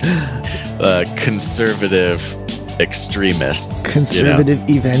 like conservative extremists. Conservative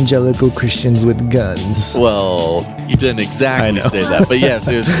evangelical Christians with guns. Well, he didn't exactly say that, but yes,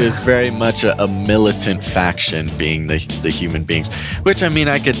 it was very much a militant faction being the human beings, which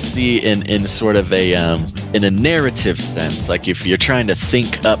I could see in sort of in a narrative sense. Like if you're trying to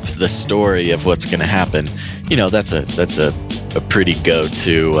think up the story of what's going to happen, that's a pretty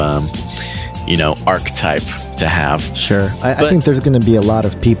go-to archetype to have. Sure. I think there's going to be a lot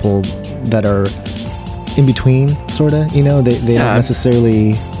of people that are in between, sort of, they don't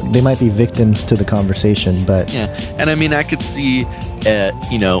necessarily, they might be victims to the conversation, but... Yeah, and I could see,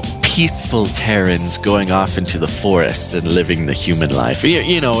 peaceful Terrans going off into the forest and living the human life,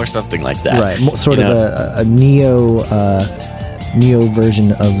 or something like that. Right, sort of a neo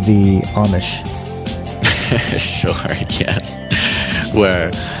version of the Amish. Sure, yes.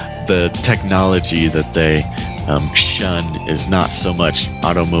 Where the technology that they shun is not so much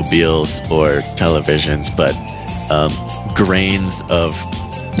automobiles or televisions, but grains of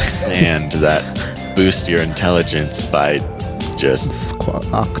sand that boost your intelligence by just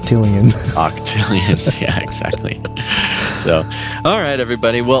octillions. Yeah, exactly. So, all right,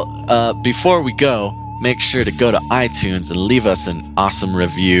 everybody. Well, before we go, make sure to go to iTunes and leave us an awesome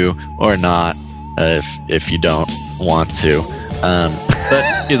review, or not, if you don't want to. But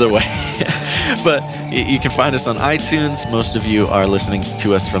either way. But you can find us on iTunes. Most of you are listening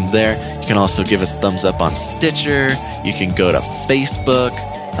to us from there. You can also give us thumbs up on Stitcher. You can go to Facebook,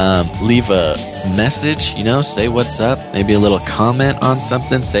 leave a message, say what's up, maybe a little comment on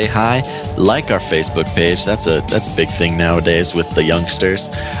something, say hi, like our Facebook page. That's a big thing nowadays with the youngsters.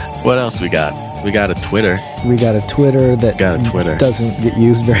 What else we got? We got a Twitter. We got a Twitter that doesn't get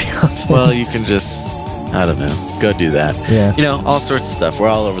used very often. Well, you can just... I don't know. Go do that. Yeah. All sorts of stuff. We're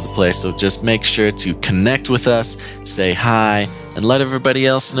all over the place. So just make sure to connect with us, say hi, and let everybody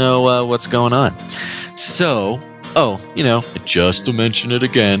else know what's going on. So, just to mention it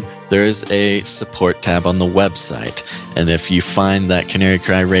again, there is a support tab on the website. And if you find that Canary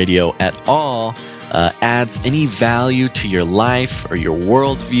Cry Radio at all adds any value to your life or your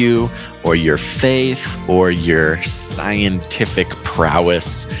worldview or your faith or your scientific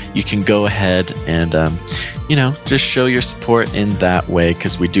prowess, you can go ahead and, just show your support in that way,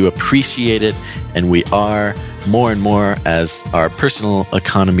 because we do appreciate it, and we are more and more, as our personal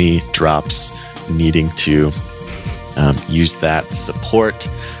economy drops, needing to use that support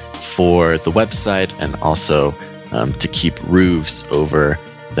for the website and also to keep roofs over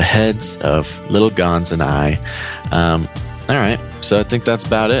the heads of little Gons and I. All right. So I think that's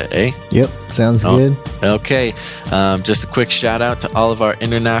about it, eh? Yep, sounds good. Okay. Just a quick shout out to all of our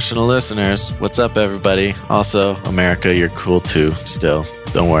international listeners. What's up, everybody? Also, America, you're cool too. Still,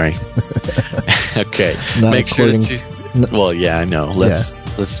 don't worry. Okay. Not Make sure according- to. Well, yeah, I know. Let's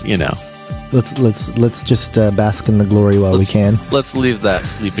Let's just bask in the glory while we can. Let's leave that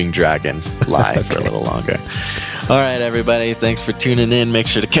sleeping dragon live for a little longer. All right, everybody. Thanks for tuning in. Make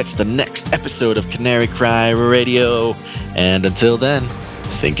sure to catch the next episode of Canary Cry Radio. And until then,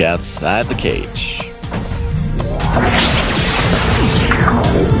 think outside the cage.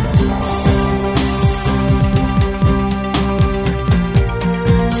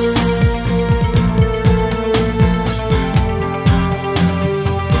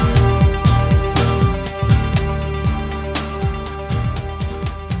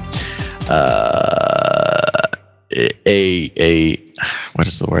 What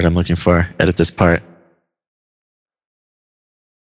is the word I'm looking for? Edit this part.